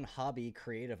super fun hobby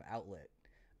creative outlet.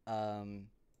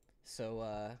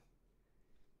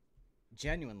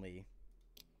 Genuinely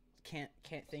can't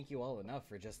thank you all enough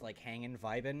for just like hanging,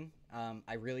 vibing.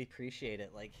 I really appreciate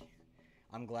it. Like,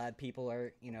 I'm glad people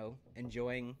are, you know,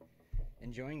 enjoying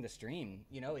the stream.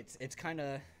 You know, it's kind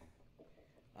of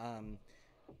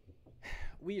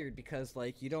weird because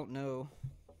like you don't know,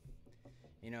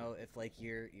 you know, if like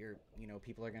you're you know,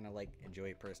 people are gonna like enjoy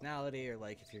your personality, or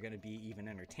like if you're gonna be even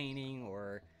entertaining,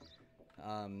 or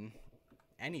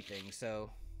anything.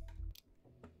 So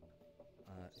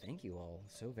thank you all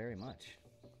so very much.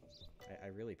 I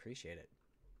really appreciate it.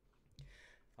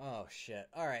 Oh shit.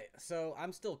 All right, so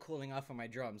I'm still cooling off on my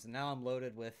drums, and now I'm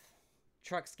loaded with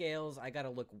truck scales. I gotta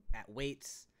look at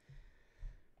weights.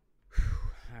 Whew.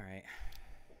 All right,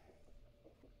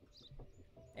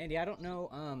 Andy, I don't know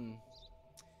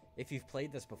if you've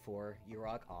played this before. You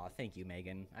rock. Aw, thank you,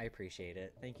 Megan. I appreciate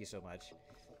it. Thank you so much.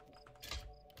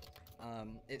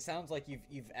 It sounds like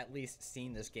you've at least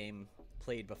seen this game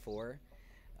played before.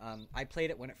 I played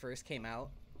it when it first came out,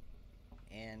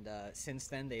 and since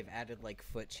then they've added like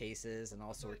foot chases and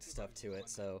all sorts of stuff to it.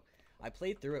 So I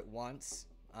played through it once.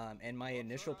 In my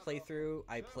initial playthrough,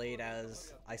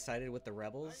 I sided with the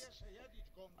rebels,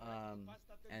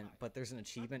 but there's an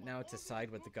achievement now to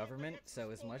side with the government. So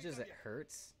as much as it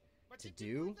hurts to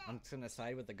do, I'm just gonna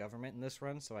side with the government in this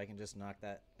run, so I can just knock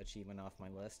that achievement off my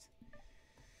list.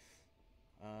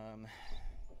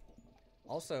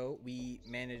 Also, we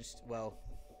managed. Well,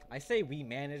 I say we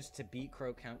managed to beat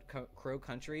Crow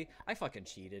Country. I fucking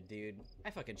cheated, dude. I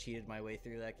fucking cheated my way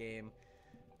through that game.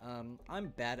 I'm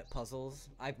bad at puzzles.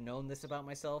 I've known this about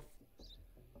myself.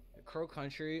 Crow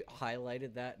Country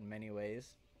highlighted that in many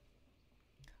ways.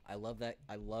 I love that.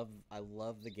 I love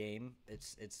the game.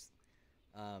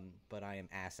 But I am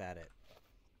ass at it.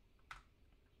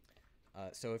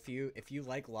 So if you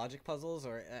like logic puzzles,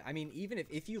 or I mean, even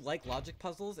if you like logic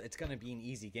puzzles, it's gonna be an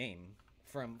easy game.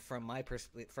 From my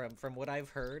from what I've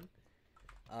heard,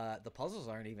 the puzzles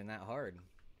aren't even that hard.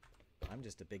 I'm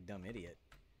just a big dumb idiot.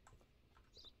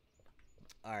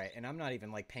 Alright, and I'm not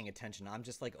even, like, paying attention. I'm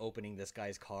just, like, opening this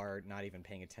guy's car, not even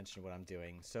paying attention to what I'm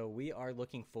doing. So we are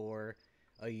looking for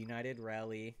a United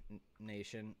Rally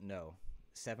Nation. No.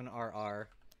 7RR.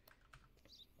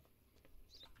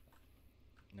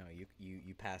 No,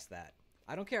 you passed that.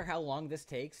 I don't care how long this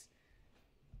takes.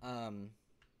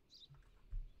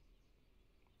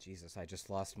 Jesus, I just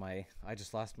lost my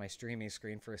streaming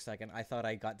screen for a second. I thought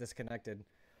I got disconnected.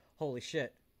 Holy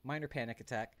shit. Minor panic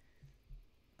attack.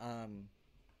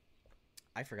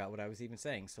 I forgot what I was even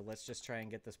saying, so let's just try and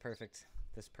get this perfect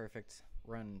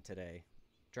run today.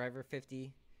 Driver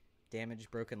 50,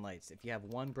 damage, broken lights. If you have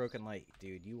one broken light,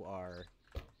 dude, you are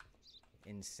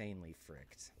insanely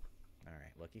fricked.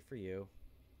 Alright, lucky for you.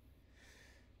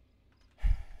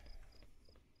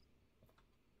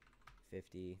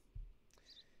 50.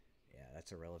 Yeah,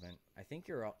 that's irrelevant. I think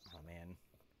you're all... Oh, man.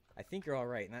 I think you're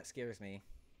alright, and that scares me.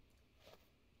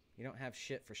 You don't have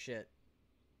shit for shit.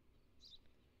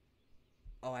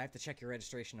 Oh, I have to check your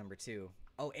registration number, too.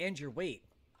 Oh, and your weight.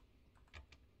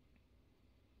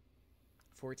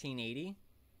 1480?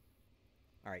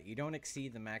 Alright, you don't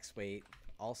exceed the max weight.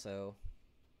 Also...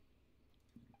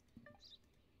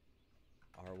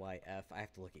 RYF. I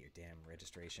have to look at your damn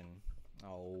registration.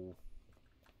 Oh...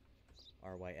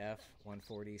 RYF,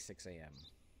 1:46 a.m.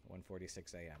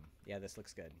 1:46 a.m. Yeah, this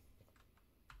looks good.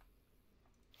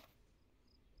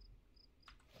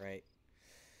 Right.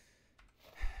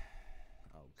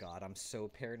 Oh god, I'm so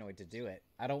paranoid to do it.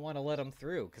 I don't want to let him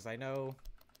through, because I know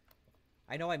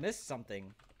I missed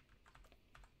something.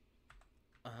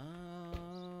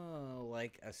 Oh,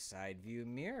 like a side view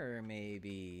mirror,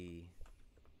 maybe.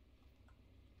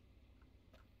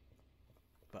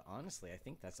 But honestly, I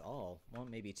think that's all. Well,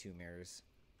 maybe 2 mirrors.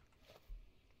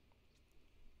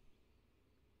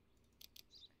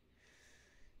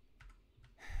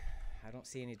 I don't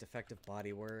see any defective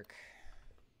bodywork.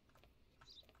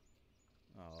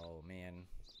 Oh, man.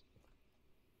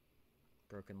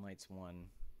 Broken lights 1.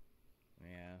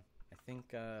 Yeah, I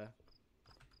think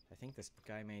this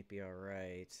guy might be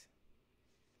alright.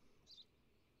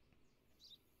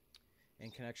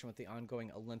 In connection with the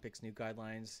ongoing Olympics new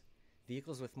guidelines,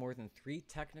 vehicles with more than 3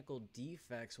 technical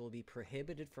defects will be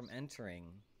prohibited from entering.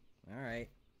 Alright.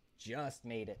 Just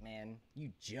made it, man.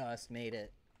 You just made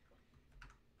it.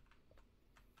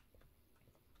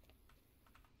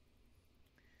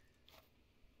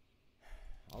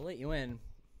 I'll let you in.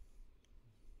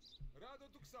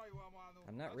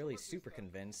 I'm not really super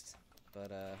convinced,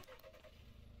 but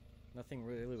nothing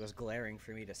really was glaring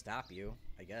for me to stop you,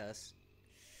 I guess.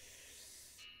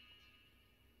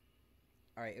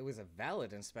 Alright, it was a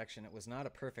valid inspection. It was not a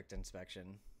perfect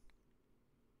inspection.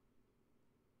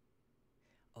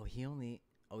 Oh,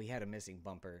 he had a missing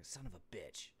bumper. Son of a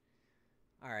bitch.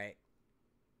 Alright.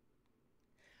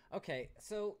 Okay,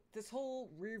 so this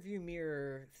whole rearview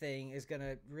mirror thing is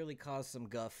gonna really cause some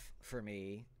guff for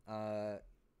me.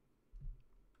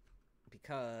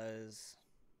 Because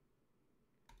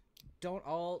don't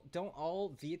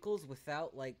all vehicles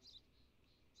without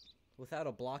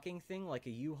a blocking thing, like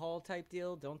a U-Haul type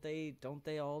deal, don't they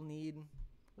all need...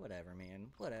 Whatever, man.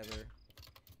 Whatever.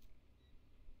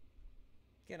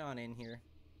 Get on in here.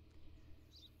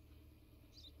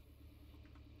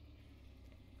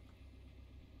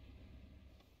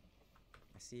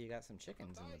 I see you got some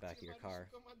chickens in the back of your car.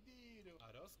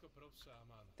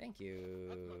 Thank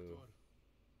you.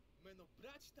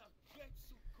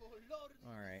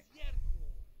 Alright.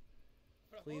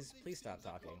 Please stop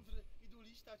talking.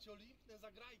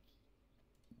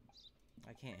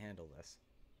 I can't handle this.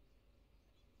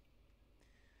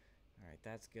 Alright,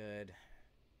 that's good.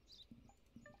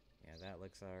 Yeah, that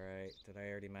looks alright. Did I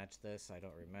already match this? I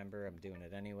don't remember. I'm doing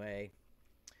it anyway.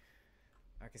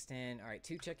 Arkistan. Alright,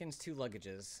 2 chickens, 2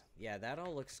 luggages. Yeah, that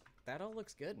all looks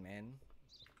good, man.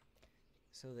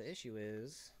 So the issue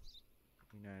is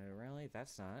United Rally,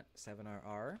 that's not.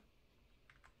 7RR.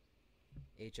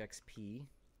 HXP.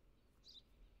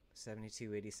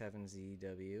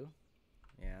 7287ZW.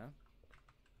 Yeah.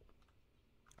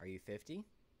 Are you 50?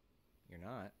 You're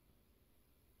not.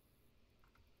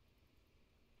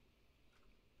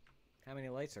 How many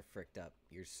lights are fricked up?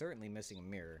 You're certainly missing a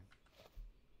mirror.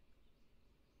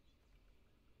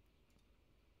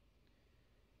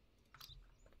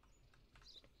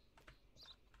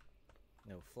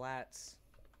 No flats.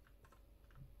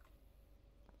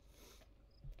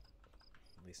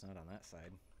 At least not on that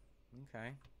side.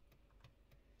 Okay.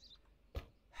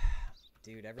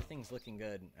 Dude, everything's looking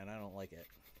good, and I don't like it.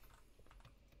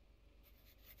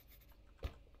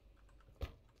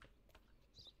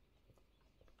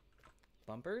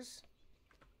 Bumpers?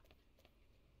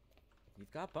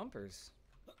 You've got bumpers.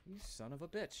 You son of a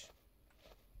bitch.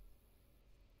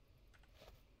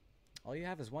 All you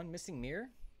have is 1 missing mirror?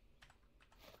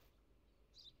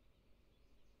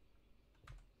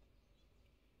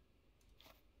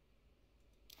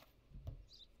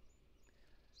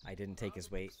 I didn't take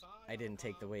his weight. I didn't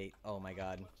take the weight. Oh my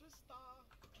god.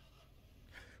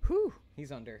 Whew!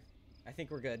 He's under. I think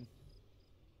we're good.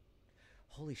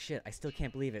 Holy shit, I still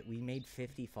can't believe it. We made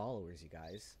 50 followers, you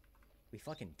guys. We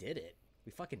fucking did it.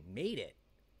 We fucking made it.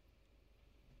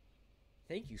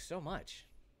 Thank you so much.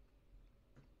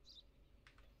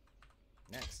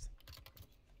 Next.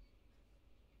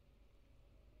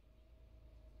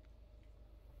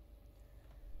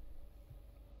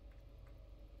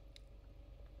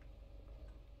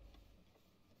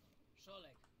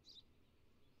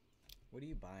 What are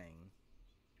you buying?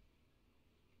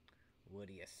 What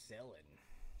are you selling?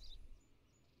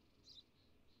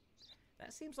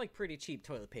 That seems like pretty cheap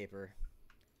toilet paper.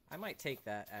 I might take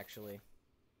that, actually.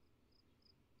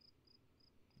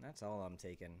 That's all I'm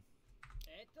taking.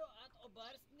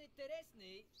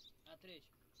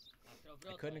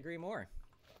 I couldn't agree more.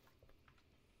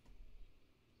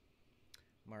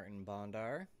 Martin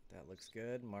Bondar. That looks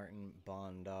good. Martin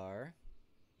Bondar.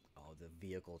 Oh, the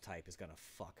vehicle type is gonna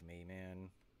fuck me, man.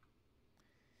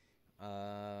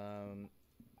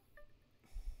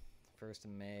 1st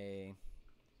of May.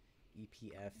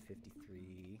 EPF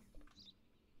 53.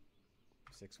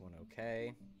 61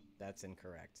 OK. That's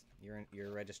incorrect.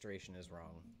 Your registration is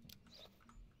wrong.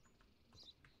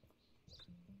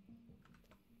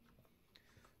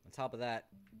 On top of that,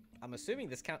 I'm assuming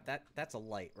this that's a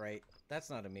light, right? That's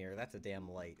not a mirror, that's a damn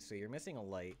light. So you're missing a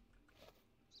light.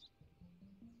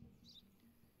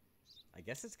 I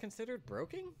guess it's considered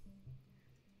broken?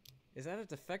 Is that a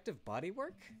defective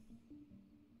bodywork?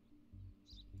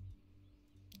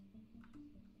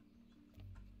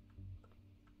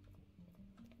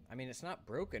 I mean, it's not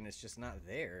broken, it's just not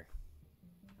there.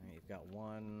 All right, you've got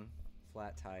one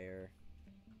flat tire.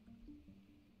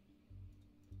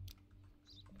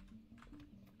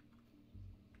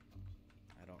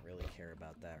 I don't really care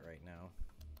about that right now.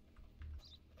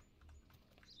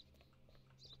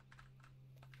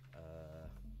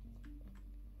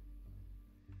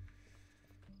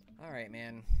 Alright,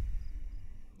 man.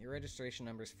 Your registration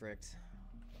number's fricked.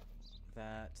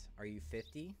 That... Are you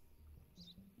 50?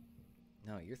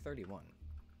 No, you're 31.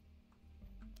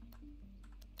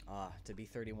 Ah, to be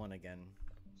 31 again.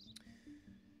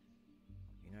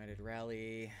 United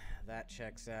Rally. That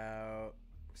checks out.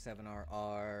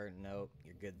 7RR. Nope,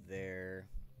 you're good there.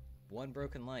 One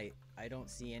broken light. I don't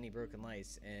see any broken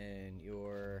lights, and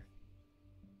you're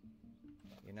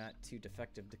not too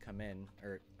defective to come in.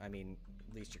 Or, I mean,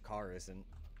 at least your car isn't.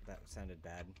 That sounded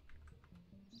bad.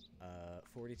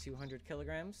 4,200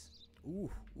 kilograms.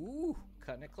 Ooh,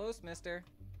 cutting it close, mister.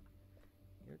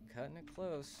 You're cutting it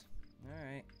close.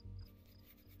 Alright.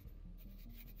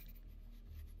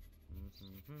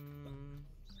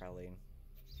 Probably,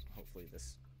 hopefully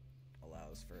this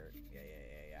allows for,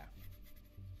 yeah.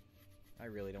 I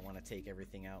really don't want to take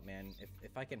everything out, man.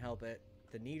 If I can help it,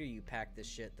 the neater you pack this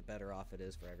shit, the better off it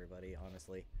is for everybody,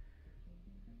 honestly.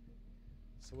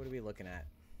 So what are we looking at?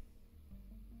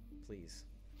 Please.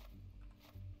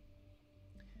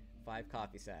 5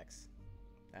 coffee sacks.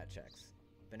 That checks.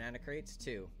 Banana crates,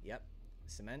 2. Yep.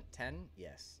 Cement, 10.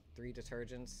 Yes. 3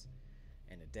 detergents.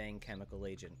 And a dang chemical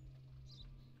agent.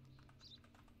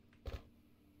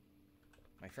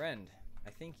 My friend, I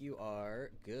think you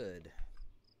are good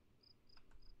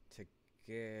to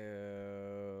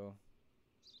go.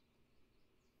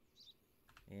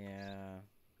 Yeah.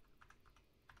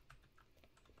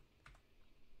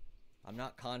 I'm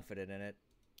not confident in it.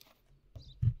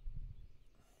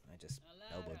 I just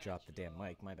elbow dropped the damn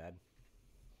mic, my bad.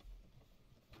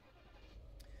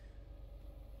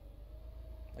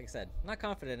 Like I said, not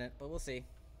confident in it, but we'll see.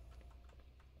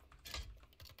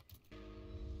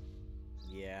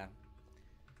 Yeah.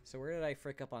 So where did I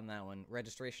frick up on that one?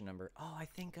 Registration number. Oh, I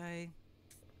think I...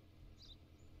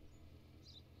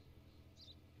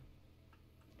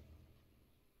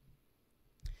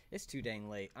 It's too dang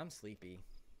late. I'm sleepy.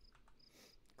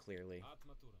 Clearly.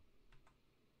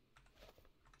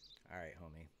 Alright,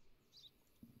 homie.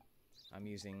 I'm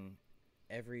using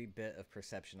every bit of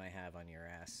perception I have on your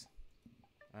ass.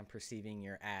 I'm perceiving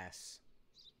your ass.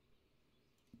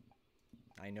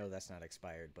 I know that's not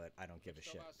expired, but I don't give a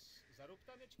shit.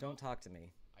 Don't talk to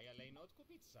me.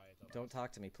 Don't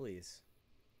talk to me, please.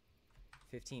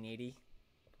 1580.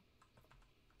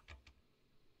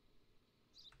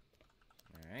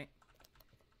 Alright.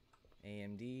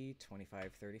 AMD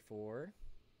 2534.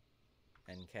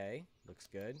 NK. Looks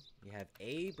good. You have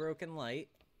a broken light.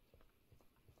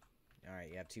 Alright,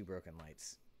 you have 2 broken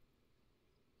lights.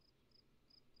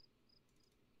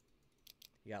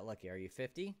 You got lucky. Are you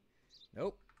 50?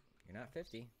 Nope. You're not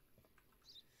 50.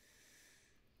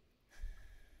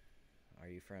 Are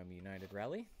you from United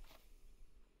Rally?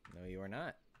 No, you are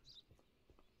not.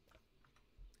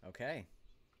 Okay.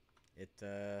 It,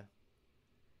 Varilla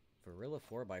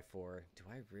 4x4. Do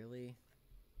I really?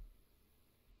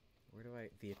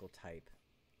 vehicle type?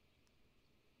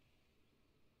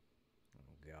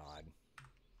 Oh God.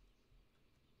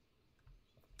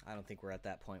 I don't think we're at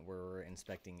that point where we're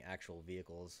inspecting actual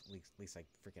vehicles. At least I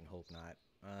freaking hope not.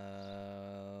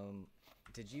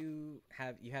 Did you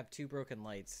have 2 broken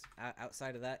lights?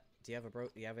 Outside of that, do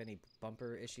you have any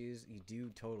bumper issues? You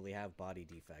do totally have body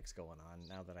defects going on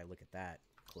now that I look at that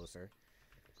closer.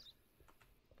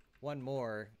 1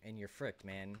 more and you're fricked,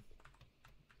 man.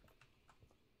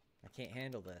 I can't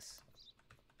handle this.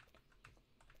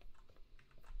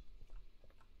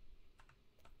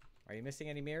 Are you missing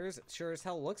any mirrors? It sure as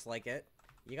hell looks like it.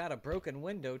 You got a broken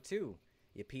window too,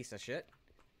 you piece of shit.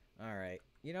 Alright.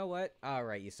 You know what?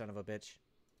 Alright, you son of a bitch.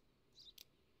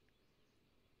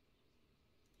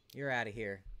 You're out of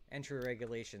here. Entry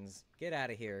regulations. Get out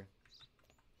of here.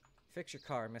 Fix your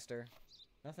car, mister.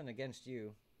 Nothing against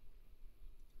you.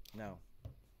 No.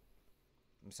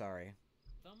 I'm sorry.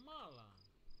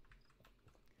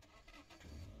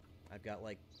 I've got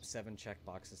like 7 check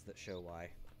boxes that show why.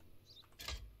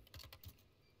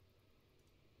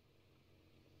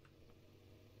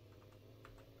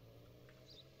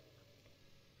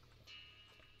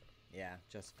 Yeah,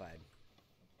 justified.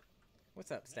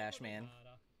 What's up, Stash Man?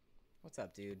 What's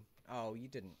up, dude? Oh, you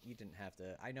didn't have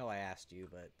to. I know I asked you,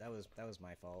 but that was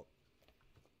my fault.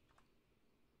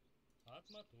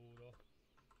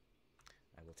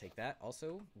 I will take that.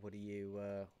 Also, what are you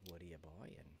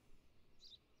buying?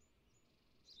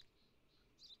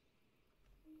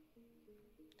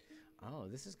 Oh,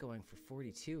 this is going for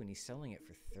 42 and he's selling it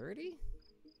for 30?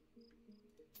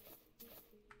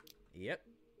 Yep.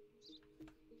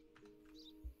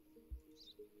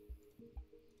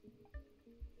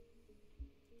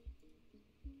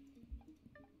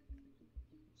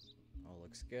 All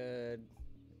looks good.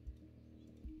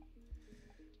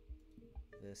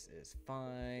 This is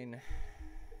fine.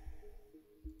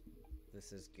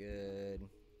 This is good.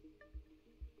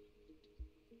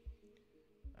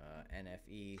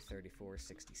 NFE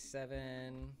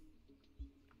 3467.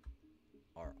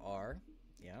 RR.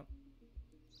 Yep.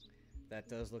 That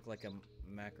does look like a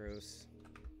Micros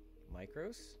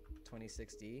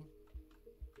 26D.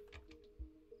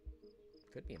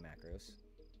 Could be a Macros.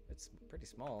 It's pretty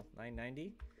small.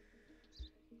 990.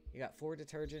 You got 4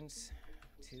 detergents.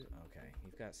 2. Okay.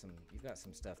 You've got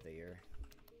some stuff that you're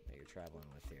traveling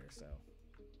with here, so.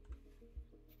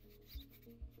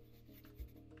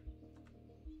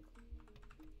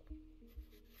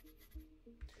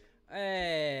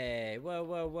 Hey, whoa,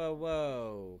 whoa, whoa,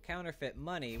 whoa. Counterfeit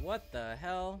money, what the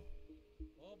hell?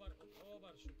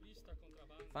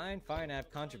 Fine, I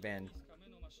have contraband.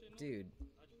 Dude.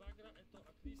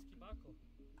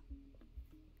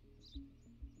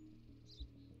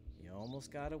 You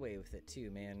almost got away with it too,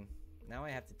 man. Now I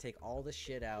have to take all this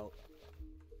shit out.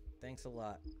 Thanks a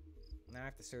lot. Now I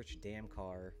have to search a damn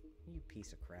car. You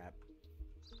piece of crap.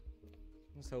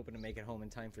 I was hoping to make it home in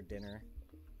time for dinner.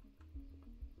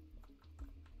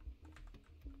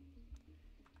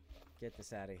 Get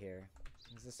this out of here.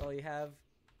 Is this all you have?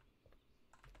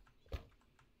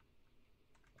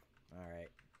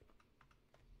 Alright.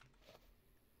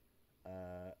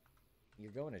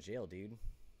 You're going to jail, dude.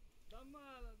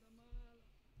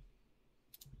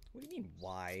 What do you mean,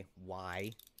 why?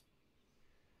 Why?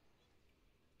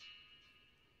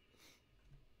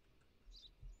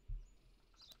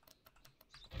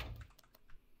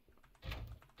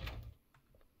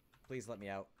 Please let me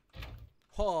out.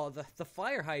 Oh, the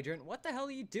fire hydrant. What the hell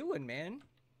are you doing, man?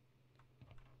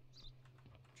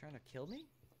 Trying to kill me?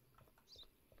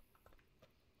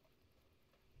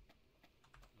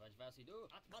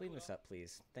 Clean this up,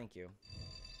 please. Thank you.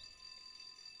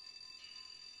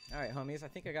 Alright, homies. I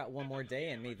think I got one more day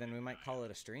in me, then we might call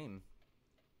it a stream.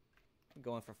 I'm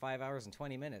going for 5 hours and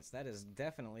 20 minutes. That is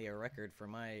definitely a record for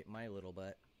my little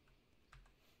butt.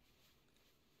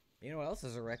 You know what else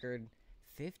is a record?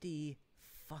 50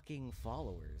 fucking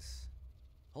followers.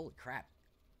 Holy crap.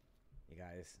 You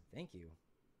guys, thank you.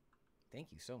 Thank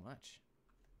you so much.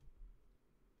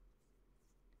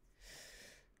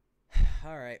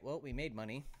 Alright, well, we made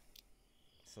money.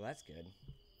 So that's good.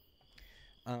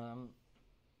 Let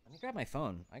me grab my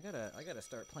phone. I gotta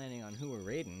start planning on who we're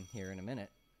raiding here in a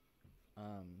minute.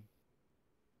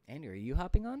 Andy, are you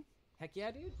hopping on? Heck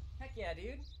yeah, dude. Heck yeah,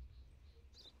 dude.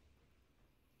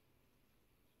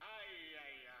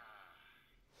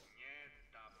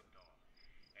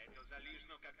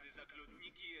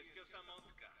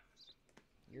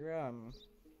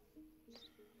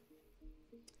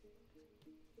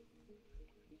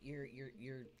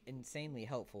 You're insanely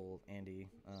helpful, Andy.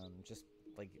 Just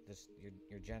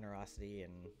your generosity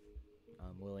and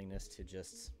willingness to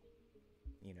just,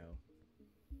 you know,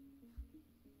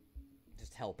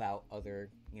 just help out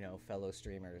other, you know, fellow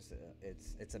streamers.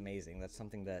 It's amazing. That's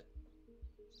something that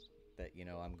you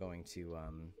know, I'm going to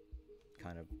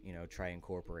kind of, you know, try and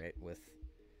incorporate with,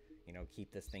 you know,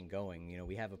 keep this thing going. You know,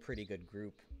 we have a pretty good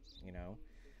group, you know.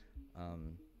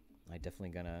 I definitely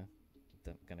gonna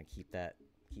keep that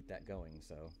going.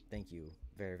 So thank you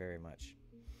very, very much.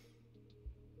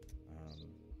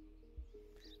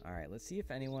 All right, let's see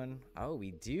if anyone. Oh, we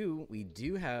do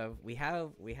have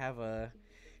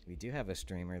a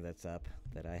streamer that's up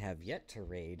that I have yet to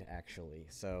raid, actually.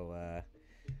 So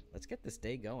let's get this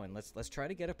day going. Let's try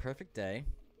to get a perfect day.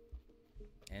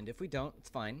 And if we don't, it's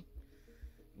fine.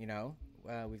 You know,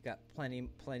 we've got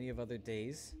plenty of other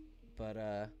days, but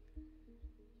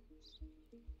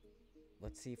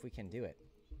let's see if we can do it.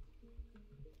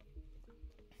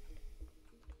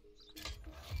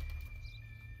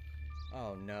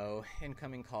 Oh no,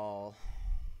 incoming call.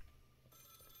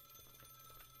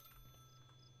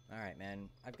 All right, man.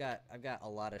 I've got a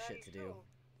lot of shit to do.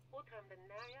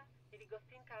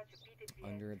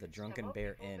 Under the Drunken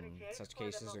Bear Inn. Such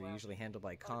cases are usually handled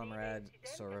by Comrade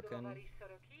Sorokin.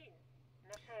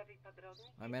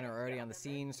 My men are already on the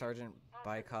scene. Sergeant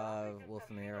Baikov will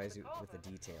familiarize you with the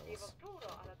details.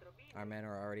 Our men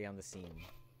are already on the scene.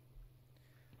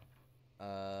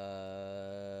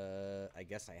 I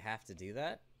guess I have to do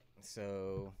that.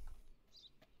 So,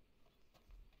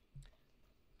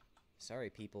 sorry,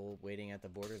 people waiting at the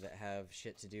border that have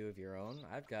shit to do of your own.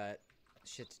 I've got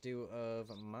shit to do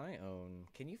of my own.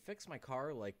 Can you fix my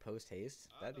car, like, post-haste?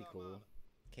 That'd be cool.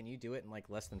 Can you do it in, like,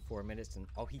 less than 4 minutes? And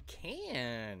oh, he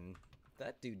can!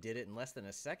 That dude did it in less than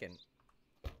a second.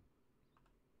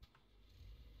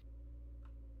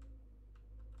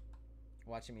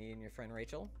 Watching me and your friend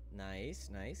Rachel? Nice,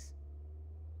 nice.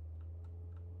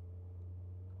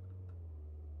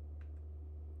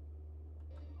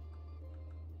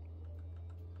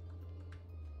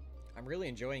 I'm really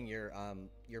enjoying your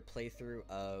playthrough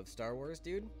of Star Wars,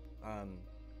 dude. I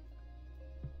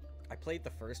played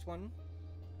the first one.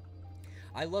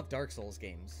 I love Dark Souls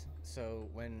games. So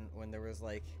when there was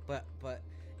like, but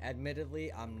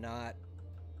admittedly, I'm not.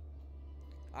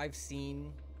 I've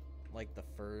seen like the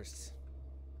first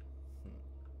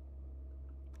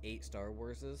 8 Star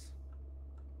Warses,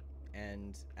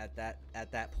 and at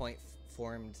that point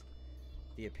formed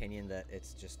the opinion that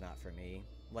it's just not for me.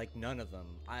 Like, none of them.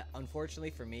 Unfortunately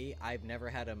for me, I've never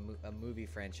had a movie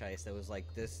franchise that was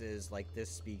like, this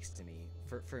speaks to me.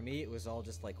 For me, it was all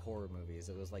just like horror movies.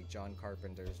 It was like John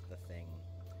Carpenter's The Thing,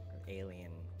 or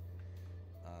Alien.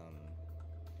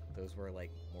 Those were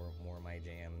like more my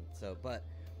jam. So, but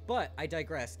I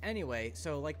digress. Anyway,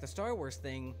 so like the Star Wars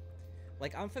thing,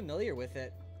 like I'm familiar with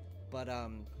it, but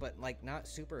like not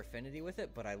super affinity with it.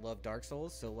 But I love Dark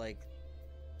Souls, so like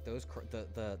those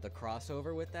the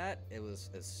crossover with that, is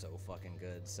so fucking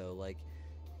good. So like,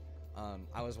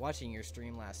 I was watching your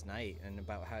stream last night and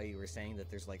about how you were saying that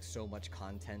there's like so much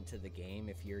content to the game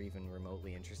if you're even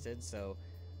remotely interested. So,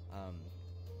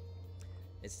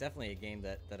 it's definitely a game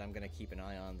that I'm gonna keep an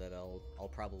eye on, that I'll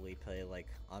probably play like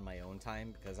on my own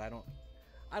time, because I don't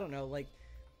know, like,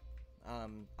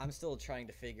 I'm still trying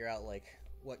to figure out like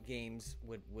what games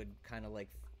would kind of like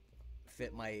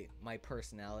fit my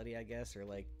personality, I guess, or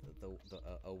like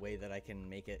a way that I can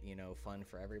make it, you know, fun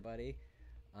for everybody.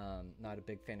 Not a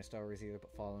big fan of Star Wars either,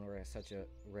 but Fallen Order is such a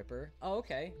ripper. Oh,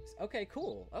 okay,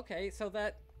 cool. Okay, so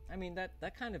that, I mean,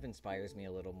 that kind of inspires me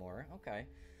a little more. Okay.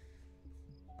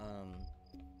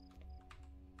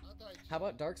 How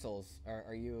about Dark Souls?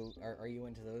 Are you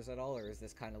into those at all, or is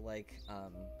this kind of like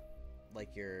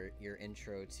your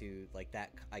intro to like that,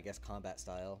 I guess, combat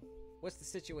style? What's the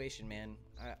situation, man?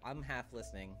 I'm half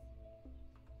listening.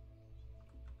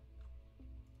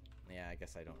 Yeah, I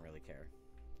guess I don't really care.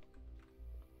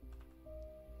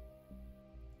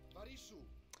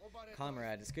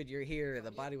 Comrade, it's good you're here. The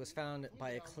body was found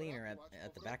by a cleaner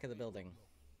at the back of the building.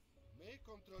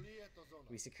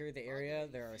 We secured the area.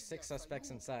 There are 6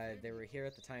 suspects inside. They were here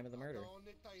at the time of the murder.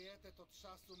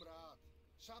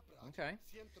 Okay.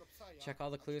 Check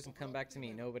all the clues and come back to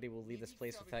me. Nobody will leave this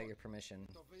place without your permission.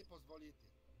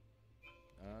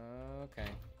 Okay.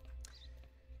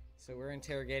 So we're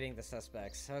interrogating the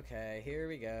suspects. Okay, here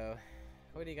we go.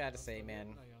 What do you got to say,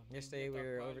 man? Yesterday we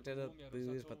were overdid the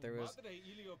booze, but there was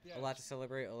a lot to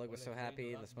celebrate. Oleg was so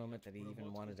happy this moment that he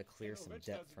even wanted to clear some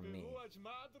debt from me.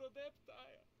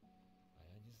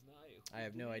 I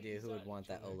have no idea who would want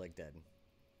that Oleg dead.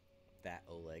 That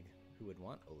Oleg. Who would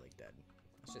want Oleg dead?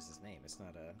 It's just his name. It's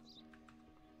not a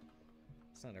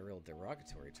real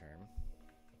derogatory term.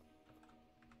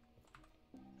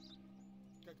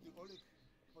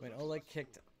 When Oleg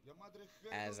kicked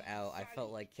Az out, I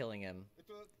felt like killing him.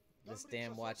 This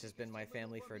damn watch has been my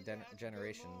family for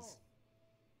generations.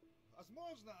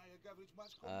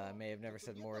 I may have never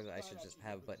said more that I should just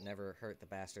have, but never hurt the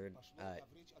bastard.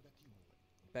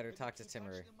 Better talk to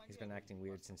Timur. He's been acting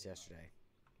weird since yesterday.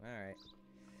 Alright.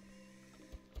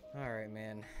 Alright,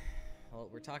 man. Well,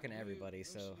 we're talking to everybody,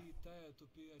 so...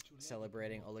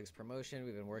 Celebrating Oleg's promotion.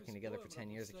 We've been working together for 10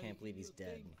 years. I can't believe he's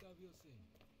dead.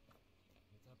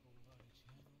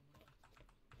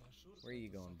 Where are you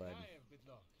going, bud?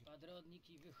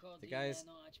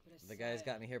 The guys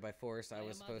got me here by force. I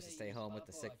was supposed to stay home with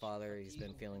the sick father. He's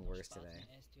been feeling worse today.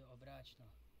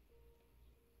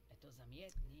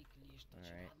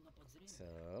 Alright,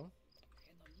 so...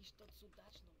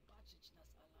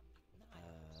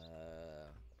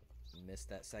 missed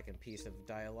that second piece of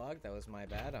dialogue. That was my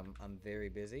bad. I'm very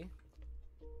busy.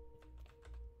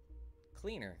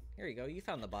 Cleaner. Here you go. You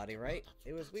found the body, right?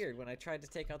 It was weird. When I tried to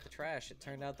take out the trash, it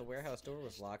turned out the warehouse door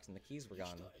was locked and the keys were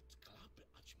gone.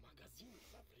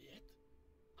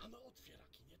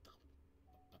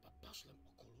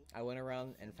 I went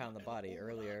around and found the body.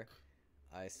 Earlier,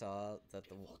 I saw that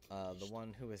the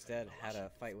one who was dead had a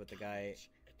fight with the guy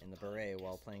in the beret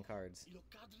while playing cards.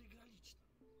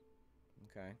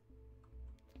 Okay.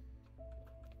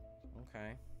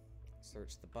 Okay.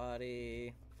 Search the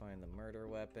body. Find the murder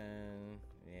weapon.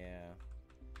 Yeah.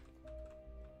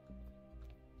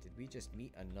 Did we just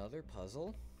meet another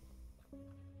puzzle?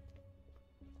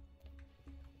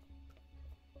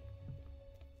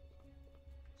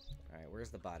 Alright, where's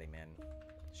the body, man?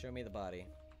 Show me the body.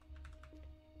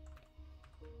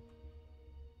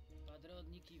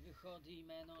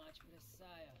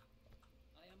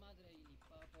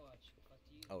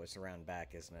 Oh, it's around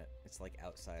back, isn't it? It's like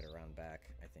outside around back,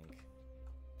 I think.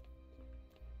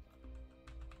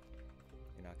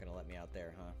 You're not gonna let me out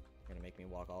there, huh? You're gonna make me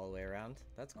walk all the way around?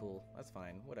 That's cool. That's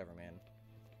fine. Whatever, man.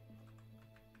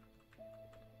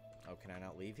 Oh, can I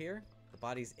not leave here? The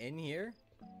body's in here?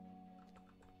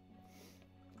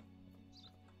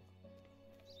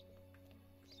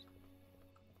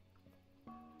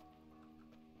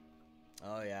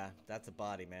 Oh yeah, that's a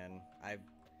body, man.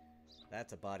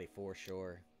 That's a body for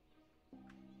sure.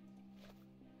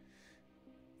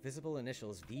 Visible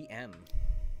initials VM.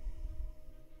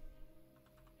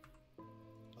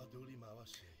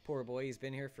 Poor boy, he's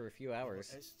been here for a few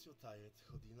hours.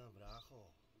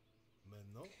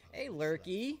 Hey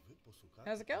Lurky,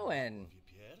 how's it going?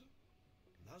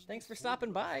 Thanks for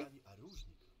stopping by.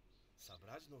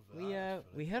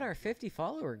 We hit our 50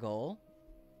 follower goal.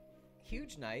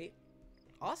 Huge night.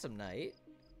 Awesome night.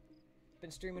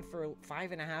 Been streaming for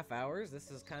 5.5 hours.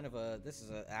 This is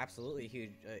a absolutely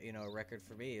huge, you know, record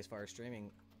for me as far as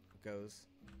streaming goes.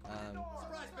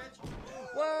 Surprise, bitch!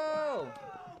 Whoa!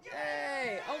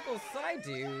 Hey, Uncle Cy,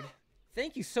 dude.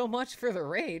 Thank you so much for the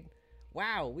raid.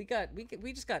 Wow, we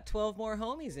just got 12 more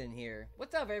homies in here.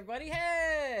 What's up, everybody?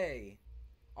 Hey,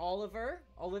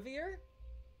 Olivier.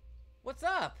 What's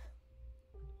up?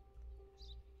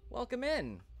 Welcome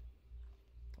in.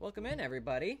 Welcome in,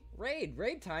 everybody.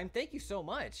 Raid time. Thank you so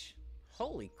much.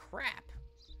 Holy crap.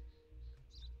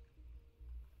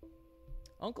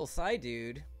 Uncle Cy,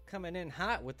 dude, coming in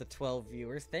hot with the 12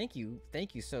 viewers. Thank you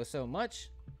so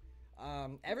much.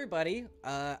 Everybody,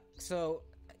 so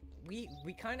we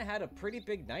kind of had a pretty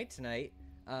big night tonight.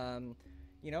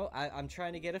 You know, I'm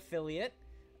trying to get affiliate.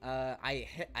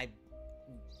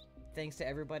 Thanks to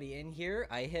everybody in here,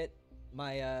 I hit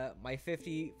my my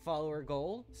 50 follower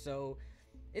goal. So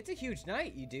it's a huge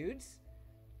night, you dudes.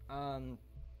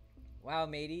 Wow,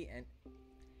 matey, and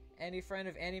any friend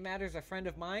of Antimatter's a friend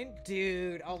of mine,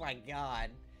 dude. Oh my god,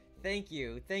 thank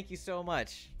you so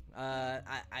much.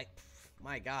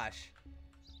 My gosh,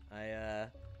 I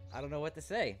don't know what to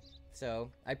say.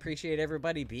 So I appreciate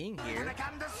everybody being here.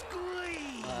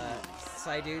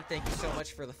 Cy, dude, thank you so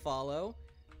much for the follow.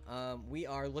 We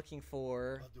are looking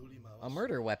for a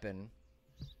murder weapon.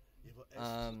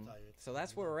 So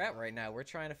that's where we're at right now. We're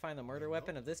trying to find the murder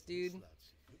weapon of this dude,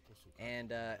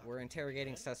 and we're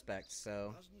interrogating suspects.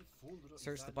 So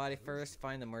search the body first,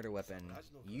 find the murder weapon.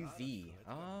 UV.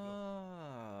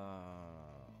 Oh.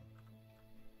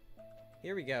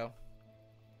 Here we go.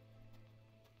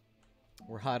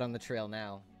 We're hot on the trail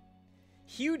now.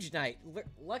 Huge night.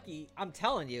 Lucky, I'm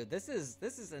telling you, this is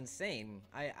insane.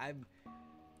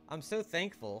 I'm so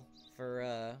thankful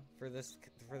for this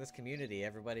community.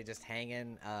 Everybody just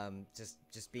hanging,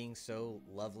 just being so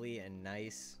lovely and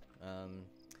nice.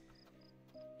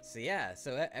 So yeah,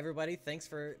 so everybody, thanks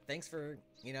for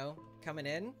you know, coming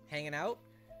in, hanging out.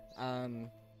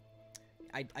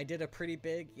 I did a pretty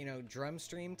big, you know, drum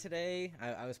stream today.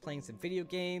 I was playing some video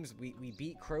games. We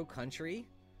beat Crow Country.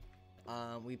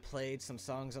 We played some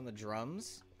songs on the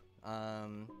drums.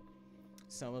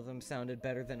 Some of them sounded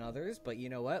better than others, but you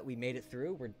know what? We made it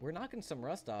through. We're knocking some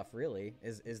rust off, really,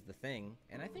 is the thing.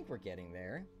 And I think we're getting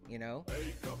there, you know?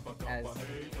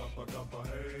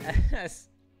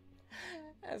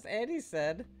 As Andy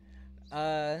said,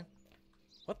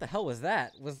 what the hell was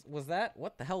that? Was that?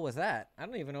 What the hell was that? I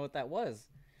don't even know what that was.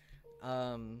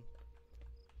 I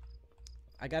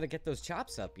gotta get those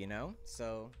chops up, you know?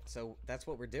 So that's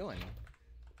what we're doing.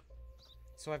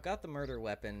 So I've got the murder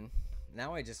weapon.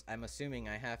 Now I'm assuming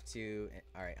I have to...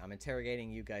 Alright, I'm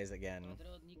interrogating you guys again.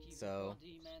 So,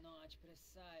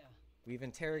 we've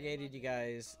interrogated you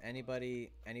guys.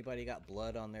 Anybody got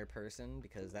blood on their person?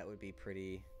 Because that would be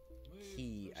pretty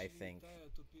key, I think.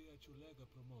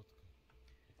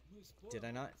 Did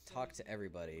I not talk to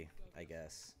everybody, I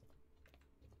guess?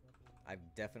 I've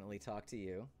definitely talked to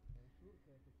you.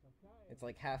 It's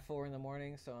like 3:30 in the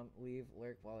morning, so I'm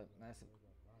lurk while it massive.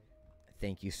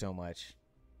 Thank you so much.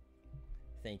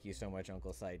 Thank you so much,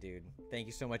 Uncle Sai, dude. Thank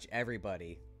you so much,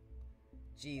 everybody.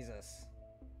 Jesus.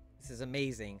 This is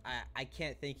amazing. I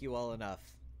can't thank you all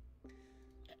enough.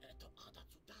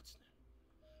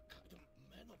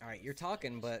 Alright, you're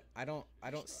talking, but I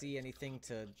don't see anything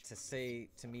to say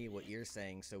to me what you're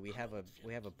saying, so we have a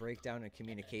breakdown in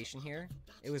communication here.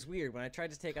 It was weird. When I tried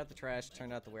to take out the trash,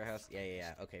 turned out the warehouse.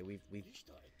 Yeah. Okay, we've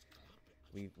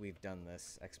done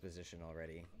this exposition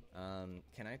already.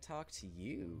 Can I talk to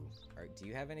you? Or do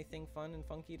you have anything fun and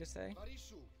funky to say?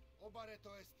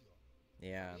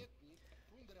 Yeah.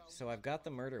 So I've got the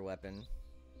murder weapon.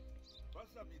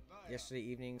 Yesterday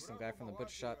evening, some guy from the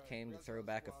butcher shop came to throw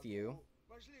back a few.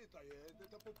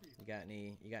 You got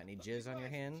any jizz on your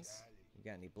hands? You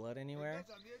got any blood anywhere?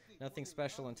 Nothing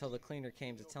special until the cleaner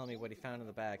came to tell me what he found in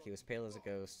the back. He was pale as a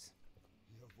ghost.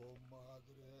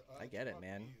 I get it,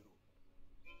 man.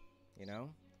 You know?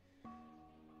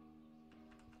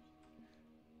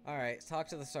 Alright, talk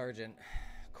to the sergeant.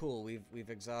 Cool, we've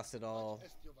exhausted all.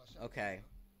 Okay.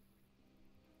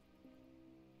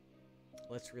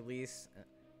 Let's release...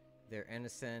 They're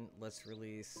innocent. Let's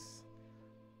release...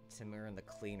 Timur and the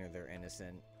cleaner, they're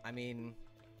innocent. I mean...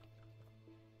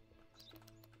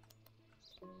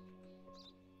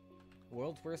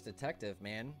 World's worst detective,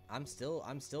 man. I'm still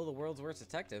the world's worst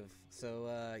detective.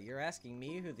 So, you're asking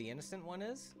me who the innocent one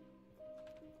is?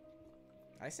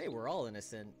 I say we're all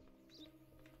innocent.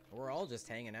 We're all just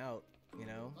hanging out, you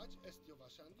know?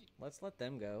 Let's let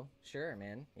them go. Sure,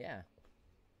 man. Yeah.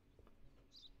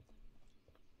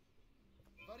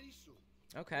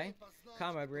 Okay.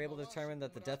 Comrade, we were able to determine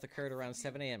that the death occurred around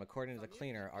 7 a.m. According to the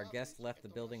cleaner, our guest left the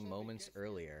building moments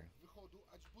earlier.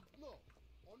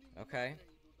 Okay.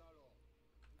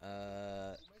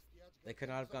 They could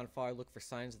not have gone far. Look for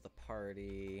signs of the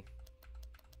party.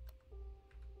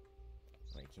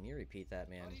 Wait, can you repeat that,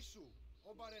 man?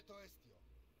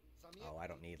 Oh, I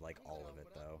don't need, like, all of it,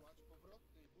 though.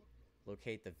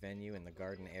 Locate the venue in the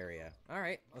garden area.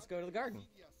 Alright, let's go to the garden.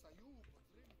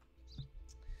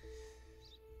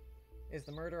 Is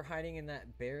the murder hiding in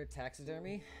that bear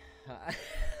taxidermy?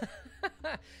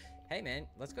 Hey, man,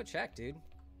 let's go check, dude.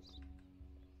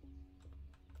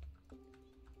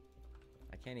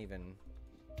 I can't even...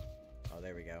 Oh,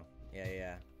 there we go.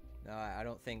 Yeah. No, I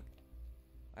don't think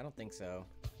so.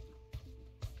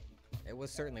 It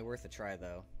was certainly worth a try,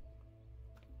 though.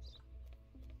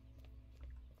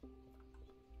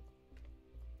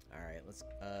 Alright, let's...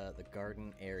 the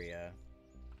garden area.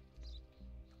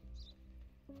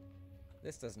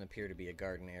 This doesn't appear to be a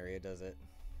garden area, does it?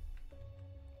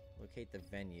 Locate the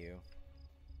venue.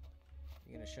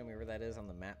 You gonna show me where that is on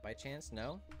the map by chance?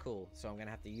 No? Cool. So I'm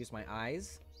gonna have to use my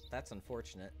eyes? That's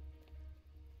unfortunate.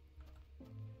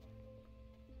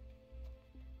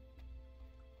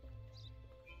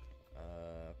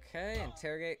 Okay,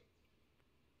 interrogate.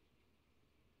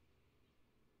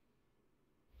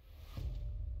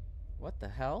 What the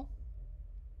hell?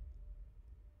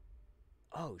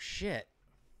 Oh, shit.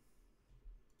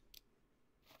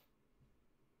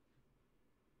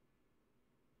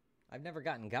 I've never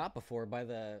gotten got before by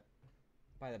the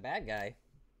bad guy.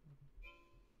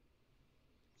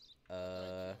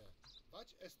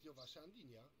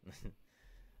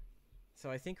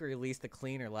 So I think we released the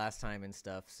cleaner last time and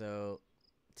stuff, so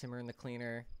Timur and the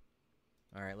cleaner.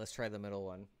 Alright, let's try the middle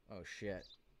one. Oh shit.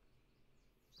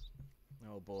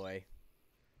 Oh boy.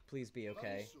 Please be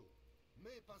okay.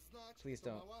 Please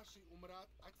don't.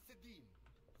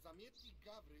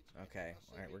 Okay,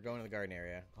 alright, we're going to the garden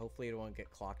area. Hopefully it won't get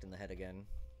clocked in the head again.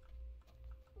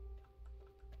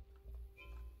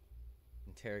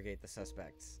 Interrogate the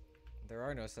suspects. There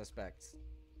are no suspects.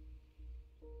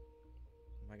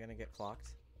 Am I gonna get clocked?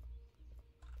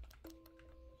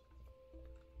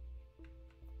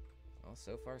 Well,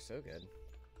 so far so good.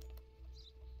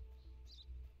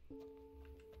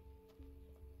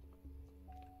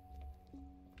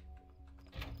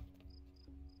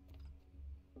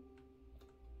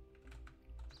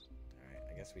 Alright,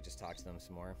 I guess we just talk to them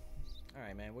some more.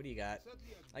 Alright, man, what do you got?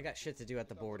 I got shit to do at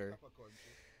the border.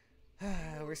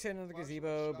 We're sitting in the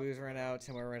gazebo, booze ran out,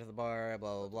 Timur went to the bar,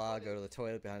 blah blah blah, go to the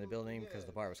toilet behind the building because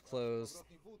the bar was closed.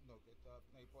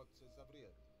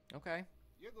 Okay.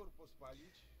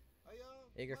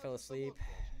 Igor fell asleep,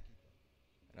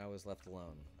 and I was left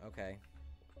alone. Okay.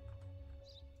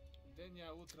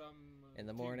 In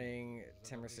the morning,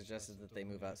 Timur suggested that they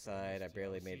move outside. I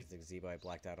barely made it to the gazebo. I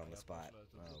blacked out on the spot.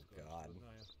 Oh, God.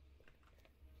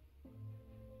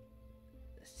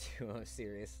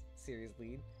 Serious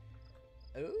lead.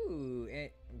 Ooh,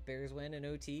 Bears win in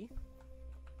OT.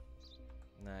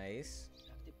 Nice.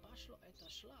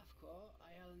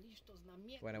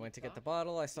 When I went to get the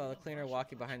bottle, I saw the cleaner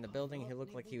walking behind the building. He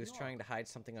looked like he was trying to hide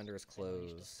something under his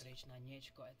clothes.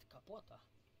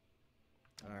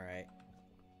 Alright.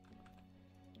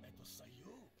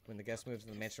 When the guests moved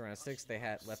to the mansion around 6, they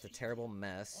had left a terrible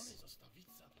mess.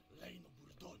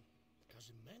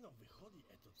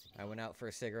 I went out for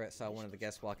a cigarette, saw one of the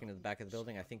guests walking to the back of the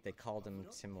building. I think they called him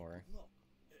Timur.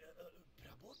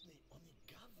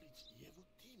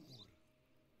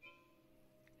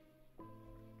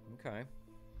 Okay.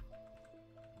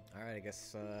 Alright, I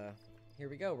guess, here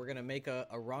we go. We're gonna make a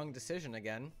wrong decision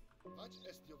again.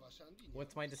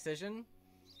 What's my decision?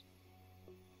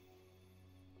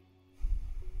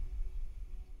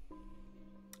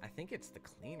 I think it's the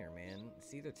cleaner, man.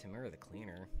 It's either Timur or the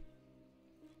cleaner.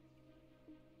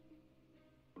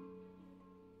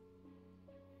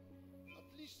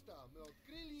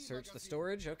 Search the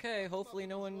storage. Okay, hopefully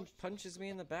no one punches me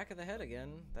in the back of the head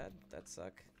again. That'd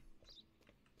suck.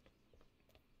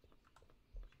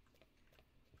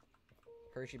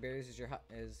 Hershey Bears is your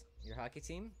hockey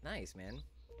team? Nice, man.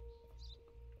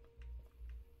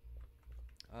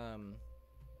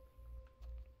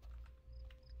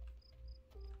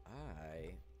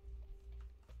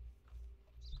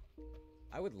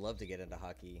 I would love to get into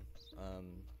hockey.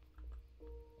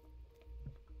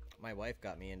 My wife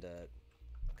got me into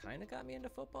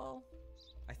football.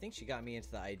 I think she got me into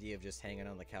the idea of just hanging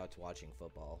on the couch watching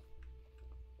football.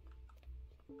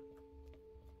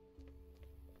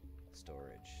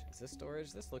 Storage. Is this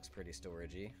storage? This looks pretty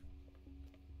storagey.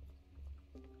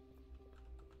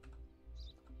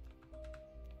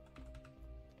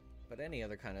 But any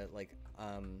other kind of, like,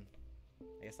 I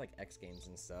guess like X Games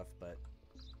and stuff, but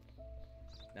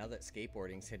now that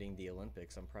skateboarding's hitting the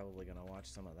Olympics, I'm probably gonna watch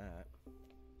some of that.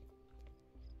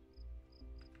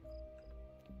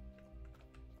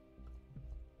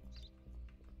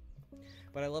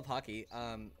 But I love hockey.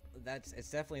 It's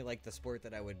definitely like the sport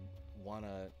that I would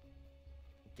wanna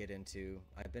get into.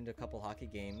 I've been to a couple hockey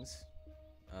games.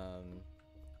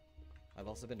 I've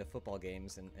also been to football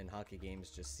games, and hockey games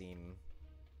just seem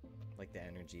like the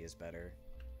energy is better.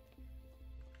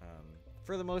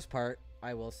 For the most part,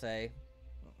 I will say.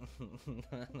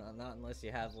 Not unless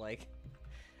you have, like,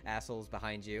 assholes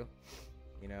behind you,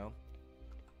 you know?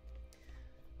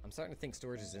 I'm starting to think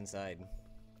storage is inside.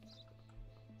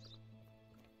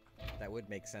 That would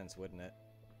make sense, wouldn't it?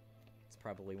 It's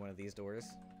probably one of these doors.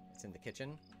 It's in the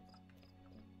kitchen.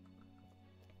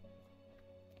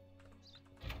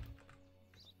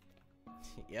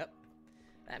 Yep.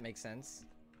 That makes sense.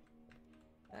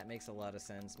 That makes a lot of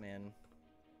sense, man.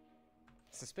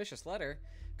 Suspicious letter.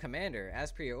 Commander,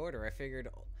 as per your order, I figured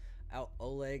out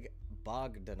Oleg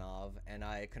Bogdanov, and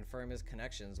I confirm his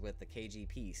connections with the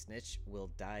KGB. Snitch will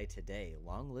die today.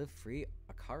 Long live free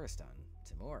Akaristan.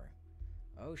 Timur.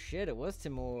 Oh shit, it was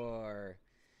Timur.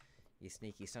 You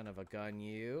sneaky son of a gun,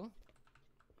 you.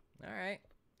 Alright.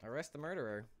 Arrest the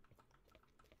murderer.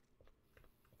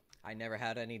 I never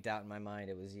had any doubt in my mind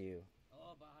it was you.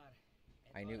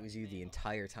 I knew it was you the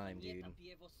entire time, dude.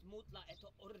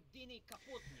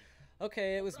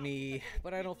 Okay, it was me,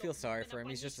 but I don't feel sorry for him.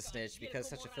 He's just a snitch because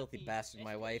such a filthy bastard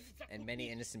my wife and many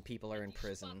innocent people are in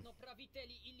prison.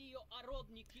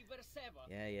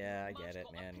 Yeah, I get it,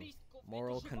 man.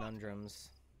 Moral conundrums.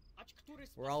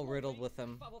 We're all riddled with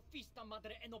them.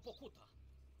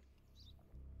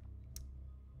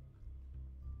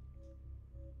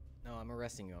 No, I'm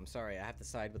arresting you. I'm sorry. I have to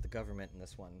side with the government in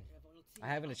this one. I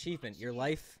have an achievement. Your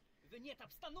life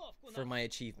for my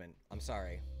achievement. I'm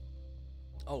sorry.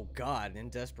 Oh god, in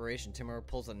desperation, Timur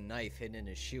pulls a knife hidden in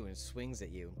his shoe and swings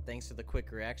at you. Thanks to the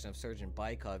quick reaction of Sergeant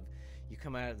Baikov, you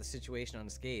come out of the situation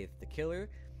unscathed. The killer,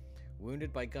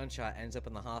 wounded by gunshot, ends up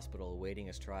in the hospital awaiting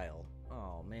his trial.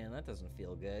 Oh man, that doesn't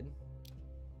feel good.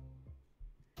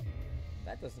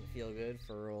 That doesn't feel good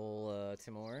for old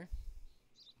Timur.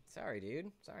 Sorry,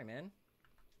 dude. Sorry, man.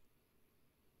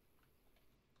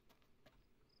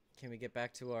 Can we get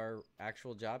back to our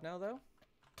actual job now, though?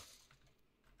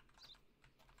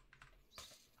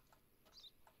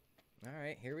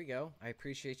 Alright, here we go. I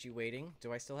appreciate you waiting.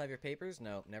 Do I still have your papers?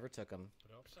 No, never took them.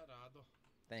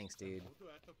 Thanks, dude.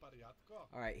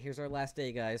 Alright, here's our last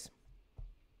day, guys.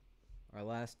 Our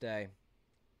last day.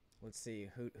 Let's see,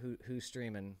 who's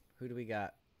streaming? Who do we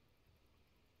got?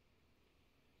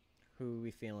 Who are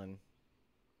we feeling?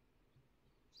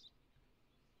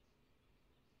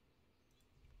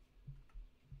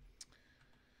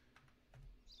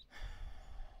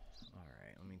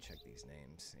 Alright, let me check these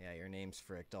names. Yeah, your name's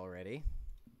fricked already.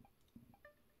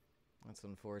 That's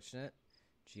unfortunate.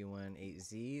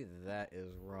 G18Z, that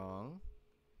is wrong.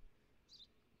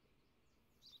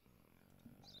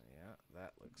 Yeah,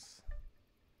 that looks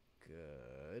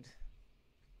good.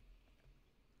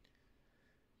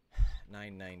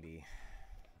 990.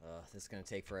 This is gonna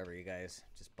take forever, you guys.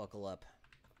 Just buckle up.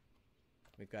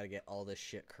 We've got to get all this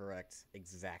shit correct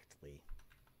exactly.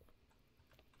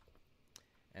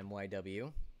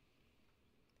 MYW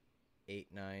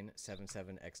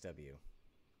 8977XW.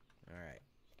 Alright.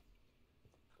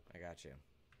 I got you.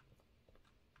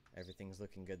 Everything's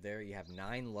looking good there. You have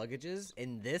 9 luggages?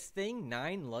 In this thing?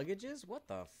 9 luggages? What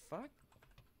the fuck?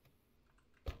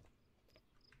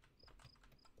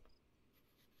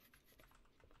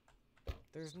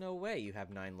 There's no way you have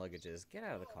 9 luggages. Get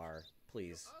out of the car,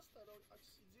 please.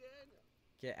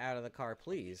 Get out of the car,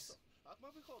 please.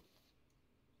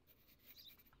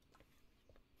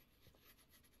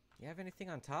 You have anything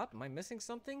on top? Am I missing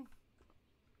something?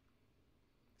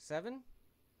 7?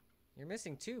 You're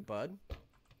missing 2, bud.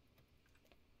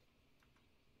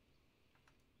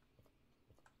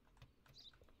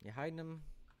 You hiding them?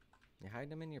 You hiding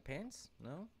them in your pants?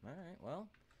 No? Alright, well.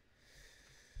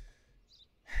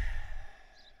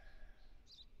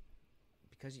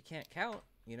 Because you can't count,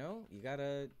 you know? You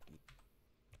gotta...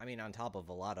 I mean, on top of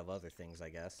a lot of other things, I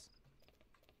guess.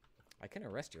 I can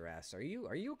arrest your ass. Are you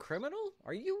a criminal?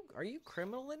 Are you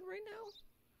criminaling right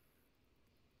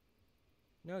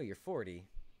now? No, you're 40.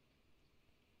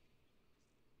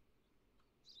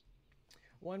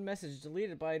 One message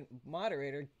deleted by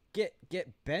moderator. Get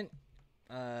bent,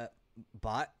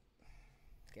 bot.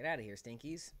 Get out of here,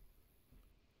 stinkies.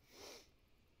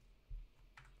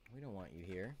 We don't want you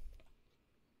here.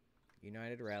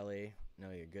 United Rally. No,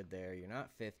 you're good there. You're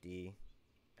not 50.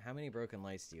 How many broken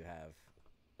lights do you have?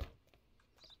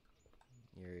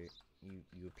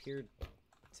 You appear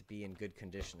to be in good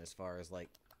condition as far as like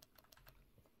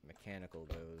mechanical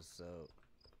goes, so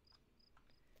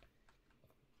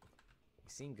you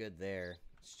seem good there.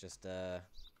 It's just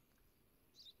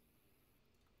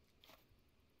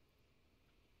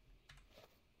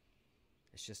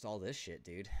it's just all this shit,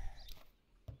 dude.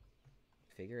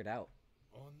 Figure it out.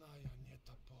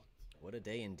 What a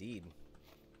day indeed.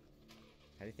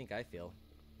 How do you think I feel?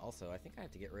 Also, I think I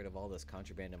have to get rid of all this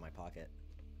contraband in my pocket.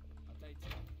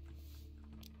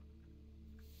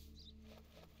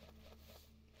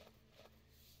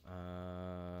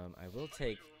 I will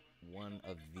take one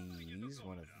of these,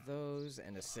 one of those,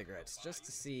 and a cigarette, just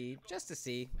to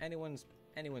see anyone's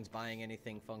buying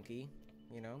anything funky,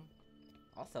 you know.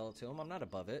 I'll sell it to them. I'm not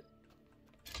above it.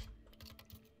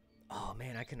 Oh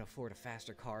man, I can afford a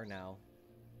faster car now.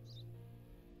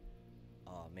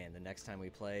 Oh man, the next time we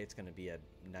play, it's gonna be a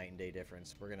night and day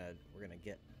difference. We're gonna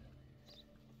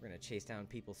chase down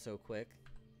people so quick.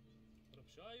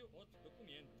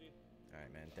 All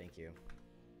right, man. Thank you.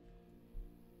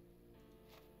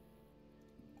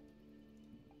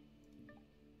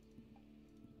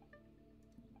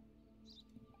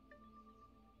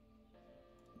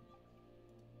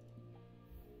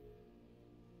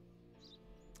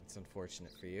 It's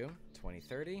unfortunate for you.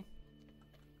 2030.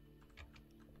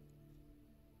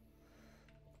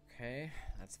 Okay,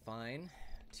 that's fine.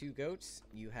 2 goats.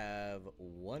 You have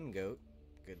 1 goat,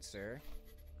 good sir.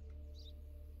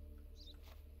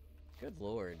 Good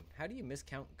lord. How do you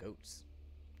miscount goats?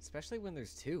 Especially when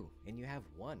there's 2 and you have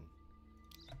 1.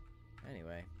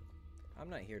 Anyway, I'm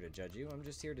not here to judge you. I'm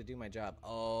just here to do my job.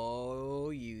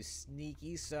 Oh, you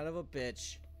sneaky son of a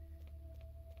bitch.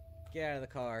 Get out of the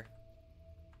car.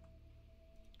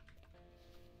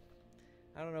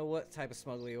 I don't know what type of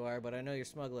smuggler you are, but I know you're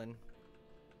smuggling.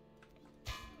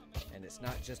 And it's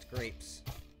not just grapes.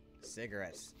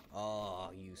 Cigarettes.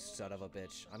 Oh, you son of a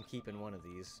bitch. I'm keeping one of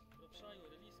these.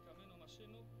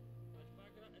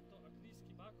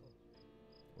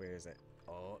 Where is it?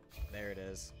 Oh, there it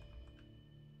is.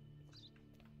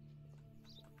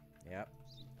 Yep.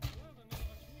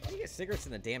 What are you get cigarettes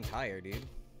in the damn tire, dude.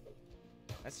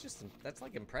 That's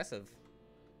like impressive.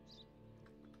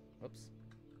 Whoops.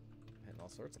 I'm hitting all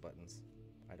sorts of buttons.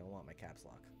 I don't want my caps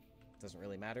lock. Doesn't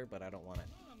really matter, but I don't want it.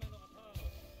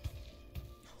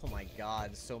 Oh my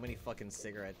god, so many fucking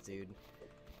cigarettes, dude.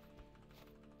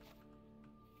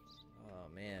 Oh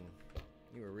man.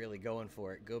 You were really going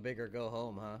for it. Go big or go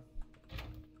home, huh?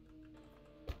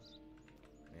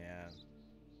 Yeah.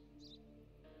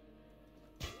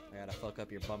 I gotta fuck up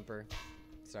your bumper.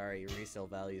 Sorry, your resale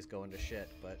value is going to shit,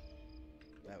 but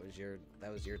that was your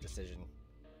decision.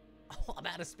 Oh, I'm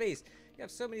out of space. You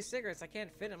have so many cigarettes, I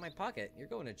can't fit in my pocket. You're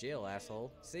going to jail,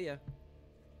 asshole. See ya.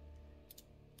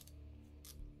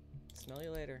 Smell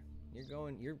you later.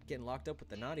 You're getting locked up with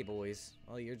the naughty boys.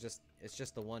 Oh, it's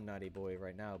just the one naughty boy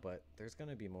right now, but there's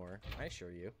gonna be more. I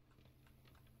assure you.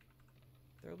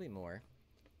 There'll be more.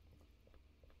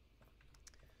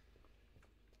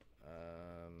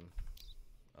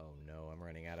 Oh no, I'm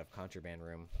running out of contraband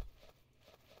room.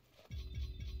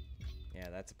 Yeah,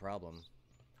 that's a problem.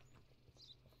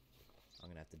 I'm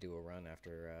gonna have to do a run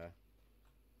after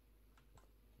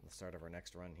the start of our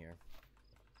next run here.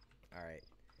 Alright.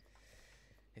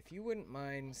 If you wouldn't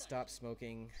mind stop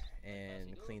smoking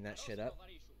and clean that shit up.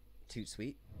 Toot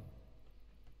sweet.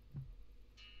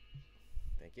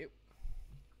 Thank you.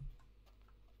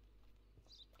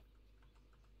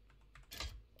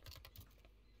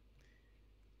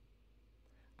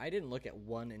 I didn't look at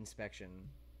one inspection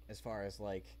as far as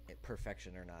like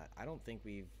perfection or not. I don't think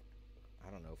I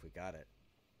don't know if we got it.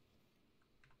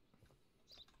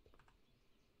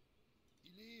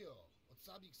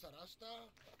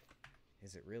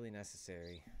 Is it really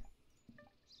necessary?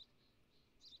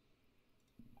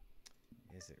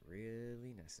 Is it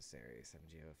really necessary?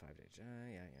 7GO 5J.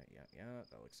 Yeah.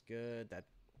 That looks good. That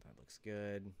looks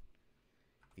good.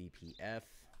 VPF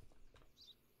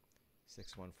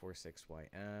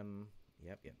 6146YM.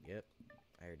 Yep.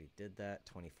 I already did that.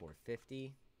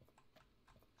 2450.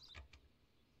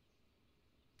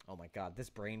 Oh my god, this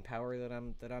brain power that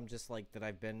I'm just like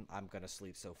I'm gonna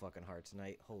sleep so fucking hard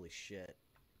tonight. Holy shit.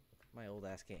 My old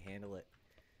ass can't handle it.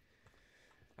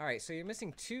 Alright, so you're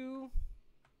missing 2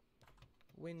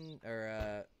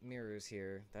 mirrors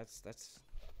here. That's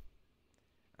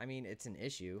I mean, it's an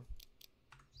issue.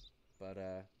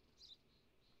 But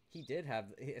he did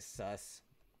have sus.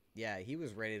 Yeah, he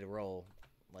was ready to roll.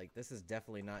 Like, this is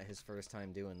definitely not his first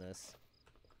time doing this.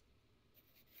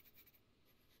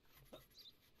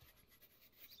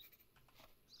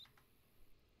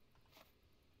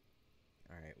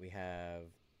 Alright, we have...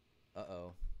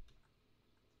 Uh-oh.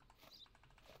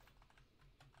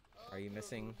 Are you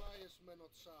missing?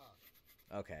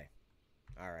 Okay.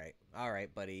 Alright.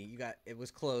 Alright, buddy. You got... It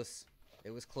was close.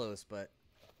 It was close, but...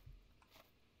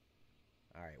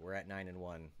 Alright, we're at 9 and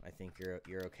 1. I think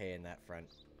you're okay in that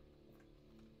front.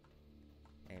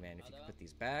 Hey man, if you could put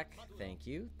these back. Thank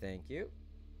you. Thank you.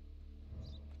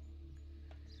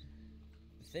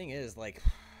 The thing is, like...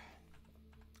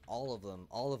 All of them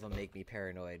make me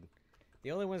paranoid.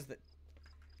 The only ones that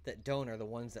don't are the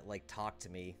ones that like talk to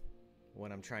me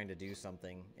when I'm trying to do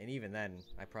something, and even then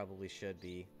I probably should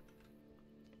be.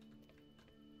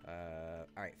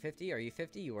 Alright, 50? Are you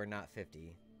 50? You are not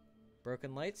 50.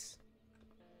 Broken lights?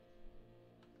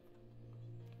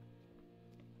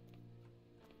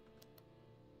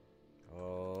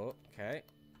 Oh, okay.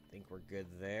 Think we're good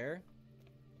there.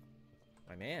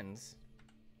 My mans.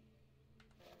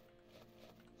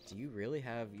 Do you really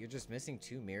have... You're just missing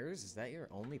 2 mirrors? Is that your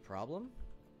only problem?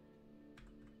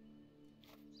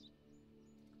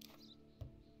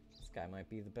 This guy might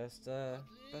be the best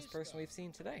person we've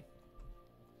seen today.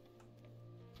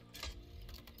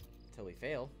 Until we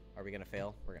fail. Are we gonna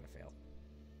fail? We're gonna fail.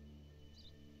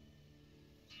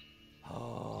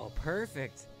 Oh,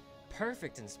 perfect!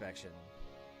 Perfect inspection.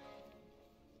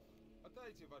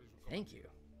 Thank you.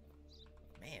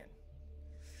 Man.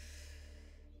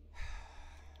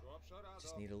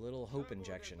 Just need a little hope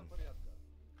injection.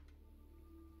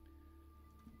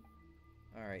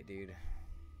 Alright, dude.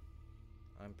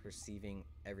 I'm perceiving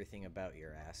everything about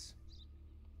your ass.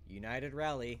 United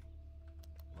Rally.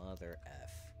 Mother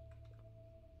F.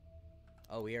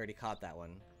 Oh, we already caught that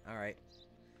one. Alright.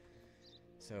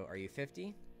 So, are you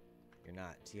 50? You're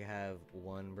not. Do you have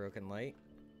 1 broken light?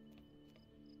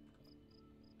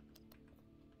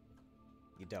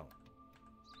 You don't.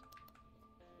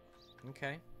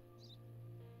 Okay.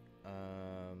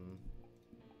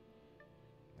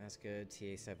 That's good.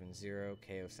 TA70,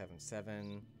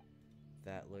 KO77.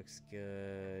 That looks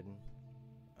good.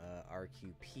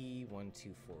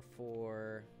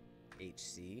 RQP1244.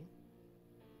 HC.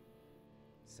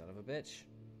 Son of a bitch.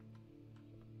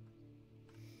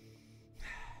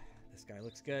 This guy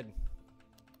looks good.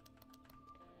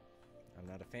 I'm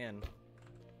not a fan.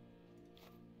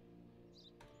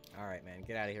 Alright, man.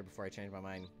 Get out of here before I change my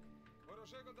mind.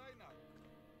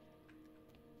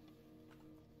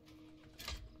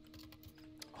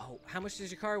 Oh, how much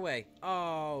does your car weigh?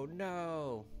 Oh,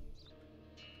 no.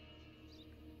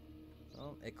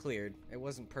 Well, it cleared. It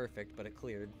wasn't perfect, but it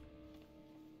cleared.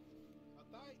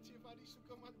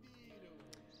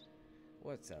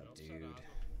 What's up, dude?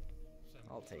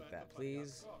 I'll take that,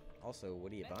 please. Also,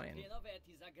 what are you buying?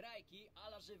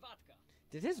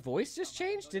 Did his voice just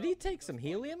change? Did he take some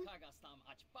helium?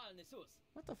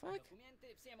 What the fuck?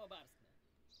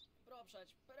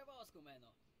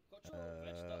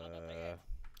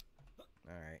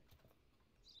 Alright.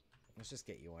 Let's just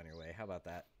get you on your way. How about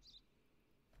that?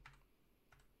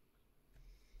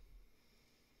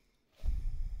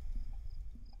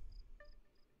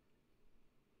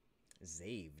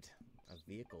 Zaved. A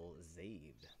vehicle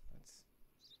zaved. That's...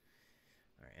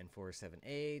 Alright,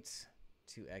 N478,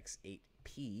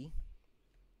 2X8P,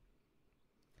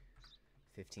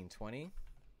 1520.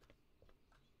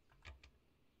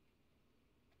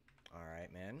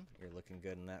 Alright, man. You're looking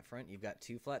good in that front. You've got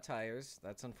 2 flat tires.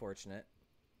 That's unfortunate.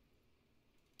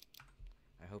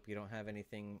 I hope you don't have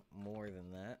anything more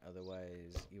than that.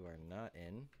 Otherwise, you are not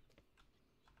in.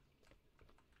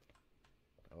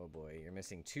 Oh boy, you're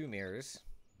missing 2 mirrors.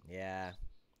 Yeah.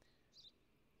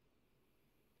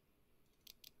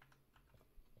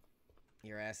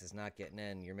 Your ass is not getting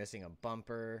in. You're missing a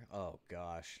bumper. Oh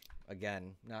gosh.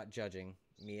 Again, not judging.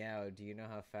 Meow, do you know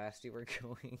how fast you were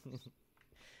going?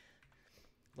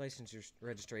 License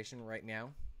registration right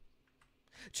now.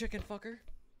 Chicken fucker.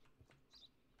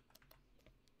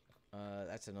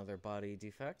 That's another body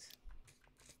defect.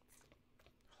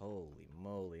 Holy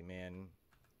moly, man.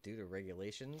 Due to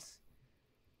regulations.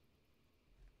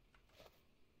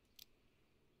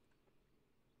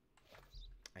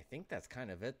 I think that's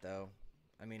kind of it, though.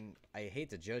 I mean, I hate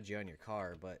to judge you on your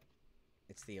car, but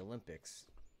it's the Olympics.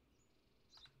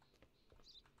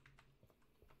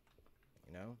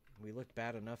 You know? We look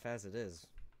bad enough as it is.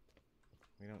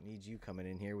 We don't need you coming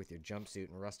in here with your jumpsuit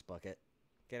and rust bucket.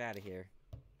 Get out of here.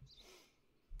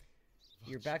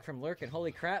 You're back from lurking.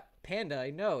 Holy crap. Panda,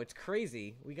 I know. It's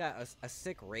crazy. We got a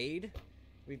sick raid.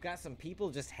 We've got some people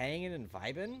just hanging and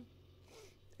vibing.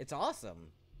 It's awesome.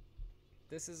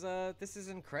 This is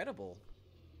incredible.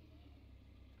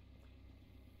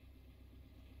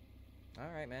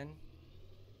 Alright, man.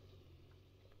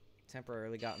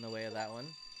 Temporarily got in the way of that one.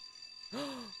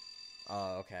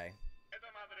 Oh, okay.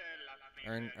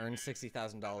 Earn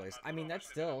 $60,000. I mean, that's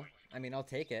still... I mean, I'll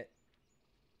take it.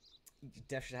 You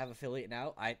definitely should have affiliate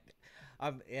now.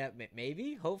 Yeah,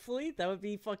 maybe, hopefully. That would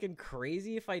be fucking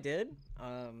crazy if I did.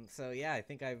 So yeah, I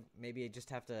think maybe I just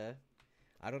have to...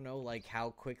 I don't know, like, how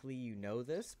quickly you know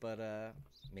this, but,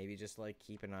 maybe just, like,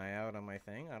 keep an eye out on my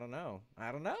thing. I don't know.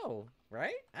 I don't know,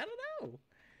 right? I don't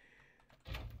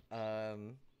know.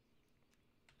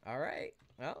 Alright.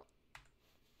 Well,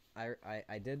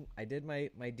 I did my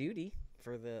duty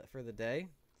for the day.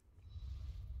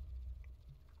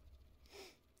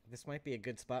 This might be a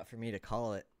good spot for me to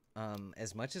call it.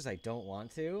 As much as I don't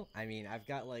want to, I mean, I've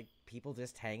got, like, people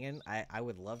just hanging. I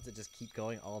would love to just keep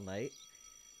going all night.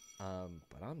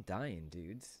 But I'm dying,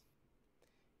 dudes.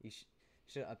 You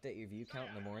should update your view count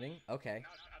in the morning. Okay.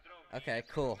 Okay,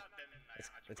 cool.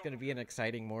 It's gonna be an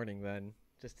exciting morning then,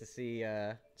 just to see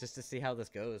how this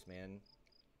goes, man.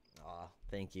 Aw,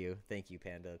 thank you,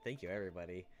 Panda. Thank you,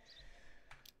 everybody.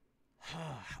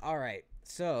 All right,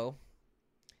 so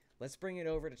let's bring it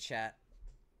over to chat.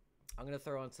 I'm gonna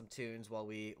throw on some tunes while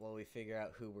we figure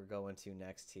out who we're going to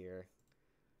next here.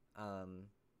 You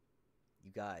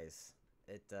guys.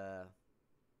 Make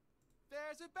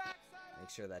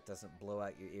sure that doesn't blow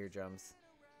out your eardrums.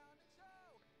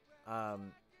 I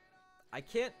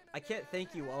can't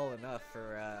thank you all enough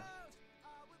for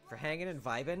hanging and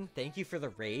vibing. Thank you for the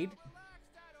raid.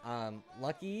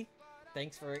 Lucky,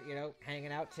 thanks for, you know,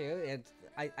 hanging out too. And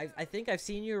I think I've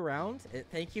seen you around.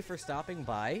 Thank you for stopping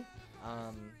by.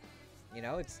 You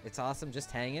know, it's awesome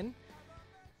just hanging.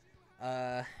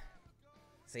 So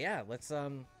yeah, let's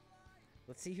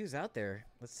see who's out there.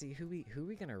 Let's see who we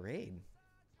gonna raid.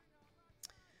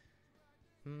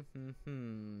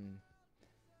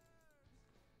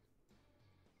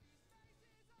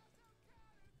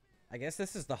 I guess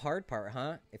this is the hard part,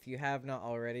 huh? If you have not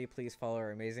already, please follow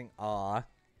our amazing... Aw.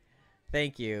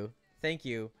 Thank you. Thank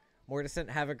you. Mortisant,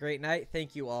 have a great night.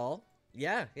 Thank you all.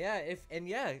 Yeah, you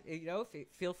know,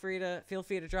 feel free to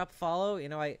drop a follow. You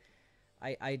know, I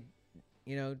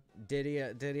you know,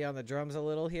 Diddy on the drums a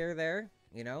little here there.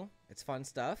 You know, it's fun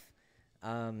stuff.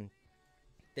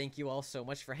 thank you all so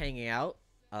much for hanging out.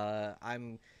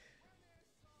 I'm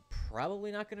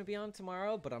probably not going to be on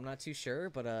tomorrow, but I'm not too sure.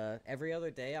 But every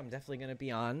other day, I'm definitely going to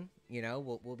be on. You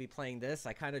know, we'll be playing this.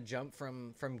 I kind of jump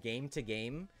from game to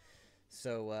game,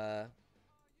 so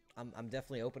I'm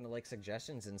definitely open to like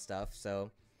suggestions and stuff.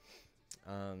 So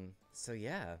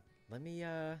yeah, let me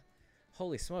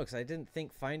holy smokes, I didn't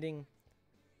think finding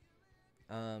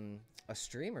a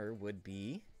streamer would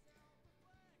be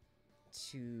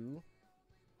too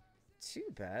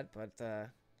bad, but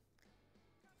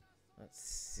let's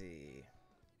see.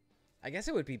 I guess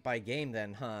it would be by game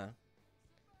then, huh?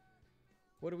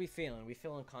 What are we feeling? We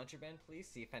feeling Contraband, please?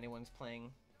 See if anyone's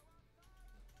playing.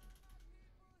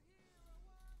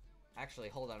 Actually,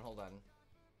 hold on.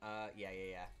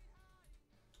 Yeah.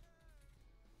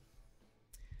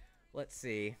 Let's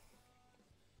see.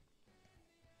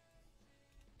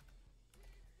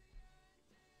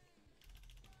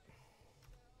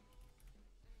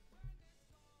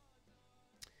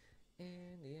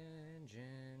 In the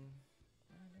engine,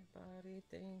 everybody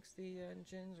thinks the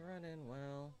engine's running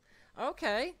well.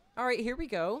 Okay, alright, here we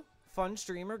go. Fun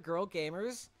streamer, girl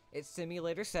gamers. It's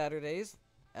Simulator Saturdays,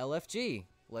 LFG.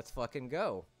 Let's fucking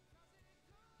go.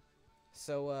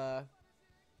 So,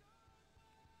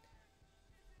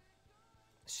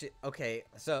 shit, okay,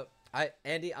 so,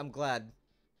 Andy, I'm glad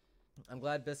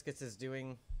Biscuits is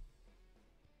doing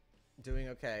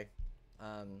okay.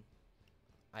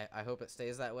 I hope it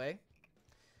stays that way.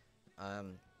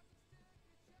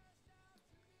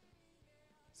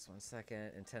 Just 1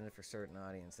 second. Intended for certain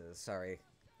audiences. Sorry.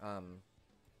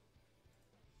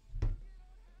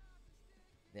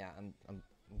 Yeah, I'm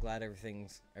glad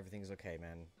everything's okay,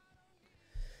 man.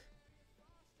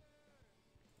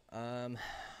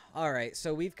 All right.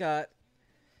 So we've got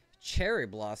Cherry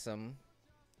Blossom.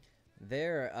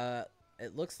 They're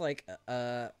it looks like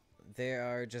they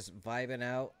are just vibing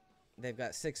out. They've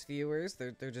got 6 viewers.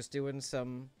 They're just doing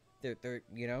some. They're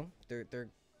you know they're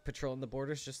patrolling the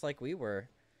borders just like we were.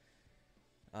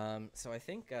 So I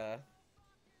think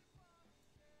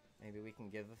maybe we can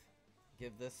give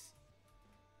this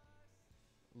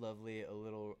lovely a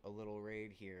little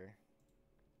raid here.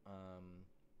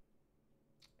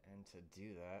 And to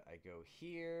do that, I go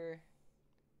here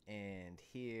and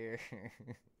here.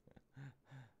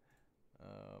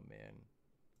 Oh man,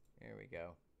 there we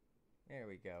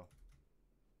go.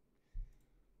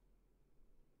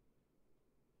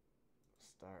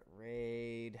 Start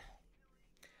raid.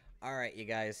 All right, you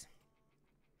guys.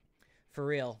 For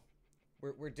real,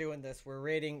 we're doing this. We're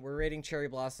raiding Cherry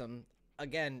Blossom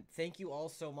again. Thank you all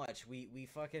so much. We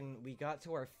got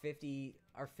to our 50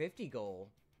 goal.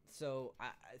 So I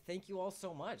thank you all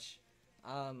so much.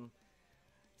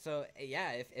 So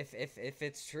yeah, if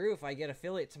it's true, if I get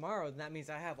affiliate tomorrow, then that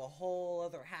means I have a whole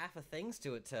other half of things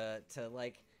to it to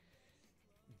like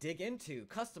dig into,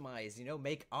 customize, you know,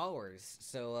 make hours.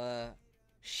 So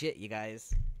shit, you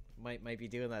guys might be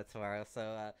doing that tomorrow.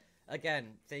 So again,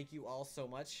 thank you all so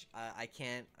much. I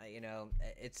can't, you know,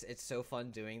 it's so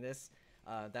fun doing this.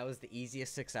 That was the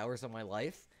easiest 6 hours of my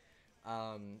life.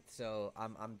 So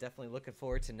I'm definitely looking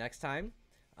forward to next time.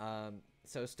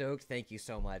 So stoked. Thank you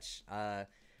so much.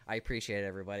 I appreciate it,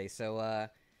 everybody. So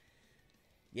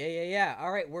yeah.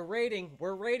 All right, we're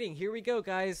raiding. Here we go,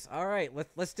 guys. All right,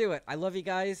 let's do it. I love you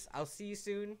guys. I'll see you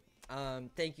soon.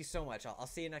 Thank you so much. I'll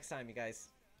see you next time, you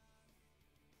guys.